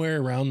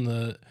somewhere around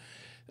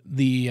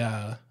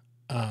the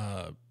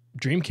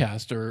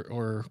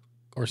Dreamcast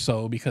or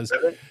so, because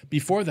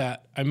before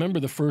that, I remember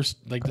the first,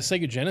 like the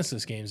Sega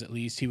Genesis games, at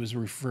least he was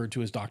referred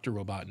to as Dr.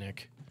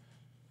 Robotnik.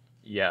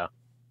 Yeah.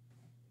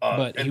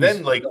 But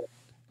then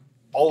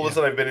all of a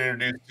sudden I've been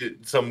introduced to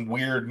some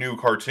weird new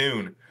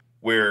cartoon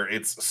where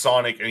it's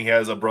Sonic and he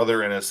has a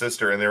brother and a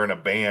sister and they're in a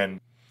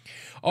band.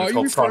 Oh, are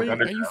you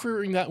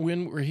referring that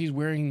one where he's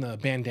wearing the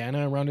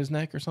bandana around his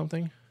neck or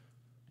something?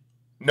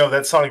 No,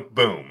 that's Sonic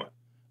Boom.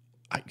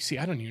 I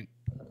don't even.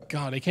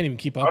 God, I can't even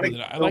keep up with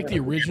it. I like the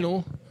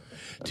original.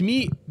 To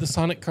me, the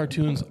Sonic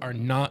cartoons are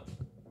not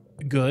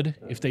good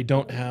if they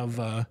don't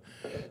have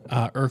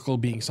Urkel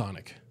being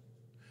Sonic.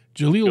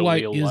 Jaleel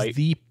White is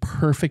the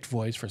perfect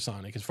voice for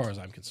Sonic, as far as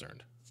I'm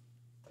concerned.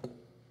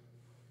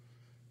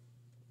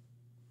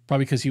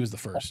 Probably because he was the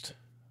first.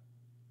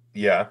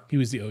 Yeah, he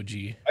was the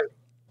OG.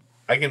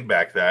 I can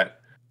back that.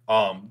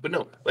 But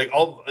no,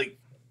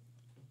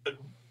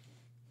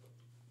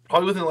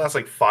 probably within the last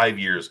 5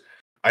 years,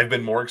 I've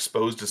been more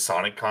exposed to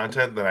Sonic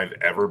content than I've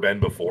ever been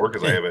before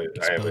because I have a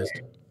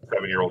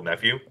 7-year-old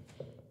nephew.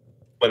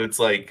 But it's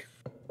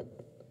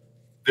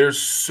there's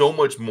so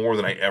much more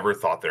than I ever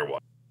thought there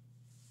was.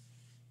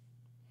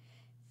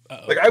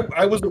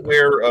 I was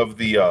aware of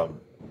the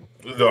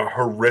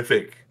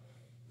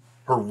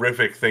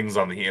horrific things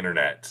on the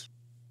internet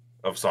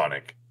of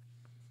Sonic,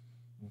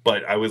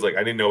 but I was I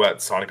didn't know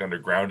about Sonic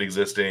Underground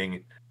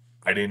existing.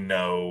 I didn't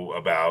know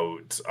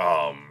about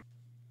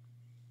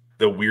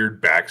the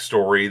weird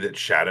backstory that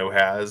Shadow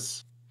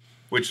has.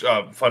 Which,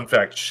 fun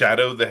fact,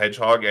 Shadow the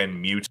Hedgehog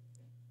and Mewtwo.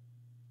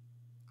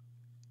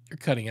 You're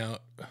cutting out.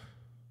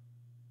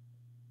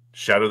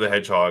 Shadow the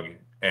Hedgehog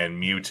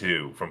and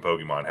Mewtwo from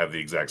Pokemon have the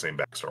exact same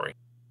backstory.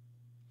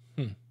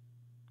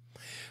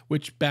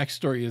 Which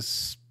backstory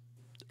is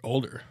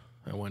older,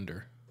 I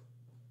wonder?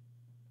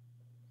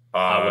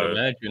 I would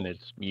imagine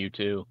it's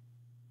Mewtwo.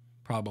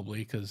 Probably,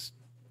 because...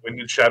 When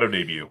did Shadow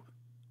debut?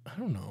 I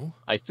don't know.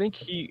 I think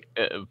he,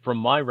 from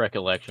my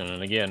recollection,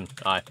 and again,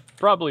 I'm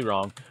probably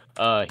wrong,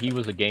 he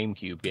was a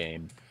GameCube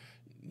game.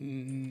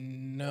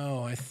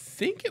 No, I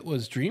think it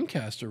was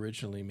Dreamcast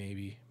originally,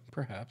 maybe.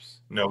 perhaps.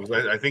 No,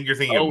 I think you're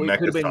thinking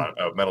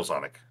of Metal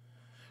Sonic.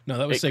 No,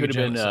 that was Sega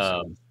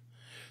Genesis.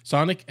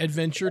 Sonic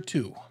Adventure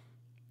 2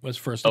 was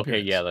first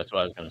appearance. Okay, yeah, that's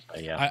what I was going to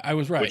say, yeah. I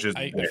was right.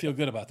 I feel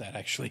good about that,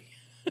 actually.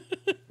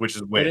 Which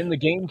is when. But in the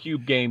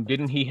GameCube game,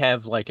 didn't he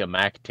have like a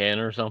MAC-10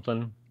 or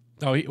something?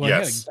 Oh,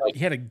 yes. He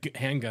had a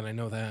handgun, I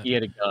know that. He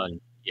had a gun,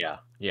 yeah.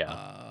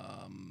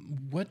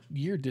 What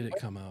year did it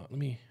come out? Let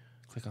me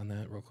click on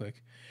that real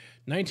quick.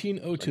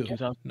 1902.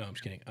 No, I'm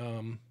just kidding.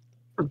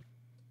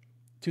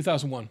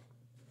 2001.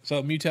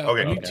 So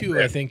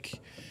Mewtwo, I think,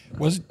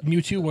 was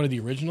Mewtwo one of the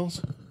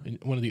originals?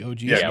 One of the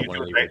OGs? Yeah,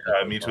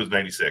 Mewtwo was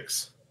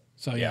 96.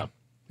 So, yeah.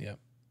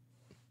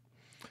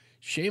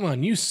 Shame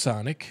on you,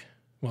 Sonic.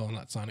 Well,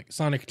 not Sonic.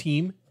 Sonic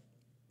Team.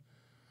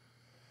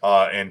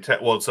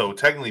 So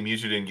technically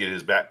Mewtwo didn't get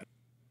his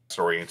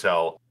backstory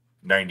until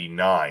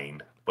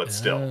 99, but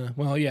still.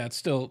 Well, yeah, it's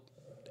still...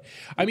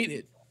 I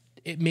mean,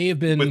 it may have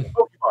been... With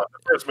Pokemon,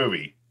 the first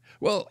movie.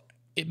 Well,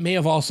 it may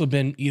have also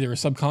been either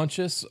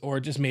subconscious or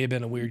it just may have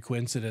been a weird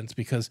coincidence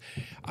because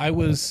I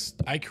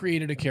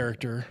created a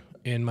character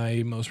in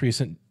my most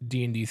recent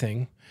D&D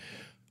thing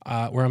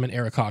where I'm an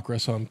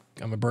Aarakocra, so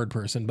I'm a bird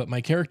person, but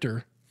my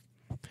character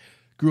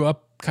grew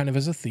up kind of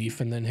as a thief,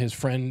 and then his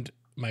friend,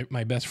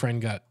 my best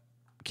friend, got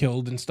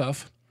killed and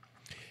stuff,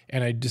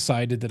 and I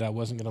decided that I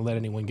wasn't going to let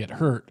anyone get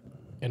hurt,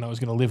 and I was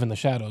going to live in the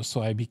shadows,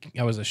 so I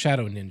was a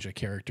shadow ninja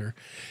character,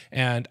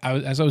 and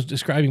as I was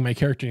describing my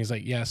character, he's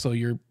like, yeah, so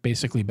you're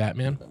basically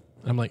Batman?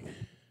 And I'm like,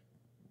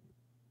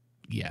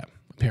 yeah,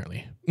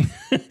 apparently.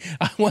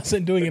 I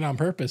wasn't doing it on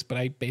purpose, but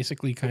I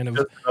basically kind of...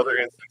 Just another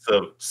instance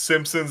of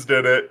Simpsons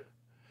did it.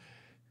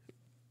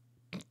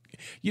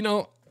 You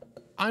know,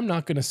 I'm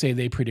not going to say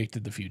they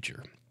predicted the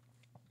future.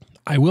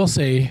 I will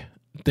say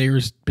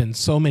there's been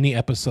so many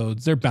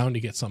episodes, they're bound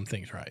to get some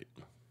things right.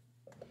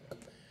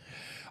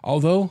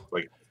 Although...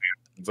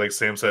 It's like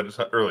Sam said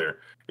earlier,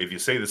 if you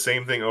say the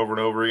same thing over and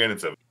over again,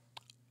 it's a...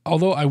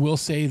 Although I will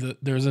say that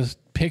there's a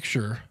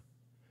picture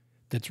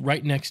that's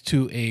right next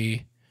to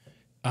a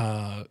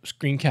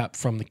screen cap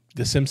from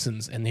the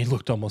Simpsons, and they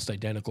looked almost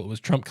identical. It was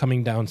Trump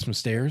coming down some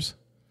stairs.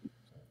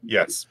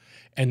 Yes.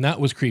 And that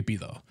was creepy,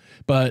 though.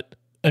 But,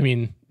 I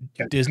mean,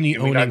 Disney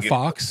owning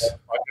Fox...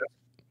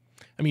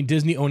 I mean,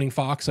 Disney owning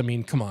Fox, I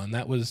mean, come on,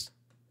 that was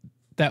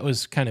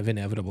kind of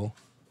inevitable.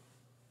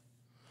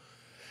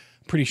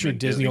 Pretty sure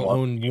Disney will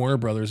own Warner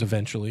Brothers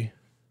eventually.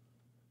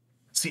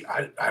 See,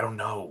 I don't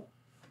know.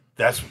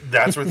 That's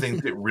where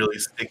things get really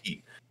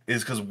sticky,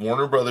 is because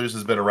Warner Brothers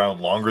has been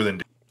around longer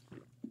than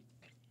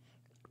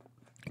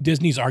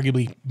Disney's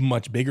arguably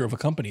much bigger of a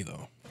company,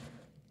 though.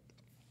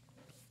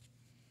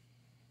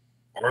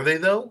 Are they,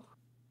 though?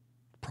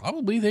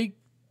 Probably.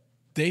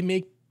 They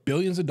make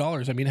billions of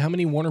dollars. I mean, how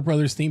many Warner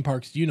Brothers theme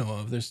parks do you know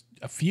of? There's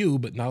a few,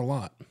 but not a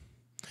lot.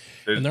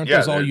 And aren't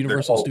those all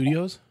Universal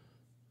Studios?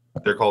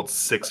 They're called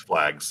Six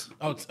Flags.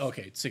 Oh,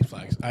 okay, Six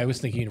Flags. I was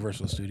thinking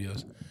Universal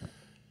Studios.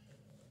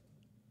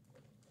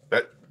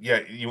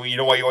 You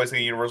know why you always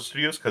think Universal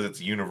Studios? Because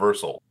it's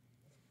Universal.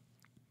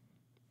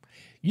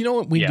 You know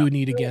what we do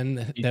need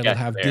again? That'll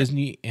have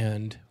Disney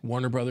and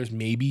Warner Brothers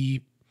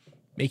maybe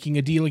making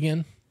a deal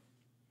again.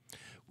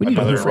 We need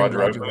a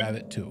Roger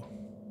Rabbit too.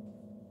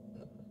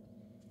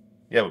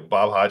 Yeah, but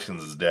Bob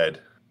Hodgkins is dead.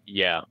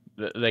 Yeah,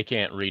 they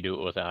can't redo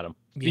it without him.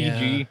 Yeah.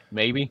 PG,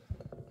 maybe.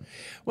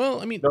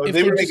 Well, I mean, if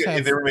they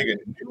were making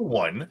a new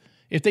one,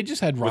 if they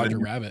just had Roger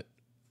Rabbit,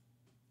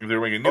 if they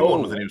were making a new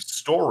one with a new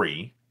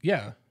story,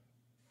 yeah,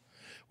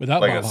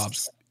 without Bob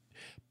Hobbs,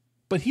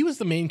 but he was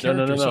the main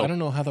character, so I don't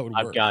know how that would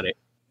work. I've got it.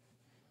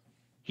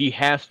 He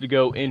has to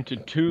go into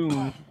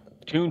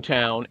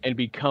Toontown and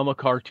become a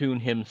cartoon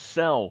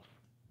himself.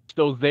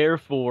 So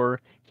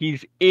therefore,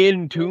 he's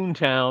in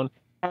Toontown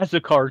as a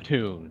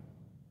cartoon.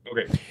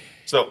 Okay.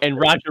 So and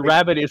Roger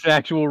Rabbit is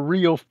actual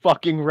real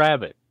fucking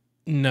rabbit.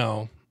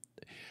 No.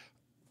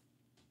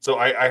 So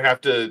I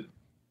have to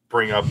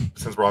bring up,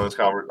 since we're on this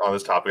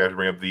topic, I have to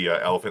bring up the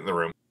elephant in the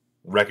room,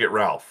 Wreck-It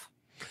Ralph.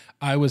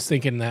 I was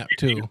thinking that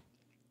too.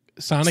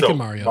 Sonic and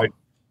Mario.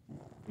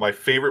 My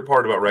favorite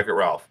part about Wreck-It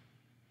Ralph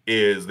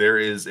is there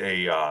is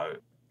a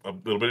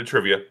little bit of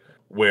trivia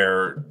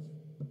where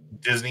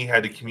Disney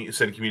had to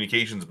send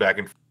communications back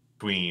and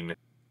between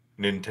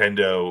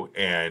Nintendo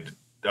and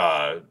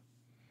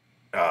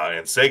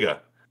Sega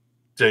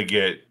to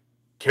get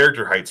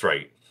character heights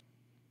right.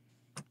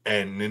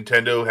 And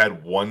Nintendo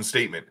had one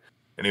statement,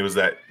 and it was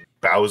that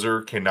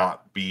Bowser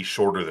cannot be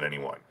shorter than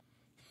anyone.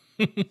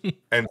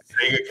 And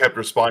Sega kept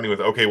responding with,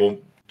 okay, well,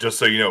 just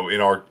so you know,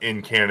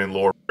 in canon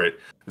lore,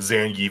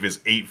 Zangief is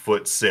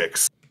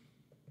 8'6".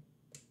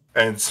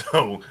 And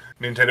so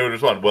Nintendo would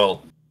respond,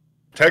 well,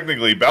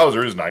 technically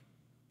Bowser is 9.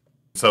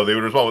 So they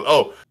would respond with,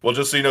 oh, well,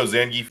 just so you know,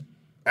 Zangief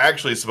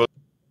actually is supposed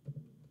to...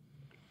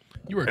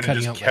 You were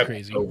cutting out like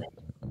crazy. Going.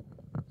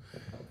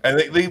 And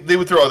they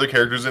would throw other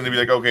characters in, they'd be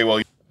like, okay,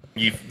 well,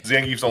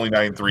 Zangief's only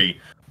 9'3".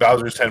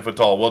 Bowser's 10 foot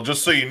tall. Well,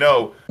 just so you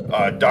know,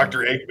 Dr.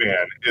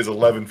 Eggman is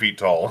 11 feet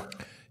tall.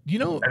 You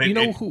know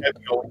who?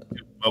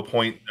 A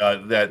point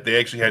that they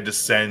actually had to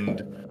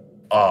send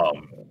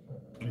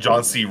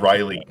John C.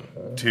 Riley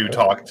to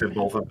talk to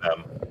both of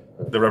them,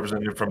 the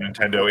representative from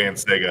Nintendo and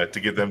Sega, to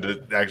get them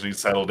to actually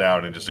settle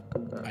down and just.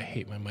 I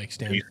hate my mic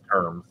stand.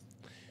 Terms.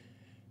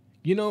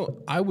 You know,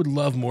 I would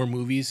love more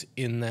movies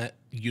in that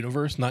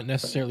universe, not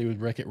necessarily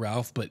with Wreck-It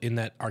Ralph, but in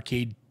that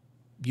arcade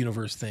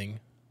universe thing.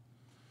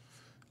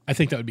 I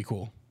think that would be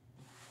cool.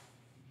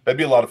 That'd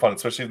be a lot of fun,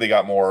 especially if they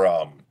got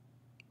more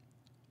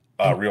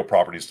real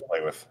properties to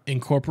play with.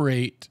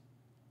 Incorporate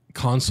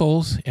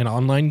consoles and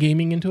online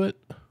gaming into it?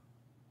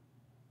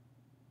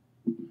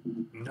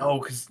 No,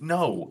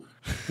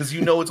 because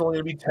you know it's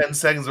only going to be 10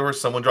 seconds before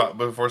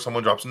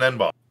someone drops an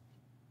N-bomb.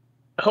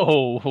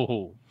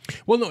 Oh.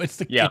 Well, no, it's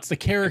the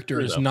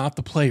characters, not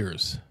the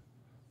players.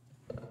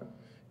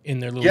 In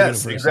their little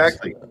universes. Yes,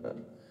 exactly.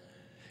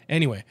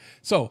 Anyway,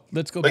 so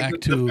let's go back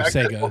to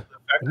Sega.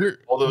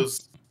 All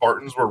those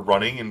Spartans were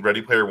running in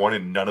Ready Player One,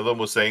 and none of them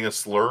was saying a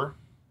slur.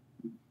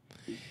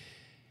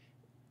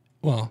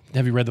 Well,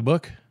 have you read the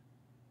book?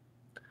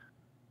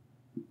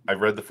 I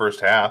read the first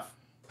half.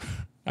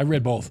 I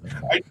read both.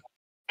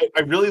 I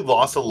really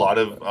lost a lot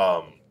of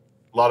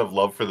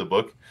love for the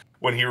book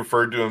when he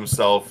referred to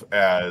himself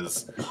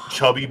as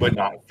chubby but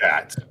not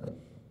fat.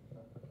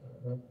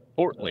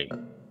 Portly.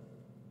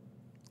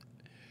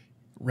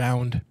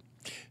 Round.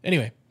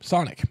 Anyway,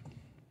 Sonic.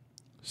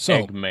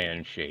 So,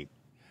 Eggman shape.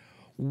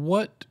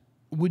 What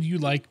would you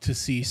like to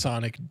see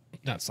Sega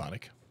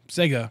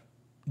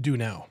do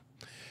now?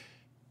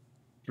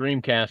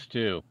 Dreamcast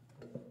 2.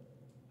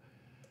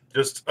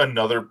 Just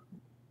another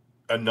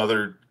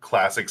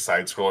classic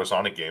side-scroller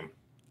Sonic game.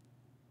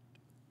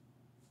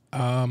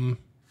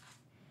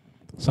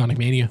 Sonic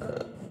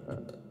Mania.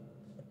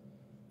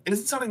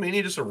 Isn't Sonic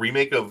Mania just a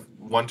remake of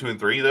 1, 2, and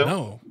 3, though?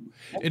 No.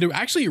 It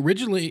actually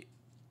originally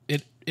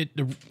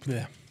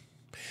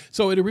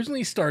So it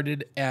originally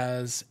started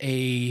as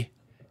a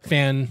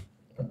fan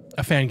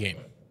game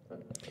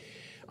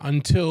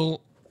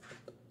until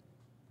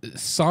the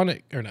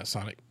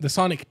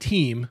Sonic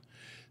team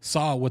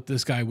saw what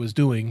this guy was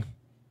doing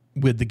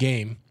with the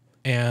game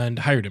and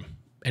hired him,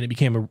 and it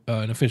became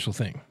an official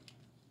thing.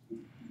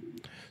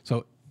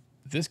 So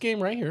this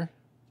game right here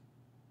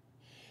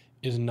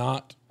is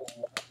not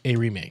a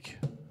remake.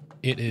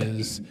 It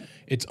is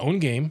its own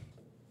game.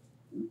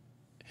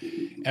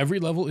 Every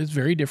level is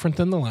very different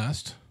than the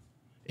last.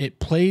 It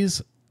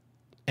plays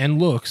and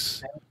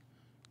looks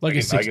like a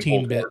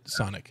 16-bit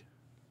Sonic.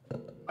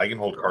 I can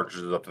hold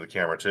cartridges up to the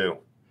camera too.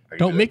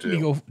 Don't make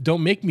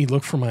me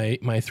look for my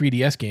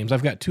 3DS games.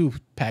 I've got 2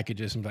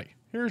 packages. I'm like,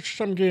 here's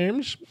some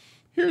games.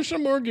 Here's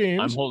some more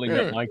games. I'm holding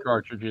up my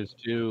cartridges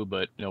too,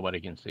 but nobody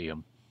can see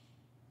them.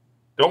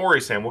 Don't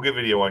worry, Sam. We'll get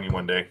video on you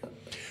one day.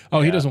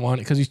 Oh, he doesn't want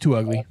it because he's too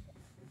ugly.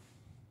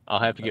 I'll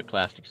have to get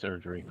plastic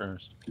surgery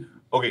first.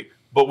 Okay,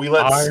 but we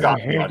let Scott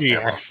be on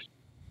camera.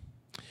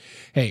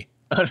 Hey,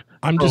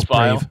 I'm just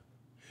brave.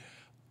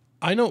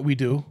 I know what we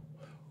do.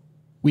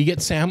 We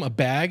get Sam a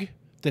bag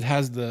that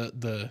has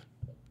the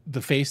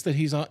face that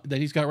he's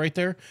got right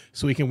there,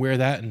 so we can wear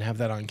that and have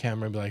that on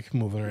camera and be like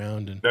moving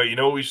around. And no, you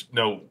know what we should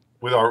know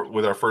with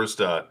our first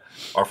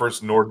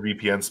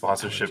NordVPN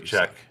sponsorship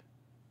check,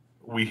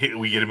 we get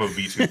him a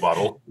V2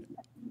 bottle.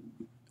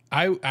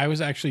 I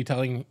was actually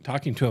talking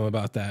to him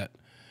about that.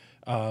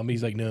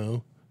 He's like,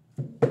 no.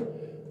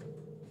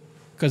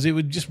 Because it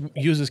would just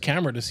use his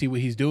camera to see what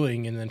he's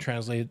doing and then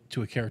translate it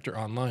to a character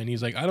online.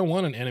 He's like, I don't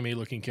want an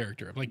anime-looking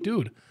character. I'm like,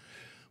 dude,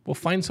 we'll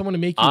find someone to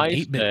make you an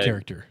 8-bit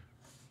character.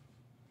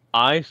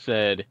 I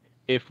said,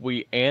 if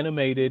we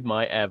animated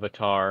my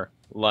avatar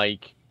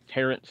like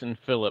Terrence and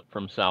Phillip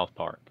from South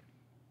Park,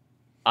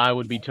 I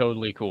would be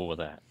totally cool with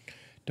that.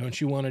 Don't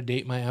you want to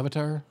date my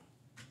avatar?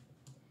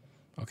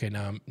 Okay,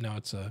 now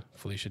it's a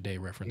Felicia Day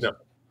reference.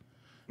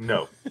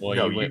 No. Well,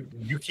 no,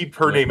 you keep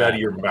her name out of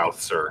your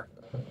mouth, sir.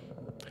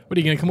 What, are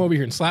you going to come over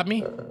here and slap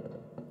me?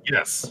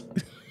 Yes.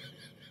 It's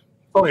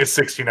only a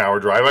 16-hour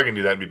drive. I can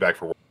do that and be back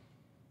for work.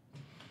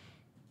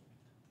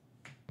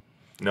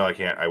 No, I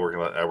can't. I work in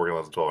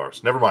less than 12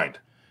 hours. Never mind.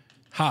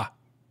 Ha.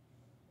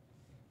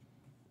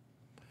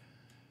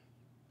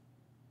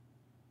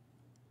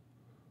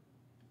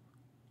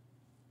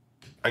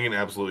 I can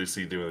absolutely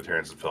see doing the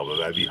Terrence and Phillip.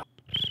 That'd be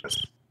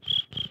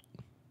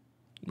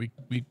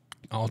we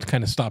all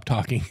kind of stopped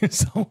talking.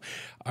 So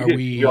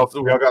we all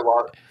got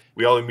lost.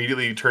 We all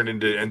immediately turned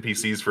into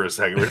NPCs for a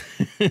second.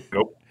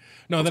 Nope.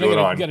 No, then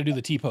I got to do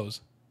the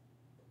T-pose.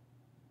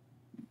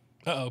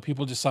 Uh-oh,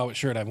 people just saw what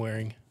shirt I'm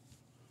wearing.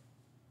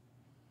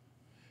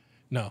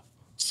 No.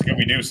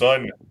 Scooby-Doo,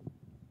 son.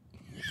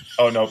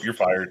 Oh, no, you're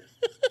fired.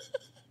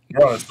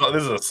 This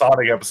is a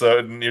Sonic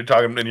episode, and you're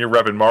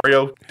repping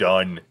Mario?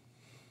 Done.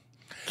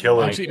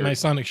 Kill it. Actually, my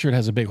Sonic shirt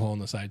has a big hole in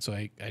the side, so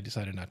I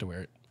decided not to wear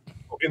it.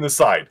 In the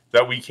side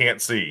that we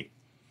can't see.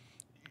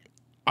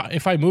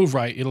 If I move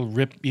right, it'll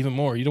rip even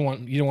more. You don't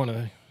want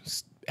to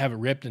have it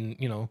ripped and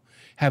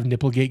have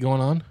nipplegate going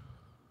on.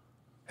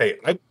 Hey,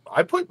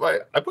 I put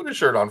a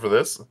shirt on for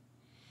this.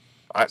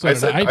 I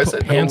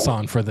put pants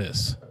on for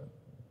this.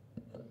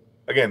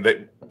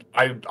 Again,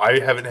 I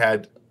haven't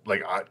had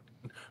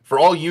for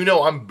all you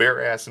know, I'm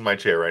bare ass in my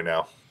chair right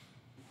now.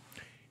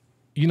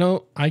 You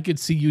know, I could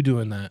see you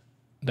doing that.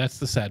 That's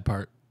the sad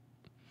part.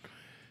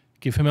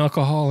 Give him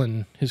alcohol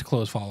and his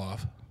clothes fall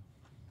off.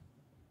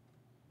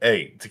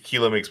 Hey,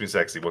 tequila makes me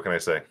sexy. What can I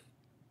say?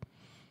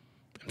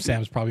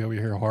 Sam's probably over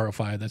here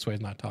horrified. That's why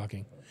he's not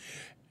talking.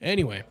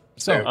 Anyway,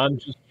 so I'm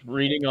just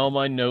reading all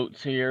my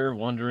notes here,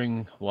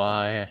 wondering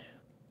why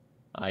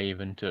I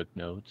even took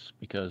notes,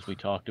 because we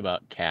talked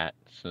about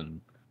cats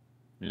and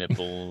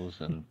nipples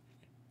and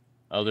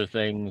other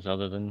things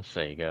other than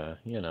Sega.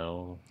 You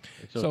know,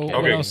 it's okay. So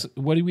what else?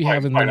 What do we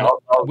have in the?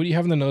 What do you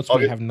have in the notes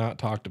we have not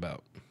talked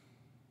about?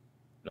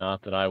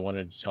 Not that I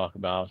wanted to talk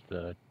about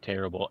the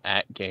terrible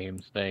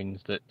at-games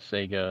things that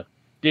Sega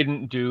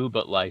didn't do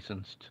but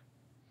licensed.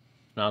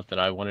 Not that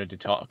I wanted to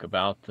talk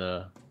about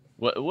the...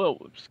 Well,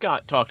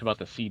 Scott talked about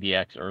the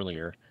CDX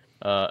earlier.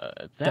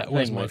 That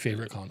was my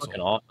favorite console.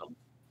 Fucking awesome.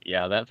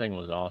 Yeah, that thing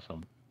was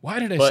awesome. Why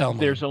did I sell mine?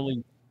 There's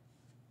only...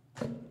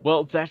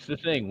 Well, that's the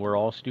thing. We're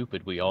all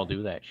stupid. We all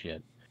do that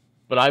shit.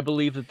 But I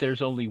believe that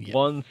there's only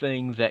one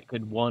thing that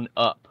could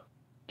one-up.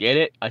 Get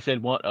it? I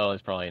said one... Oh,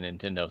 it's probably a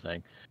Nintendo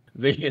thing.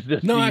 No,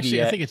 CDX.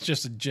 Actually, I think it's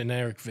just a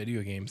generic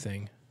video game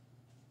thing.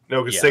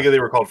 No, because Sega, they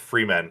were called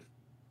free men.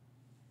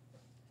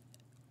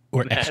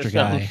 Or extra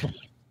guy.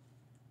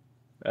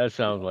 That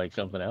sounds like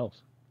something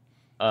else.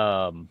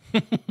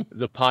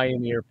 The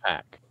Pioneer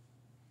Pack.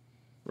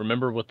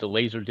 Remember with the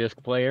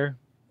Laserdisc player?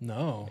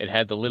 No. It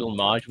had the little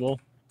module.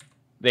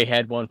 They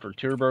had one for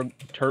TurboGrafx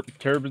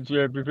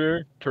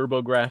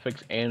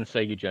and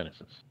Sega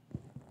Genesis.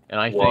 And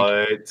I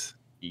think...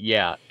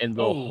 Yeah, and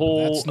the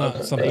whole... That's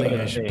not something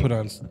I should put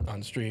on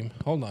stream.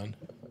 Hold on.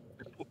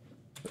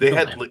 They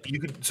had... You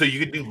could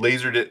do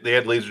Laserdisc... They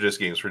had Laserdisc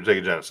games for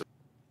Sega Genesis.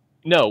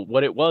 No,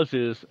 what it was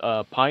is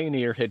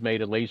Pioneer had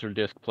made a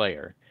Laserdisc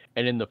player,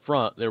 and in the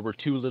front there were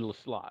two little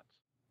slots,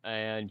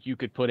 and you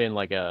could put in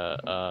like you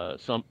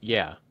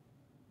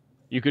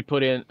could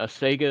put in a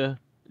Sega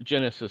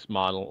Genesis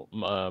model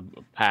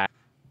pack,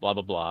 blah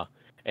blah blah,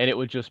 and it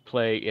would just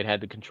play. It had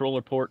the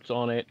controller ports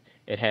on it.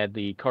 It had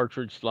the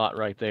cartridge slot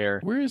right there.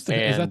 Where is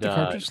the? Is that the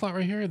cartridge slot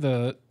right here?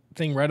 The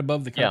thing right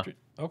above the cartridge.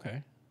 Yeah.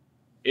 Okay.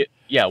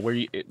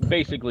 Where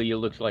basically it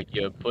looks like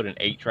you put an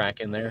 8-track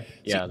in there.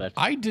 Yeah, that's.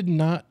 I did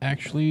not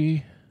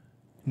actually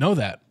know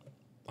that,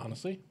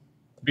 honestly.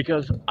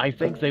 Because I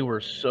think they were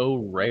so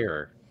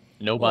rare,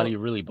 nobody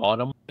really bought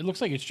them. It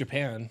looks like it's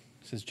Japan.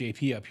 It says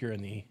JP up here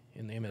in the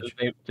image.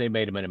 They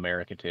made them in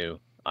America too,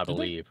 I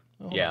believe.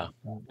 Oh, yeah,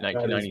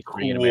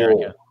 1993 in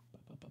America.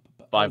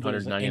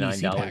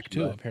 $599 pack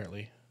too,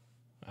 apparently.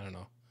 I don't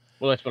know.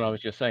 Well, that's what I was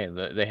just saying.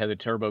 They had the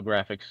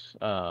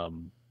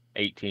TurboGrafx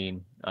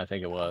 18, I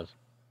think it was.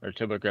 Or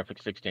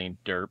TurboGrafx 16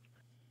 derp.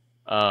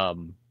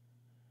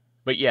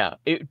 But yeah,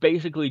 it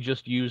basically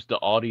just used the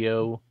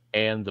audio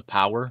and the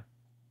power.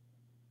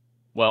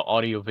 Well,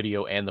 audio,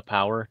 video, and the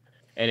power,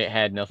 and it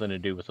had nothing to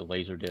do with the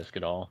Laserdisc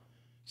at all.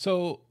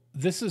 So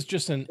this is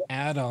just an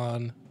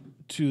add-on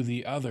to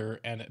the other,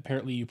 and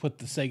apparently you put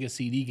the Sega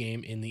CD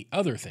game in the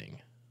other thing.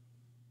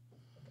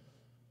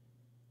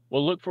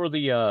 Well, look for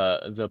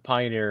the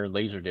Pioneer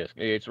Laserdisc.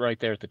 It's right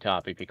there at the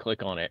top. If you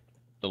click on it,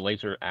 the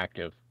laser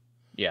active.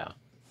 Yeah.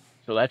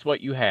 So that's what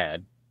you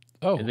had.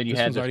 Oh, and then you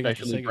had the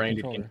specially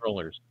branded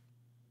controllers.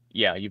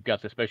 Yeah, you've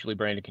got the specially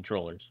branded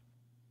controllers.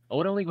 Oh,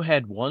 it only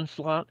had one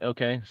slot?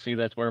 Okay, see,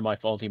 that's where my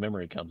faulty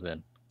memory comes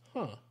in.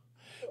 Huh.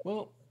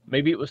 Well,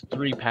 maybe it was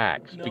 3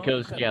 packs,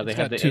 because, they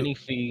had the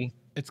NEC.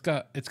 It's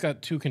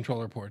got 2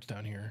 controller ports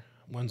down here.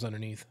 One's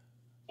underneath.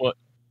 Well,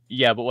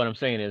 yeah, but what I'm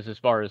saying is, as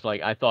far as,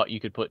 like, I thought you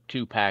could put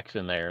 2 packs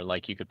in there,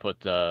 like you could put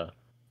the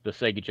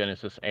Sega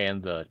Genesis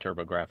and the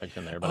TurboGrafx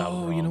in there, but I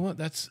was wrong. You know what?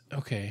 That's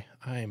okay.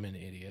 I am an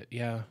idiot.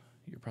 Yeah,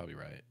 you're probably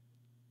right.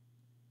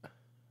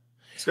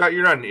 Scott,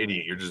 you're not an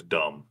idiot. You're just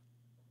dumb.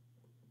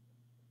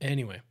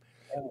 Anyway,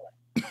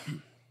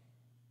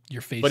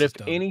 your face. But is if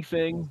dumb.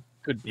 anything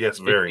could, yes,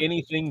 very. If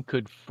anything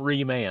could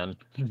free man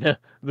the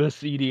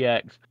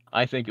CDX,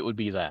 I think it would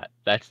be that.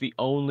 That's the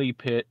only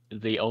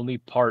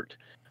part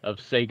of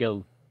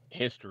Sega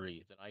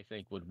history that I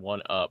think would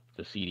one up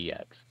the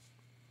CDX.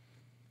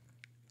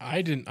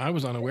 I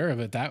was unaware of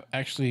it. That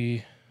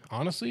actually,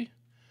 honestly,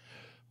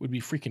 would be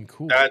freaking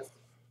cool.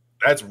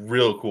 That's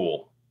real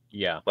cool.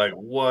 Yeah. Like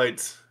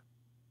what?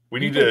 We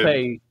need to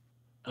pay.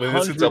 When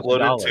this gets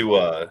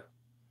uploaded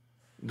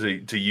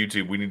to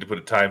YouTube, we need to put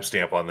a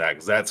timestamp on that,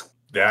 because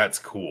that's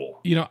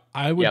cool. You know,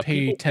 I would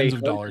pay tens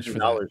of dollars for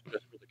that.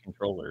 Just for the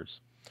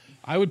controllers.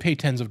 I would pay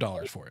tens of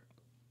dollars for it.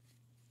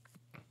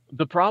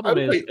 The problem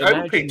is,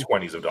 I would pay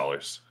 $20s of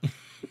dollars.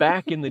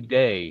 Back in the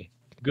day,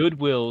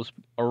 Goodwills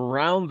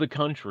around the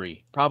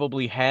country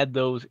probably had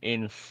those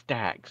in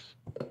stacks.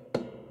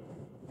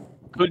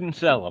 Couldn't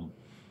sell them.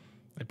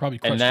 They probably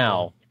and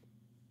now,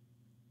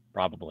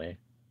 probably.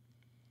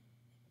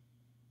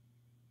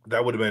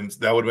 That would have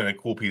been a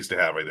cool piece to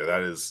have right there.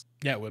 That is,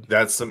 yeah, it would.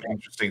 That's some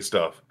interesting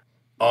stuff.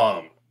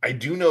 I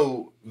do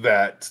know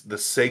that the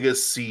Sega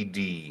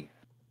CD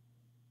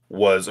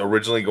was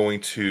originally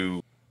going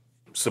to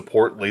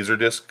support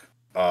Laserdisc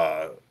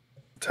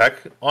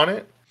tech on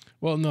it.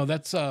 Well, no,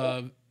 that's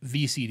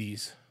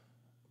VCDs.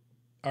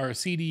 or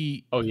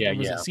CD. Oh yeah,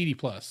 was yeah. it CD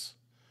Plus?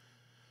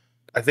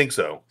 I think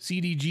so.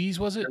 CDGs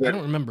was it? I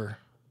don't remember.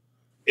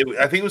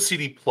 I think it was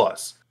CD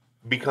Plus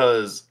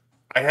because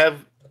I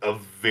have a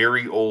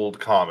very old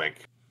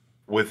comic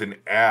with an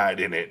ad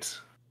in it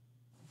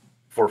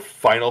for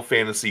Final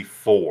Fantasy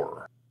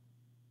IV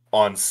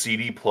on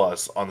CD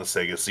Plus on the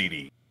Sega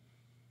CD.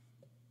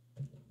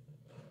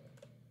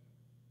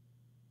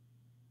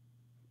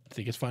 I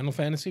think it's Final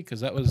Fantasy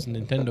because that was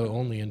Nintendo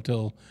only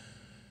until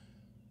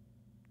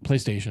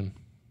PlayStation.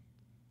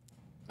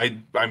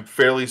 I'm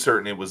fairly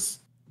certain it was.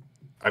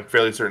 I'm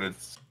fairly certain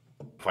it's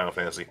Final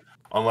Fantasy,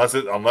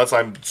 unless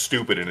I'm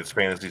stupid and it's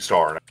Phantasy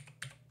Star.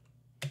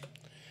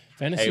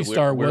 Phantasy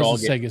Star we're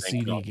was a Sega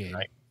CD game.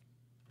 Right?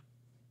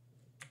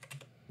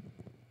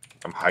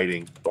 I'm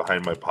hiding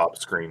behind my pop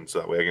screen so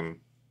that way I can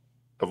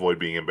avoid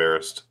being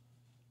embarrassed.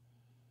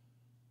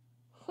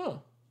 Huh.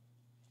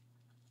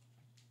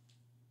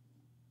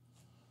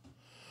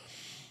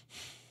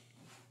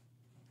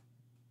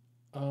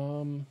 What?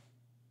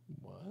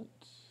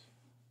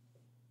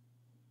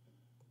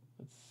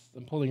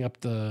 I'm pulling up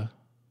the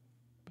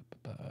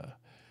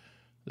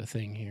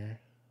thing here.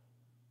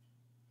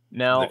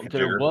 Now,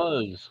 there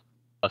was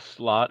a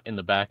slot in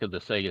the back of the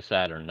Sega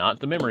Saturn, not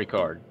the memory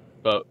card,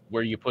 but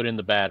where you put in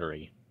the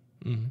battery.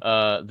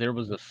 Mm-hmm. There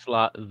was a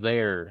slot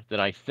there that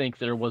I think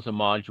there was a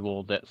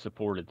module that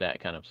supported that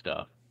kind of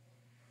stuff.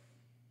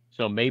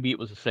 So maybe it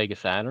was a Sega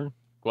Saturn?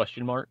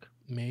 Question mark.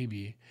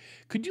 Maybe.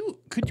 Could you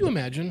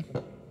imagine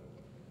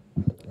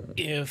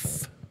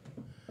if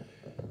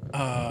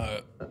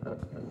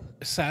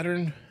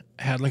Saturn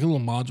had like a little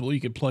module you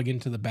could plug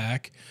into the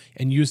back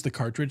and use the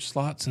cartridge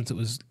slot, since it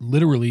was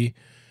literally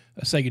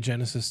a Sega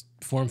Genesis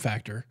form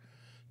factor,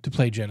 to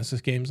play Genesis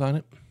games on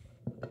it?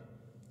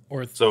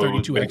 Or So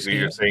 32X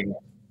games?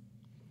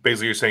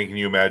 Basically, you're saying, can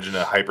you imagine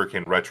a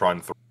Hyperkin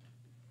Retron 3?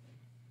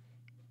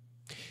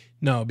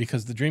 No,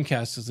 because the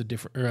Dreamcast is a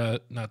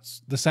different.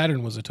 The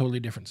Saturn was a totally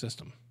different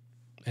system,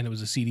 and it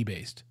was a CD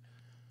based.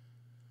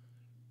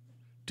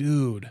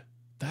 Dude,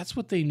 that's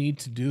what they need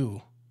to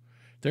do.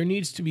 There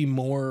needs to be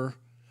more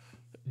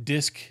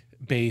disc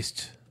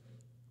based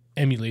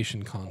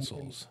emulation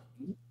consoles.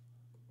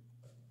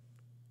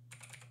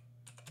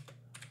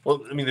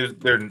 Well, I mean,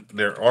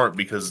 there aren't,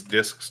 because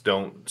discs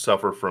don't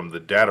suffer from the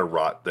data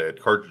rot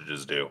that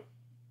cartridges do.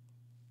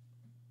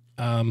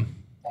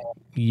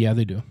 Yeah,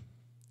 they do.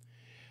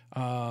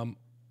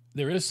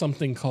 There is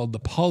something called the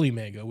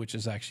Polymega, which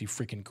is actually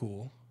freaking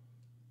cool.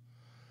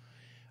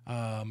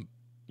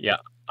 Yeah,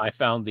 I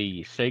found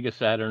the Sega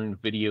Saturn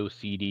video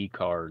CD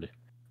card.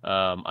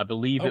 I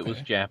believe it was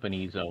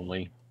Japanese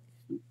only,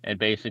 and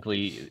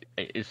basically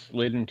it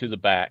slid into the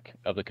back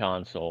of the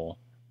console,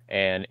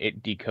 and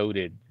it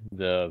decoded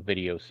the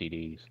video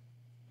CDs.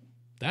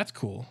 That's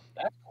cool.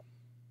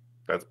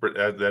 That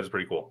is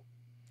pretty cool.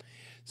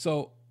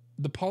 So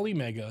the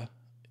Polymega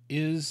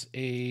is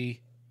a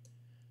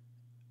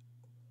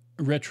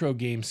retro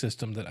game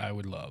system that I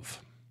would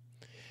love.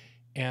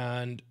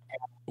 And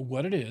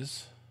what it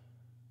is,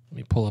 let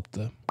me pull up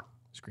the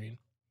screen.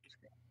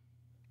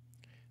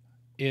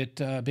 It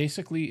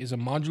basically is a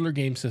modular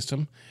game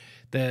system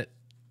that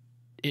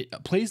it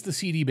plays the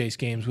CD-based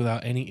games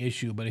without any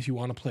issue, but if you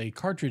want to play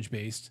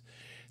cartridge-based,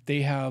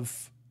 they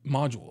have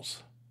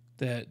modules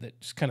that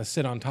just kind of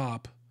sit on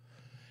top,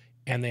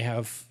 and they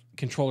have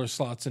controller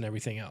slots and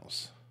everything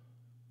else.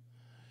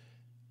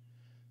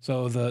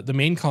 So the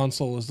main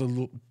console is the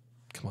little...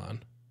 Come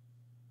on.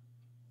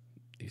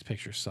 These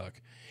pictures suck.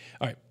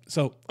 All right,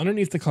 so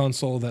underneath the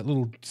console, that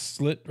little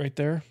slit right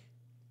there,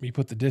 where you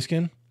put the disc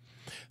in,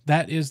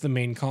 that is the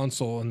main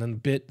console, and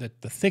then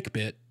the thick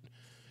bit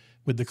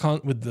with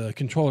the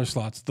controller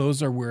slots,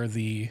 those are where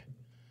the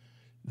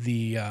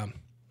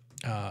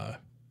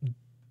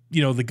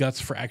guts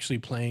for actually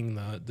playing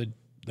the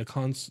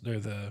cons or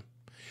the...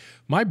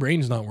 My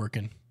brain's not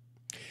working.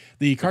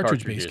 The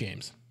cartridge-based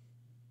games.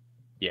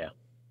 Yeah.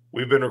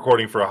 We've been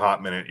recording for a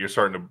hot minute. You're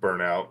starting to burn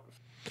out.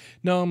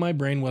 No, my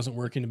brain wasn't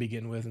working to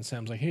begin with, and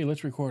Sam's like, "Hey,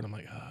 let's record." I'm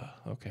like,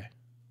 okay.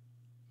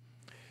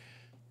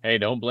 Hey,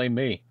 don't blame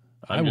me.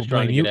 I will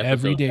blame you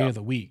every day of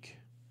the week.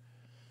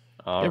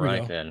 All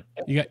right, then.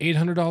 You got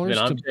 $800. Then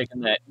I'm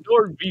taking that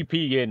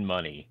NordVPN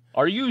money.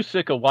 Are you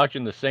sick of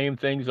watching the same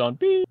things on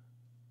B?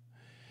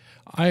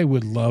 I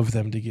would love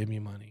them to give me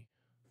money.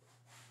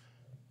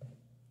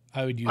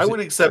 I would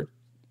accept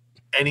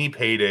any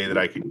payday that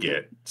I could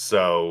get.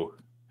 So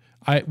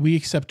we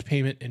accept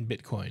payment in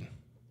Bitcoin.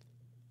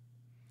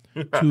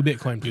 2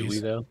 Bitcoin, please. Do we,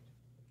 though?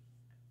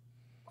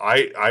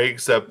 I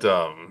accept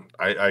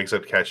I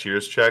accept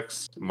cashier's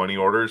checks, money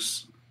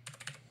orders,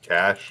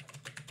 cash.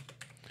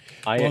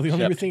 The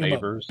only thing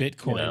about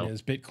Bitcoin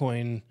is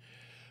Bitcoin.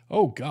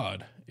 Oh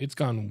God, it's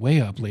gone way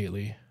up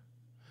lately.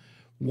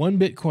 1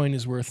 Bitcoin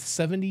is worth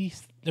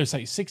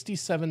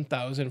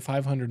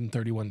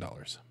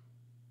 $67,531.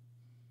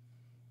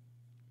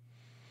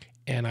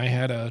 And I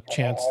had a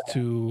chance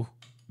to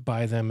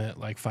buy them at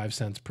like 5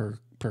 cents per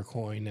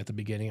coin at the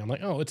beginning. I'm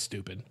like, oh, it's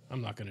stupid.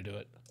 I'm not going to do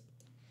it.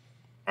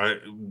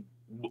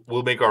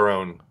 We'll make our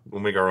own.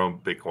 We'll make our own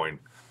Bitcoin.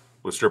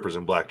 with strippers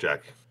and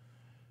blackjack.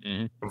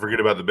 Mm-hmm. And forget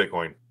about the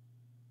Bitcoin.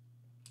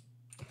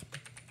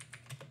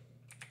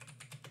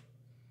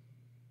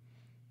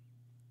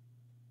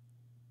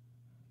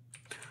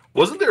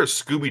 Wasn't there a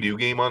Scooby-Doo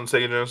game on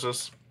Sega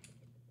Genesis?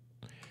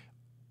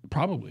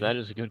 Probably. That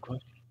is a good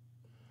question.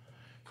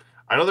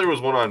 I know there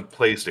was one on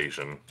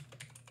PlayStation,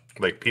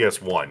 like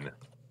PS1.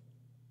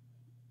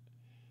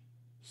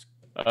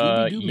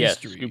 Scooby-Doo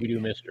yes, Mystery. Scooby-Doo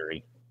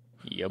Mystery.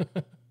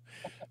 Yep.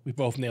 We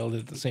both nailed it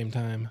at the same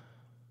time.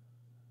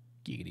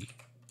 Giggity.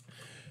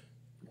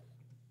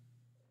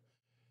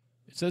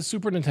 It says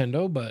Super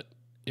Nintendo, but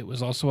it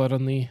was also out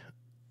on the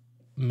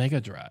Mega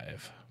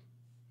Drive.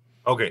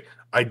 Okay,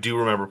 I do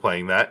remember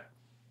playing that.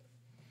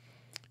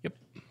 Yep.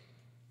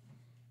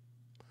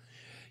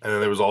 And then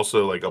there was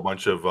also like a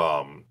bunch of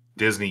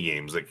Disney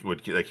games that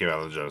came out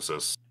on the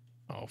Genesis.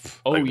 Oh,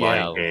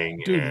 yeah, Lion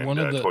King dude, and one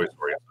of the Toy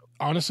Story.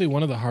 honestly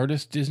one of the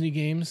hardest Disney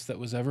games that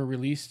was ever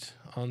released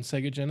on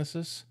Sega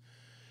Genesis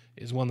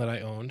is one that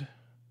I owned.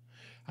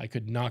 I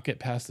could not get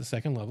past the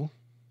second level.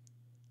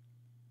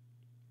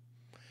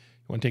 You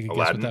want to take a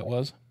guess what that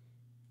was?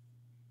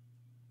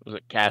 Was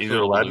it Castle? Either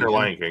Aladdin or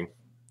Lion King.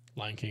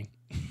 Lion King.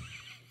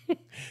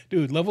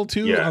 Dude, level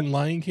 2 on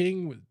Lion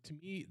King, to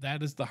me,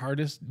 that is the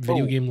hardest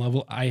video game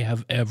level I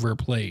have ever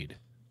played.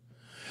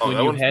 When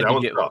you had to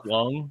get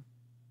flung?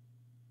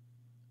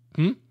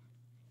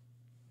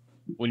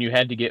 When you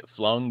had to get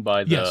flung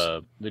by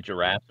the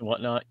giraffes and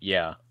whatnot?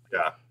 Yeah.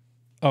 Yeah.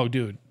 Oh,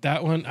 dude,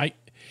 that one, I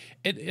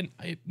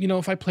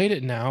if I played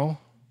it now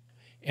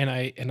and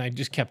I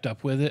just kept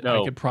up with it,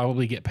 I could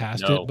probably get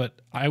past it, but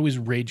I always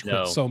rage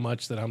quit so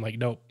much that I'm like,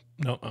 nope.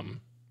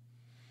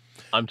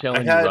 I'm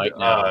telling you right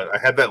now. I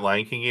had that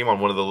Lion King game on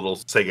one of the little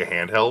Sega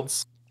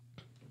handhelds.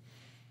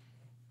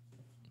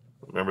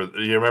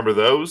 You remember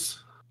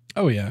those?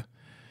 Oh, yeah.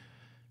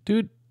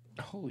 Dude,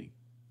 holy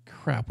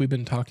crap. We've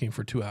been talking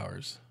for 2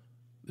 hours.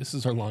 This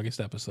is our longest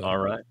episode. All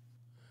right.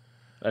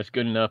 That's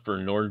good enough for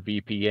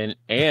NordVPN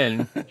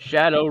and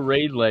Shadow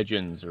Raid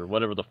Legends, or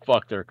whatever the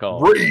fuck they're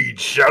called. Raid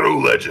Shadow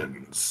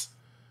Legends.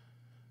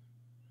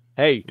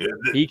 Hey,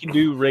 he can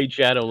do Raid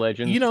Shadow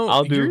Legends.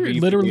 I'll do you're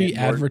VPN literally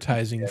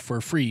advertising for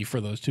free for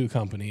those two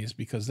companies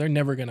because they're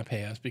never going to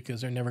pay us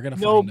because they're never going to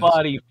find us.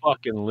 Nobody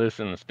fucking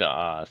listens to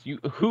us.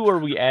 Who are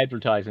we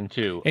advertising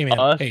to? Hey, man,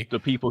 us, the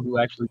people who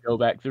actually go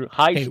back through.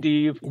 Hi,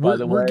 Steve. By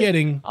the way, we're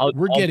getting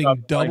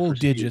double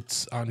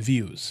digits on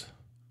views.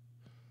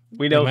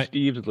 We know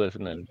Steve's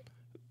listening.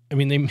 I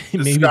mean, they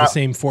maybe the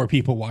same 4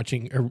 people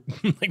watching, or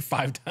like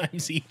 5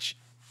 times each.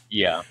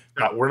 Yeah,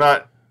 we're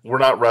not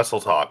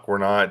Wrestle Talk. We're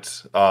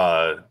not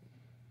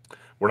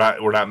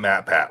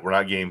Matt Pat. We're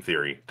not Game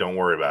Theory. Don't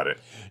worry about it.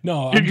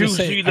 No, I'm just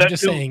saying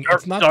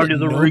it's not that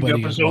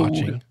nobody is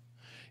watching.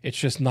 It's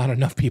just not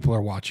enough people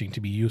are watching to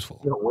be useful.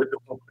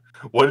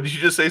 What did you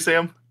just say,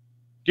 Sam?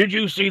 Did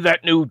you see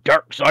that new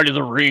Dark Side of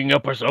the Ring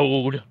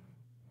episode?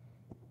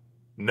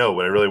 No,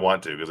 but I really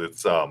want to because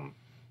it's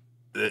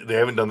they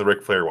haven't done the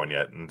Ric Flair one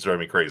yet, and it's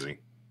driving me crazy.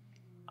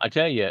 I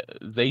tell you,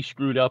 they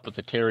screwed up with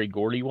the Terry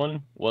Gordy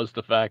one. Was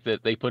the fact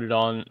that they put it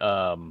on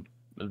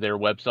their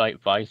website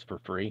Vice for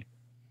free.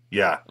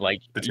 Yeah,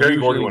 like the Terry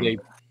Gordy one.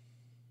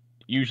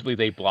 Usually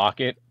they block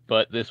it,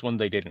 but this one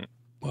they didn't.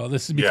 Well,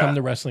 this has become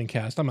the wrestling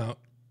cast. I'm out.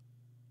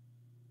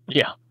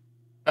 Yeah.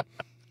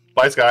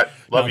 Bye, Scott.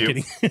 Love I'm you.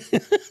 kidding.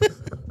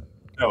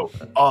 No,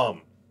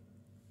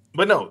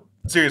 but no,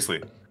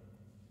 seriously.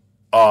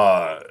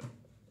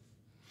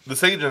 The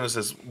Sega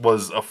Genesis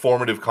was a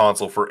formative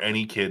console for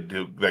any kid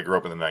that grew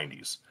up in the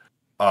 90s.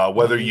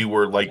 Whether you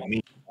were like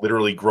me,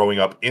 literally growing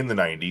up in the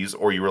 90s,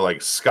 or you were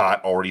like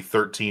Scott, already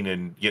 13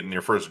 and getting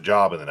your first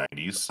job in the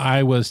 90s.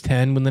 I was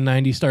 10 when the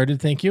 90s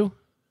started, thank you.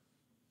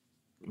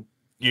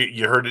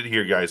 You heard it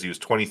here, guys. He was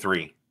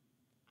 23.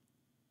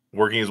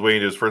 Working his way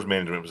into his first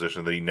management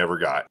position that he never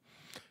got.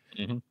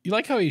 Mm-hmm. You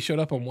like how he showed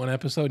up on one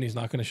episode and he's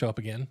not going to show up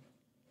again?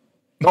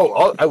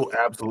 Oh, I will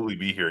absolutely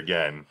be here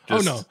again.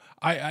 Just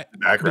I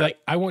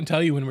won't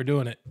tell you when we're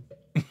doing it.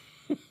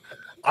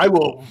 I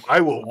will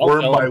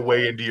worm my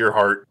way into your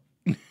heart.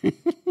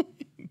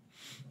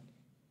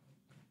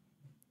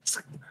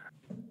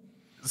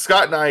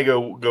 Scott and I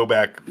go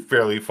back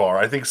fairly far.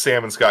 I think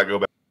Sam and Scott go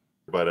back,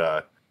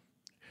 but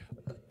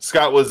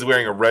Scott was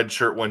wearing a red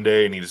shirt one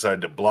day and he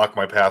decided to block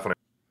my path when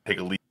I take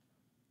a leave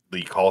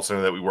the call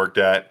center that we worked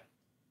at.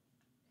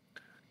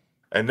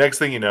 And next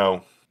thing you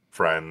know,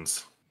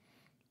 friends.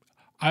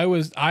 I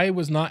was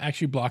not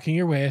actually blocking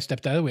your way. I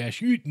stepped out of the way. I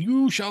said,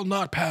 you shall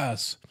not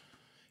pass.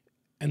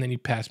 And then he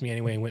passed me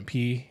anyway and went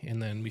pee.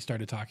 And then we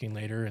started talking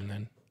later. And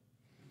then,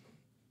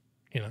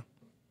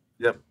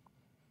 Yep.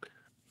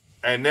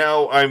 And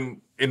now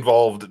I'm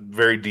involved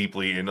very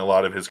deeply in a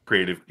lot of his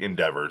creative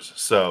endeavors.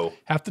 So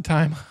half the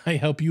time I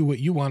help you what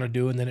you want to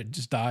do. And then it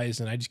just dies.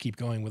 And I just keep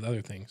going with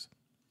other things.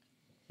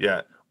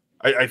 Yeah.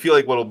 I feel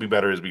like what'll be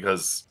better is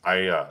because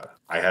I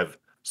have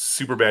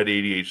super bad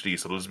ADHD,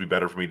 so it'll just be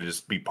better for me to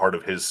just be part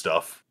of his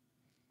stuff.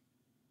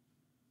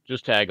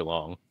 Just tag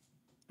along.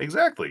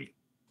 Exactly.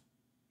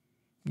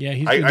 Yeah,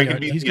 he's going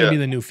to be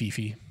the new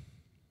Fifi.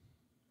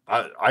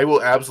 I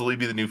will absolutely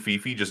be the new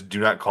Fifi. Just do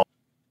not call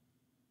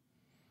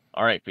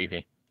All right,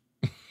 Fifi.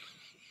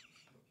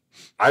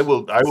 I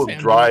will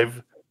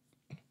drive.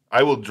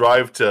 I will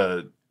drive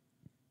to.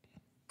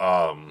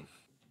 I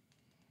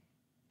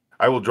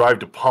will drive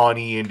to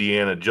Pawnee,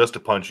 Indiana, just to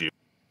punch you.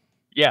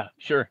 Yeah,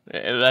 sure.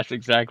 That's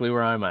exactly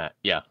where I'm at.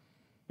 Yeah.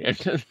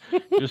 Just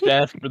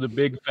ask for the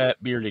big fat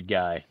bearded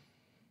guy.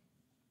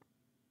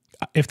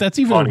 If that's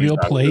even a real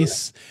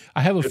place,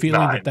 I have a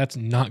feeling that that's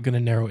not going to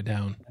narrow it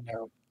down.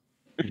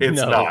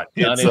 It's not.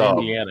 It's in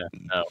Indiana.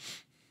 No.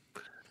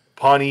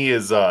 Pawnee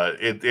is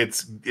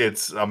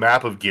it's a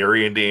map of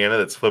Gary, Indiana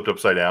that's flipped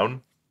upside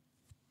down.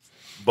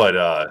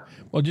 But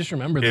well, just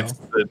remember though,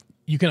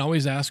 you can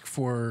always ask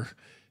for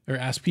or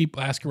ask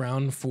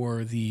around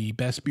for the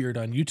best beard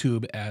on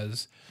YouTube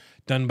as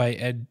done by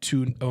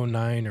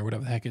Ed209 or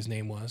whatever the heck his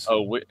name was.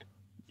 Oh,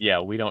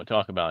 we don't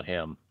talk about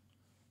him.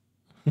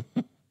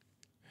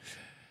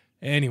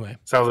 Anyway,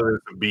 sounds like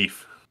there's some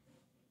beef.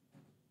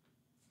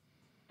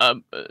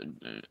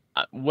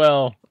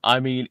 Well, I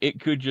mean, it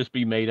could just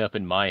be made up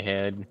in my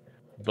head,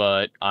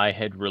 but I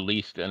had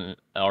released an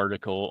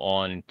article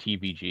on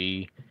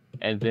TVG,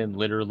 and then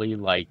literally,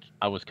 like,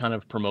 I was kind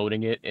of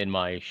promoting it in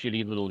my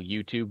shitty little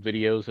YouTube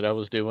videos that I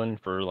was doing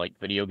for, like,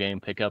 video game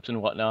pickups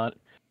and whatnot.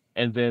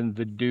 And then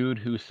the dude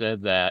who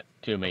said that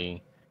to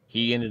me,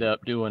 he ended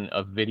up doing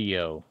a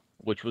video,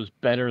 which was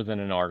better than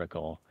an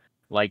article,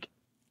 like,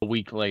 a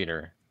week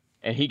later.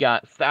 And he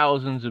got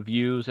thousands of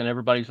views, and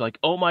everybody's like,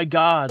 oh my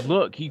God,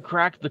 look, he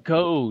cracked the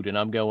code. And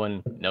I'm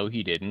going, no,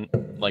 he didn't.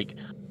 Like,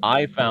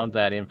 I found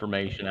that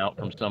information out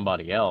from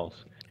somebody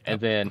else. And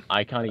then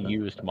I kind of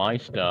used my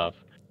stuff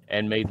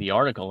and made the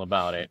article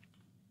about it.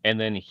 And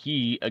then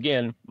he,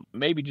 again,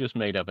 maybe just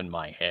made up in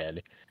my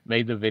head,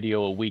 made the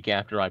video a week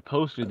after I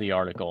posted the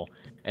article.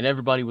 And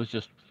everybody was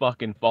just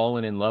fucking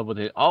falling in love with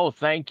it. Oh,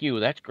 thank you.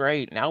 That's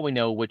great. Now we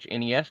know which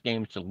NES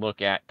games to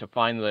look at to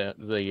find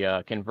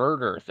the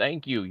converter.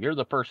 Thank you. You're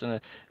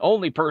the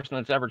only person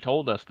that's ever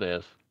told us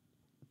this.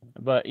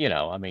 But, you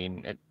know, I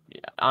mean,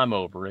 I'm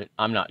over it.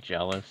 I'm not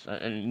jealous.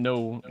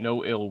 No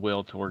ill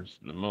will towards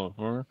the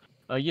mother.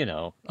 You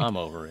know, I'm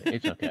over it.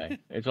 It's okay.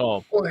 It's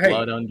all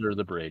blood under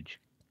the bridge.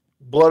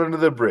 Blood under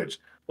the bridge.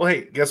 Well,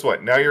 hey, guess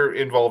what? Now you're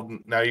involved.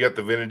 Now you got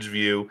the Vintage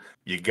View.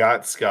 You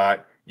got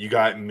Scott. You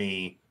got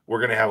me. We're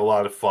gonna have a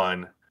lot of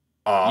fun.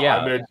 Yeah,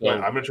 I'm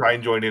gonna try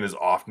and join in as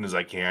often as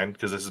I can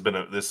because this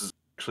has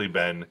actually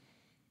been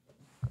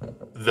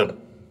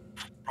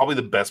probably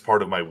the best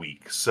part of my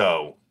week.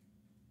 So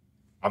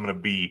I'm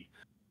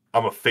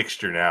a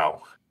fixture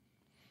now.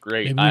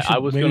 Great. I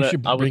was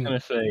gonna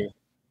say.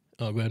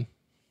 Oh, go ahead.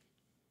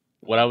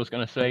 What I was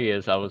going to say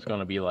is I was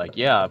going to be like,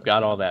 yeah, I've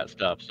got all that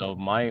stuff. So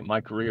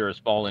my career has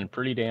fallen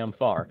pretty damn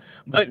far.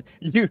 But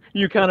you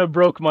kind of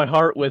broke my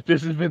heart with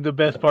this has been the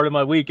best part of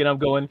my week. And I'm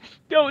going,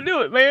 don't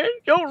do it, man.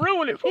 Don't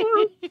ruin it for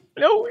him.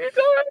 No, it's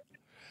all right.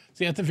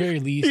 See, at the very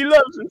least, he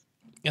loves us.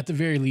 At the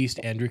very least,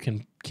 Andrew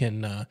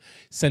can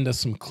send us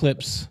some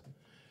clips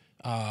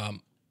that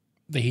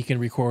he can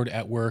record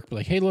at work. Be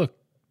like, hey, look,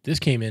 this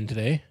came in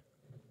today.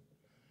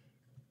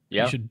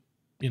 Yeah. You should...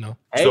 You know,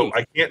 so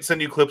I can't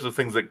send you clips of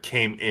things that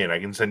came in. I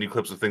can send you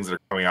clips of things that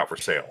are coming out for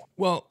sale.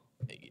 Well,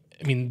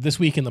 I mean, this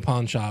week in the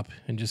pawn shop,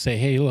 and just say,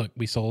 "Hey, look,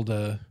 we sold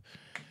a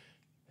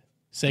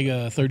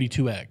Sega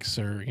 32X,"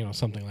 or you know,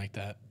 something like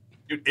that.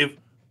 Dude, if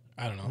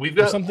I don't know, we've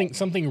got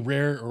something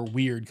rare or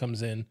weird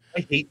comes in.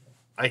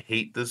 I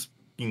hate this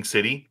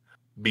city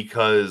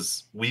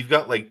because we've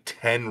got like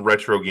 10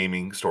 retro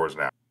gaming stores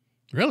now.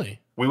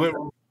 Really? We went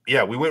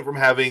from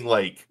having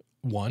like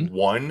one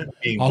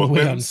being all the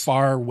way on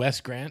far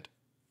West Grant.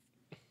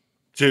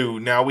 To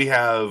now we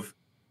have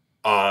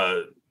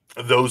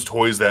those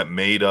toys that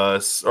made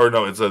us, or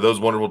no, it's those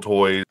wonderful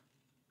toys.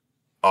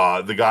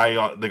 The guy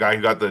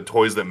who got the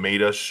toys that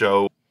made us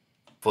show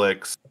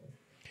flicks.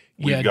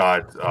 We've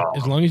got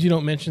as long as you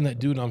don't mention that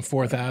dude on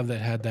 4th Ave that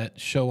had that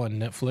show on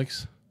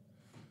Netflix,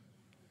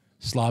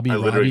 Slobby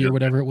Robbie or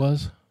whatever it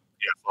was.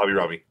 Yeah, Slobby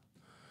Robbie.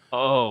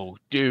 Oh,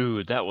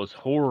 dude, that was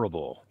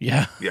horrible.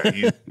 Yeah, yeah,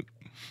 yeah.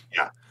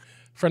 A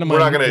friend of mine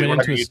went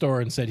into a store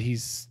and said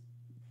he's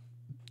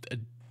a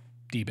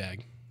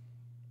D-bag.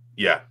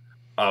 Yeah,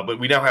 but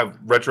we now have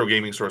retro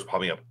gaming stores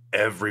popping up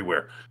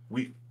everywhere.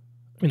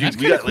 That's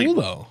kind of cool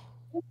though.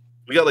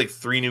 We got like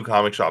 3 new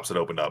comic shops that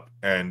opened up,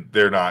 and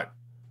they're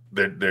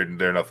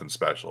nothing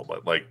special,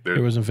 but like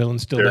Heroes and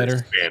Villains still better.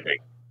 Expanding.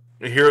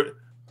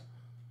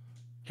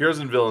 Heroes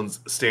and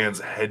Villains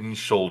stands head and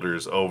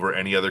shoulders over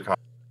any other comic.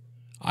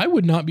 I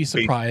would not be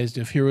surprised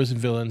if Heroes and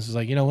Villains is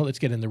like, you know what, let's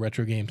get into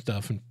retro game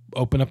stuff and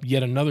open up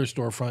yet another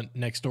storefront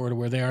next door to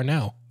where they are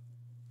now.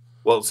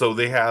 Well, so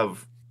they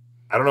have,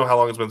 I don't know how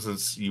long it's been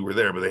since you were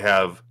there, but they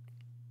have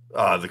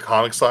the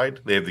comic side,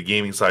 they have the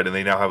gaming side, and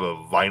they now have a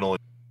vinyl.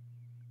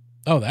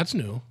 Oh, that's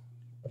new.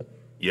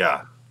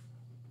 Yeah.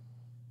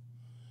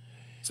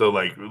 So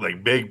like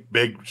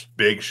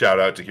big shout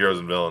out to Heroes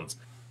and Villains.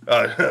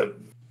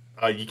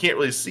 You can't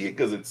really see it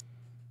because it's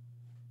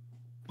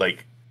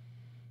like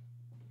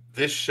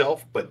this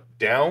shelf, but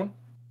down,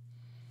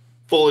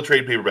 full of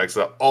trade paperbacks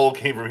that all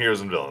came from Heroes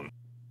and Villains.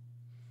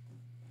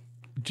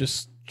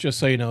 Just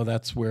so you know,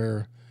 that's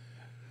where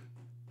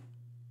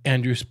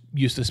Andrew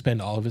used to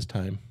spend all of his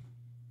time.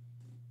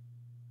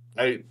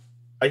 They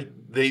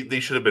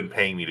should have been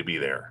paying me to be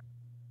there.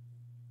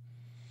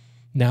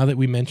 Now that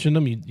we mentioned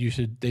them,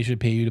 they should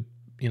pay you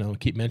to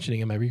keep mentioning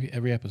them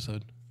every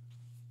episode.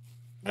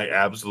 I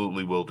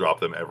absolutely will drop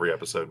them every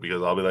episode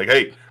because I'll be like,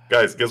 hey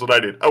guys, guess what I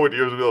did? I went to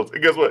Years of Bills.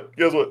 And guess what?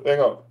 Hang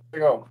on.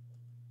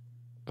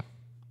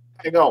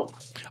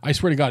 I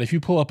swear to God, if you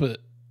pull up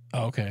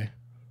okay.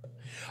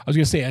 I was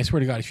gonna say, I swear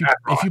to God, if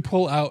you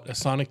pull out a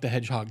Sonic the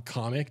Hedgehog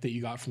comic that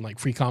you got from like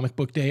Free Comic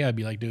Book Day, I'd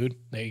be like, dude,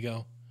 there you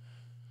go.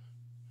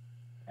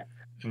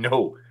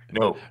 No,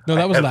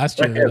 that was last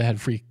year that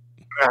had free.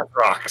 That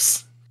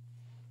rocks,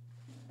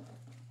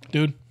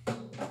 dude.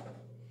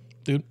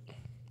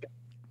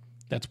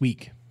 That's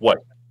weak.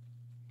 What?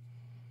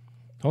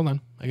 Hold on,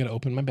 I gotta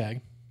open my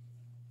bag.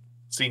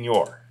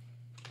 Senor.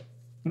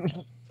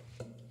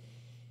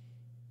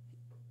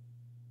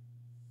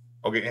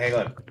 Okay, hang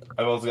on.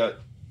 I've also got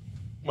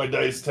my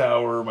dice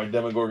tower, my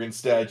Demogorgon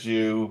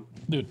statue.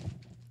 Dude.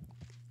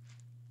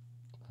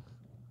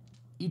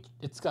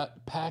 It's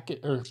got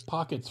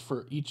pockets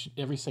for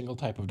every single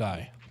type of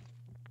die.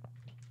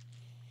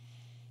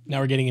 Now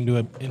we're getting into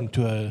a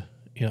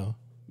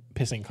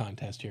pissing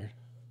contest here.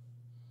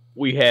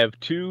 We have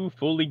two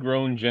fully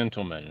grown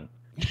gentlemen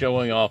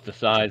showing off the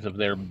size of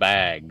their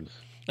bags.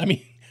 I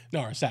mean, no,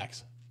 our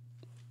sacks.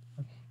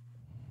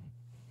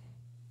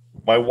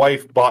 My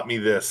wife bought me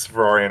this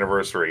for our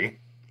anniversary.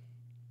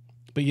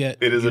 But yet,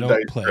 it is a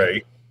dice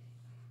tray.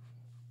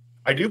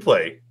 I do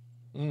play.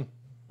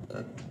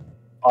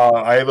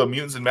 I have a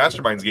Mutants and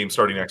Masterminds game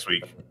starting next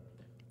week.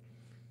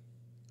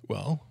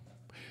 Well,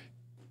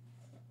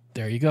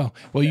 there you go.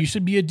 Well, you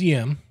should be a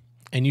DM,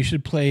 and you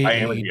should play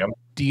a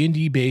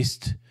D&D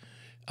based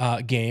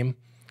game,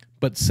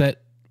 but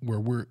set where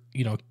we're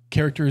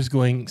characters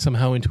going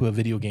somehow into a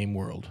video game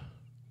world.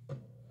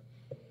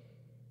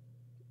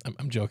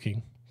 I'm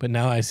joking, but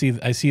now I see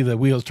the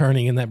wheels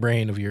turning in that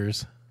brain of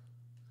yours.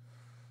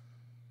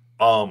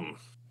 I'm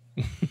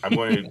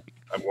going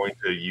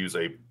to use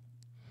a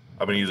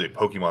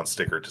Pokemon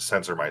sticker to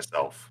censor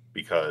myself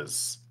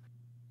because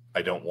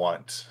I don't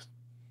want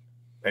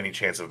any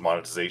chance of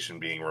monetization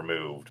being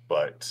removed,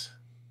 but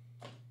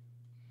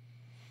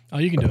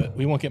you can do it.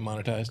 We won't get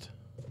monetized.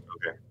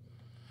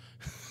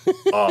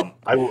 Okay.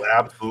 I will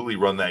absolutely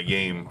run that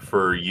game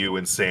for you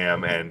and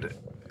Sam and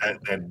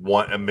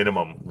a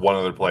minimum one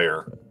other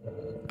player.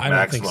 I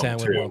don't think Sam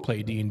would want to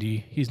play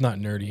D&D. He's not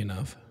nerdy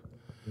enough.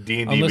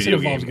 D&D unless video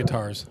it involves game.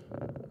 Guitars.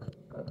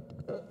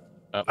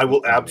 I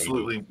will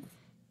absolutely.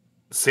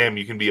 Sam,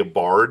 you can be a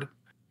bard.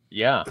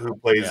 Yeah. Who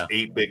plays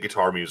 8-bit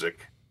guitar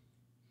music.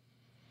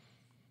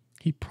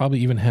 He probably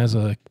even has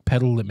a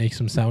pedal that makes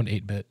him sound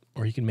 8-bit,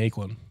 or he can make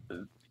one.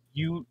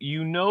 You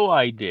know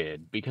I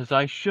did because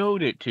I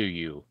showed it to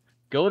you.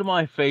 Go to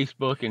my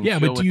Facebook and show it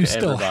to everybody. Yeah, but do you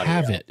still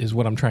have it? Is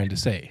what I'm trying to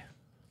say.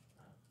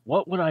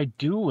 What would I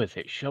do with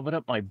it? Shove it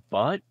up my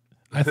butt?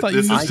 I thought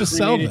you used to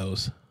sell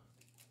those.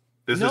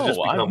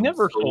 No, I've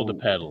never sold a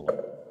pedal.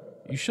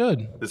 You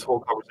should. This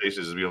whole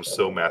conversation has become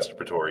so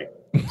masturbatory.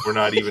 We're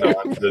not even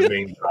on the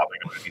main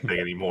topic of anything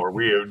anymore.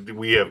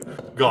 We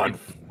have gone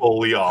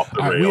fully off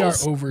the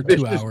rails. We are over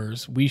 2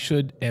 hours. We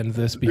should end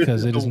this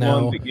because it is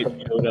now. One that gets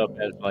showed up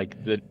as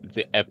like the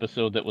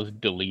episode that was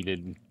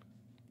deleted.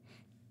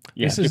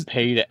 You have to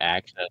pay to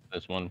access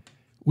this one.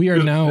 We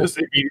are now. Just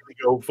immediately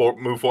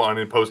move on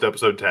and post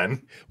episode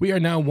 10. We are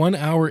now 1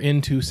 hour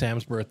into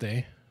Sam's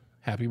birthday.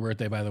 Happy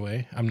birthday, by the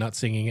way. I'm not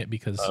singing it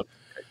because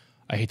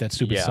I hate that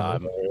stupid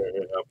song.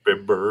 Happy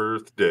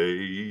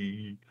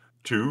birthday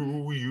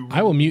to you.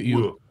 I will mute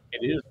you.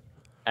 It is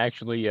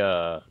actually,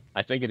 I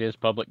think it is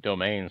public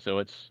domain, so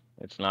it's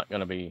not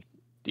going to be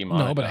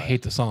demonetized. No, but I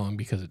hate the song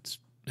because it's.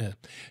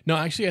 No,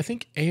 actually, I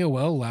think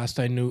AOL last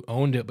I knew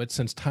owned it, but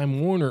since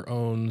Time Warner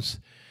owns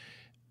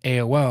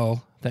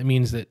AOL, that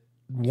means that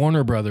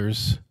Warner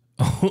Brothers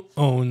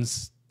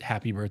owns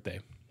Happy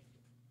Birthday.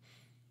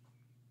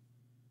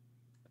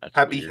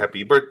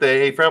 Happy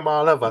birthday from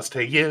all of us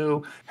to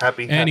you.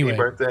 Happy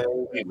birthday.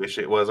 We wish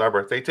it was our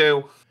birthday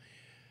too.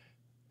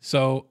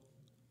 So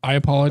I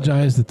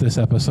apologize that this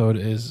episode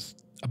is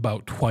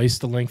about twice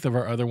the length of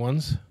our other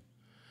ones,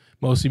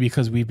 mostly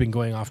because we've been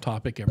going off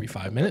topic every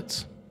 5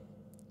 minutes.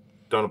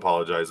 Don't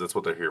apologize. That's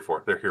what they're here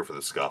for. They're here for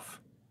the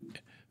scuff.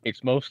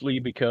 It's mostly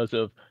because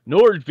of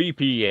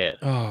NordVPN.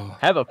 Oh.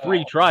 Have a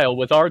free trial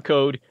with our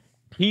code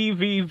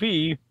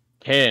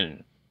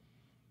PVV10.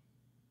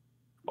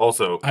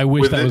 Also, I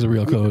wish that was a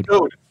real code.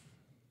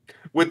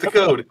 With the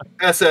code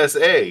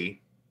SSA,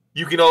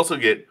 you can also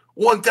get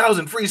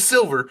 1,000 free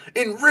silver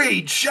in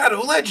Raid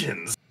Shadow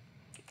Legends.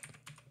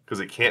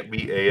 Because it can't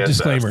be ASS.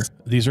 Disclaimer,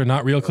 these are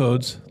not real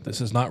codes. This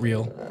is not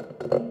real.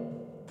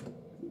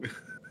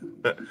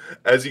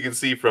 As you can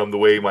see from the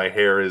way my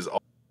hair is,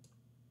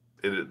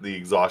 the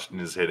exhaustion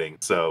is hitting.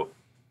 So,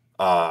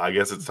 I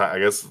guess it's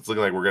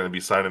looking like we're going to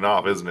be signing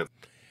off, isn't it?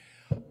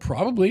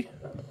 Probably.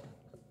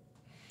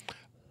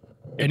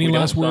 Any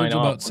last words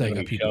about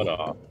Sega,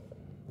 people?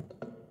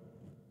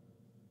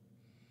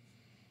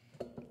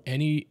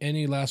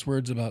 Any last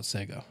words about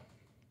Sega?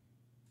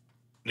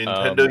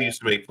 Nintendo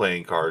used to make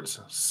playing cards.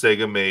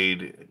 Sega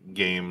made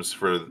games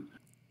for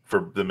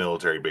the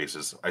military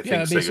bases. I think Sega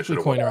basically should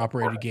have coiner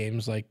operated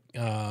games like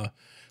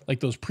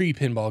those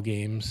pre-pinball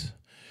games.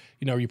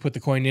 You know, you put the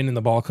coin in and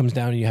the ball comes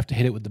down and you have to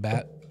hit it with the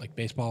bat, like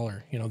baseball,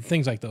 or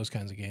things like those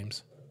kinds of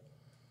games.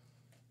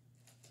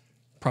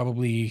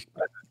 Probably.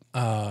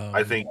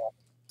 I think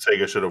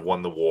Sega should have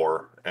won the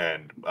war,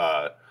 and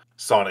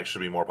Sonic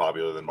should be more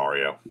popular than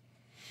Mario.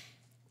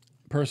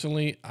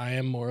 Personally, I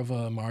am more of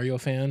a Mario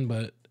fan,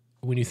 but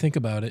when you think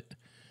about it,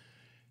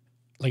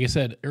 like I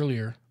said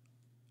earlier,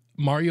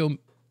 Nintendo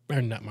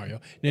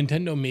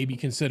may be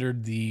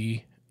considered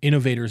the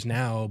innovators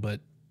now,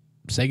 but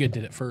Sega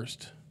did it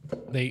first.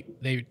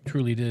 They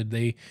truly did.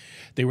 They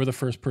were the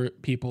first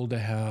people to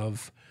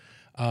have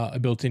a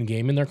built-in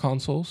game in their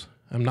consoles.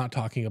 I'm not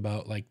talking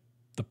about like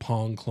the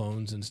Pong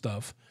clones and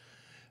stuff.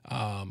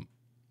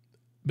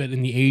 But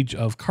in the age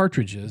of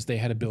cartridges, they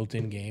had a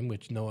built-in game,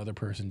 which no other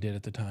person did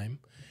at the time.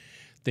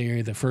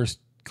 They're the first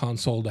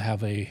console to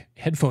have a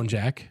headphone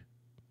jack.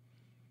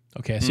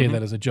 Okay, I say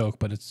that as a joke,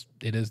 but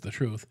it is the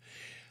truth.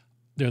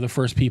 They're the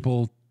first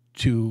people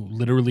to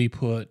literally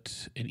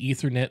put an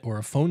Ethernet or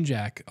a phone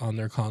jack on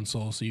their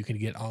console so you can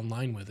get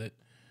online with it.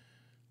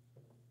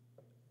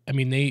 I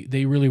mean,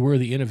 they really were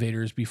the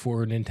innovators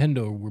before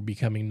Nintendo were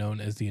becoming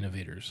known as the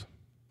innovators.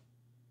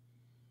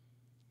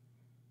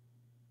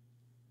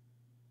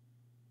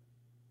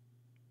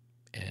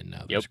 And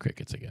now there's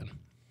crickets again.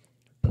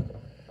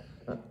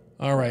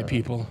 All right,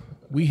 people.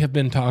 We have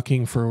been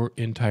talking for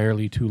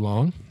entirely too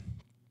long.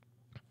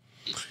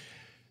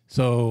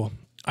 So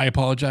I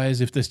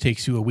apologize if this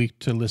takes you a week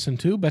to listen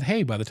to, but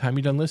hey, by the time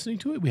you're done listening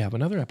to it, we have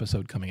another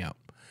episode coming out.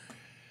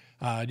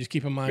 Just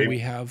keep in mind we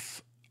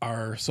have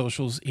our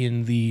socials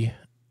in the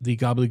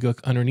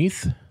gobbledygook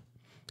underneath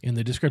in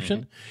the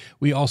description.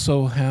 We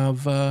also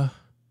have our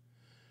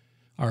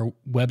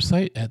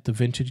website at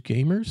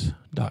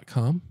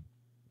thevintagegamers.com.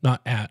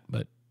 Not at,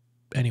 but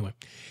anyway.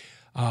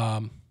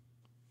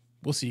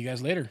 We'll see you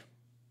guys later.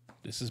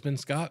 This has been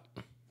Scott.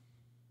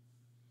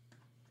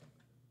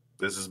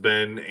 This has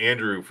been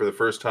Andrew for the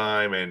first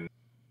time and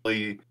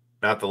really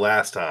not the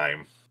last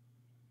time.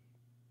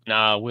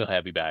 Nah, we'll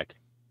have you back.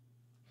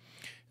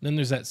 Then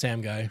there's that Sam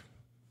guy.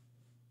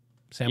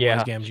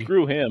 Yeah, Gamgee.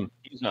 Screw him.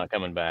 He's not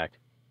coming back.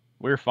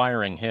 We're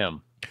firing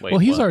him. Wait, well,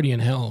 he's already in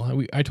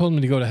hell. I told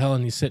him to go to hell,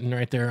 and he's sitting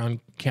right there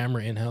on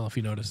camera in hell, if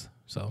you notice.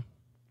 So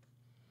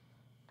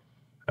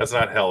that's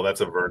not hell.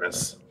 That's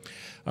Avernus.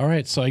 All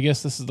right, so I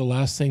guess this is the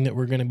last thing that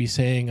we're going to be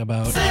saying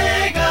about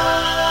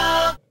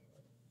Sega.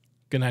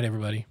 Good night,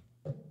 everybody.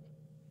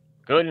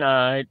 Good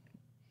night.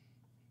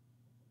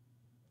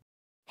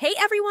 Hey,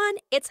 everyone,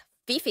 it's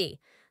Fifi.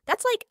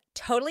 That's like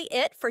totally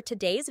it for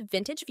today's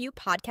Vintage View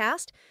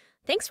podcast.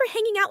 Thanks for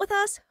hanging out with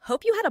us.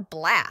 Hope you had a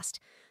blast.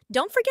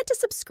 Don't forget to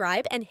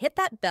subscribe and hit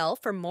that bell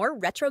for more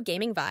retro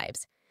gaming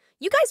vibes.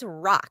 You guys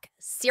rock.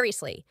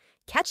 Seriously.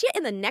 Catch you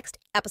in the next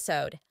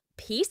episode.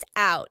 Peace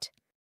out.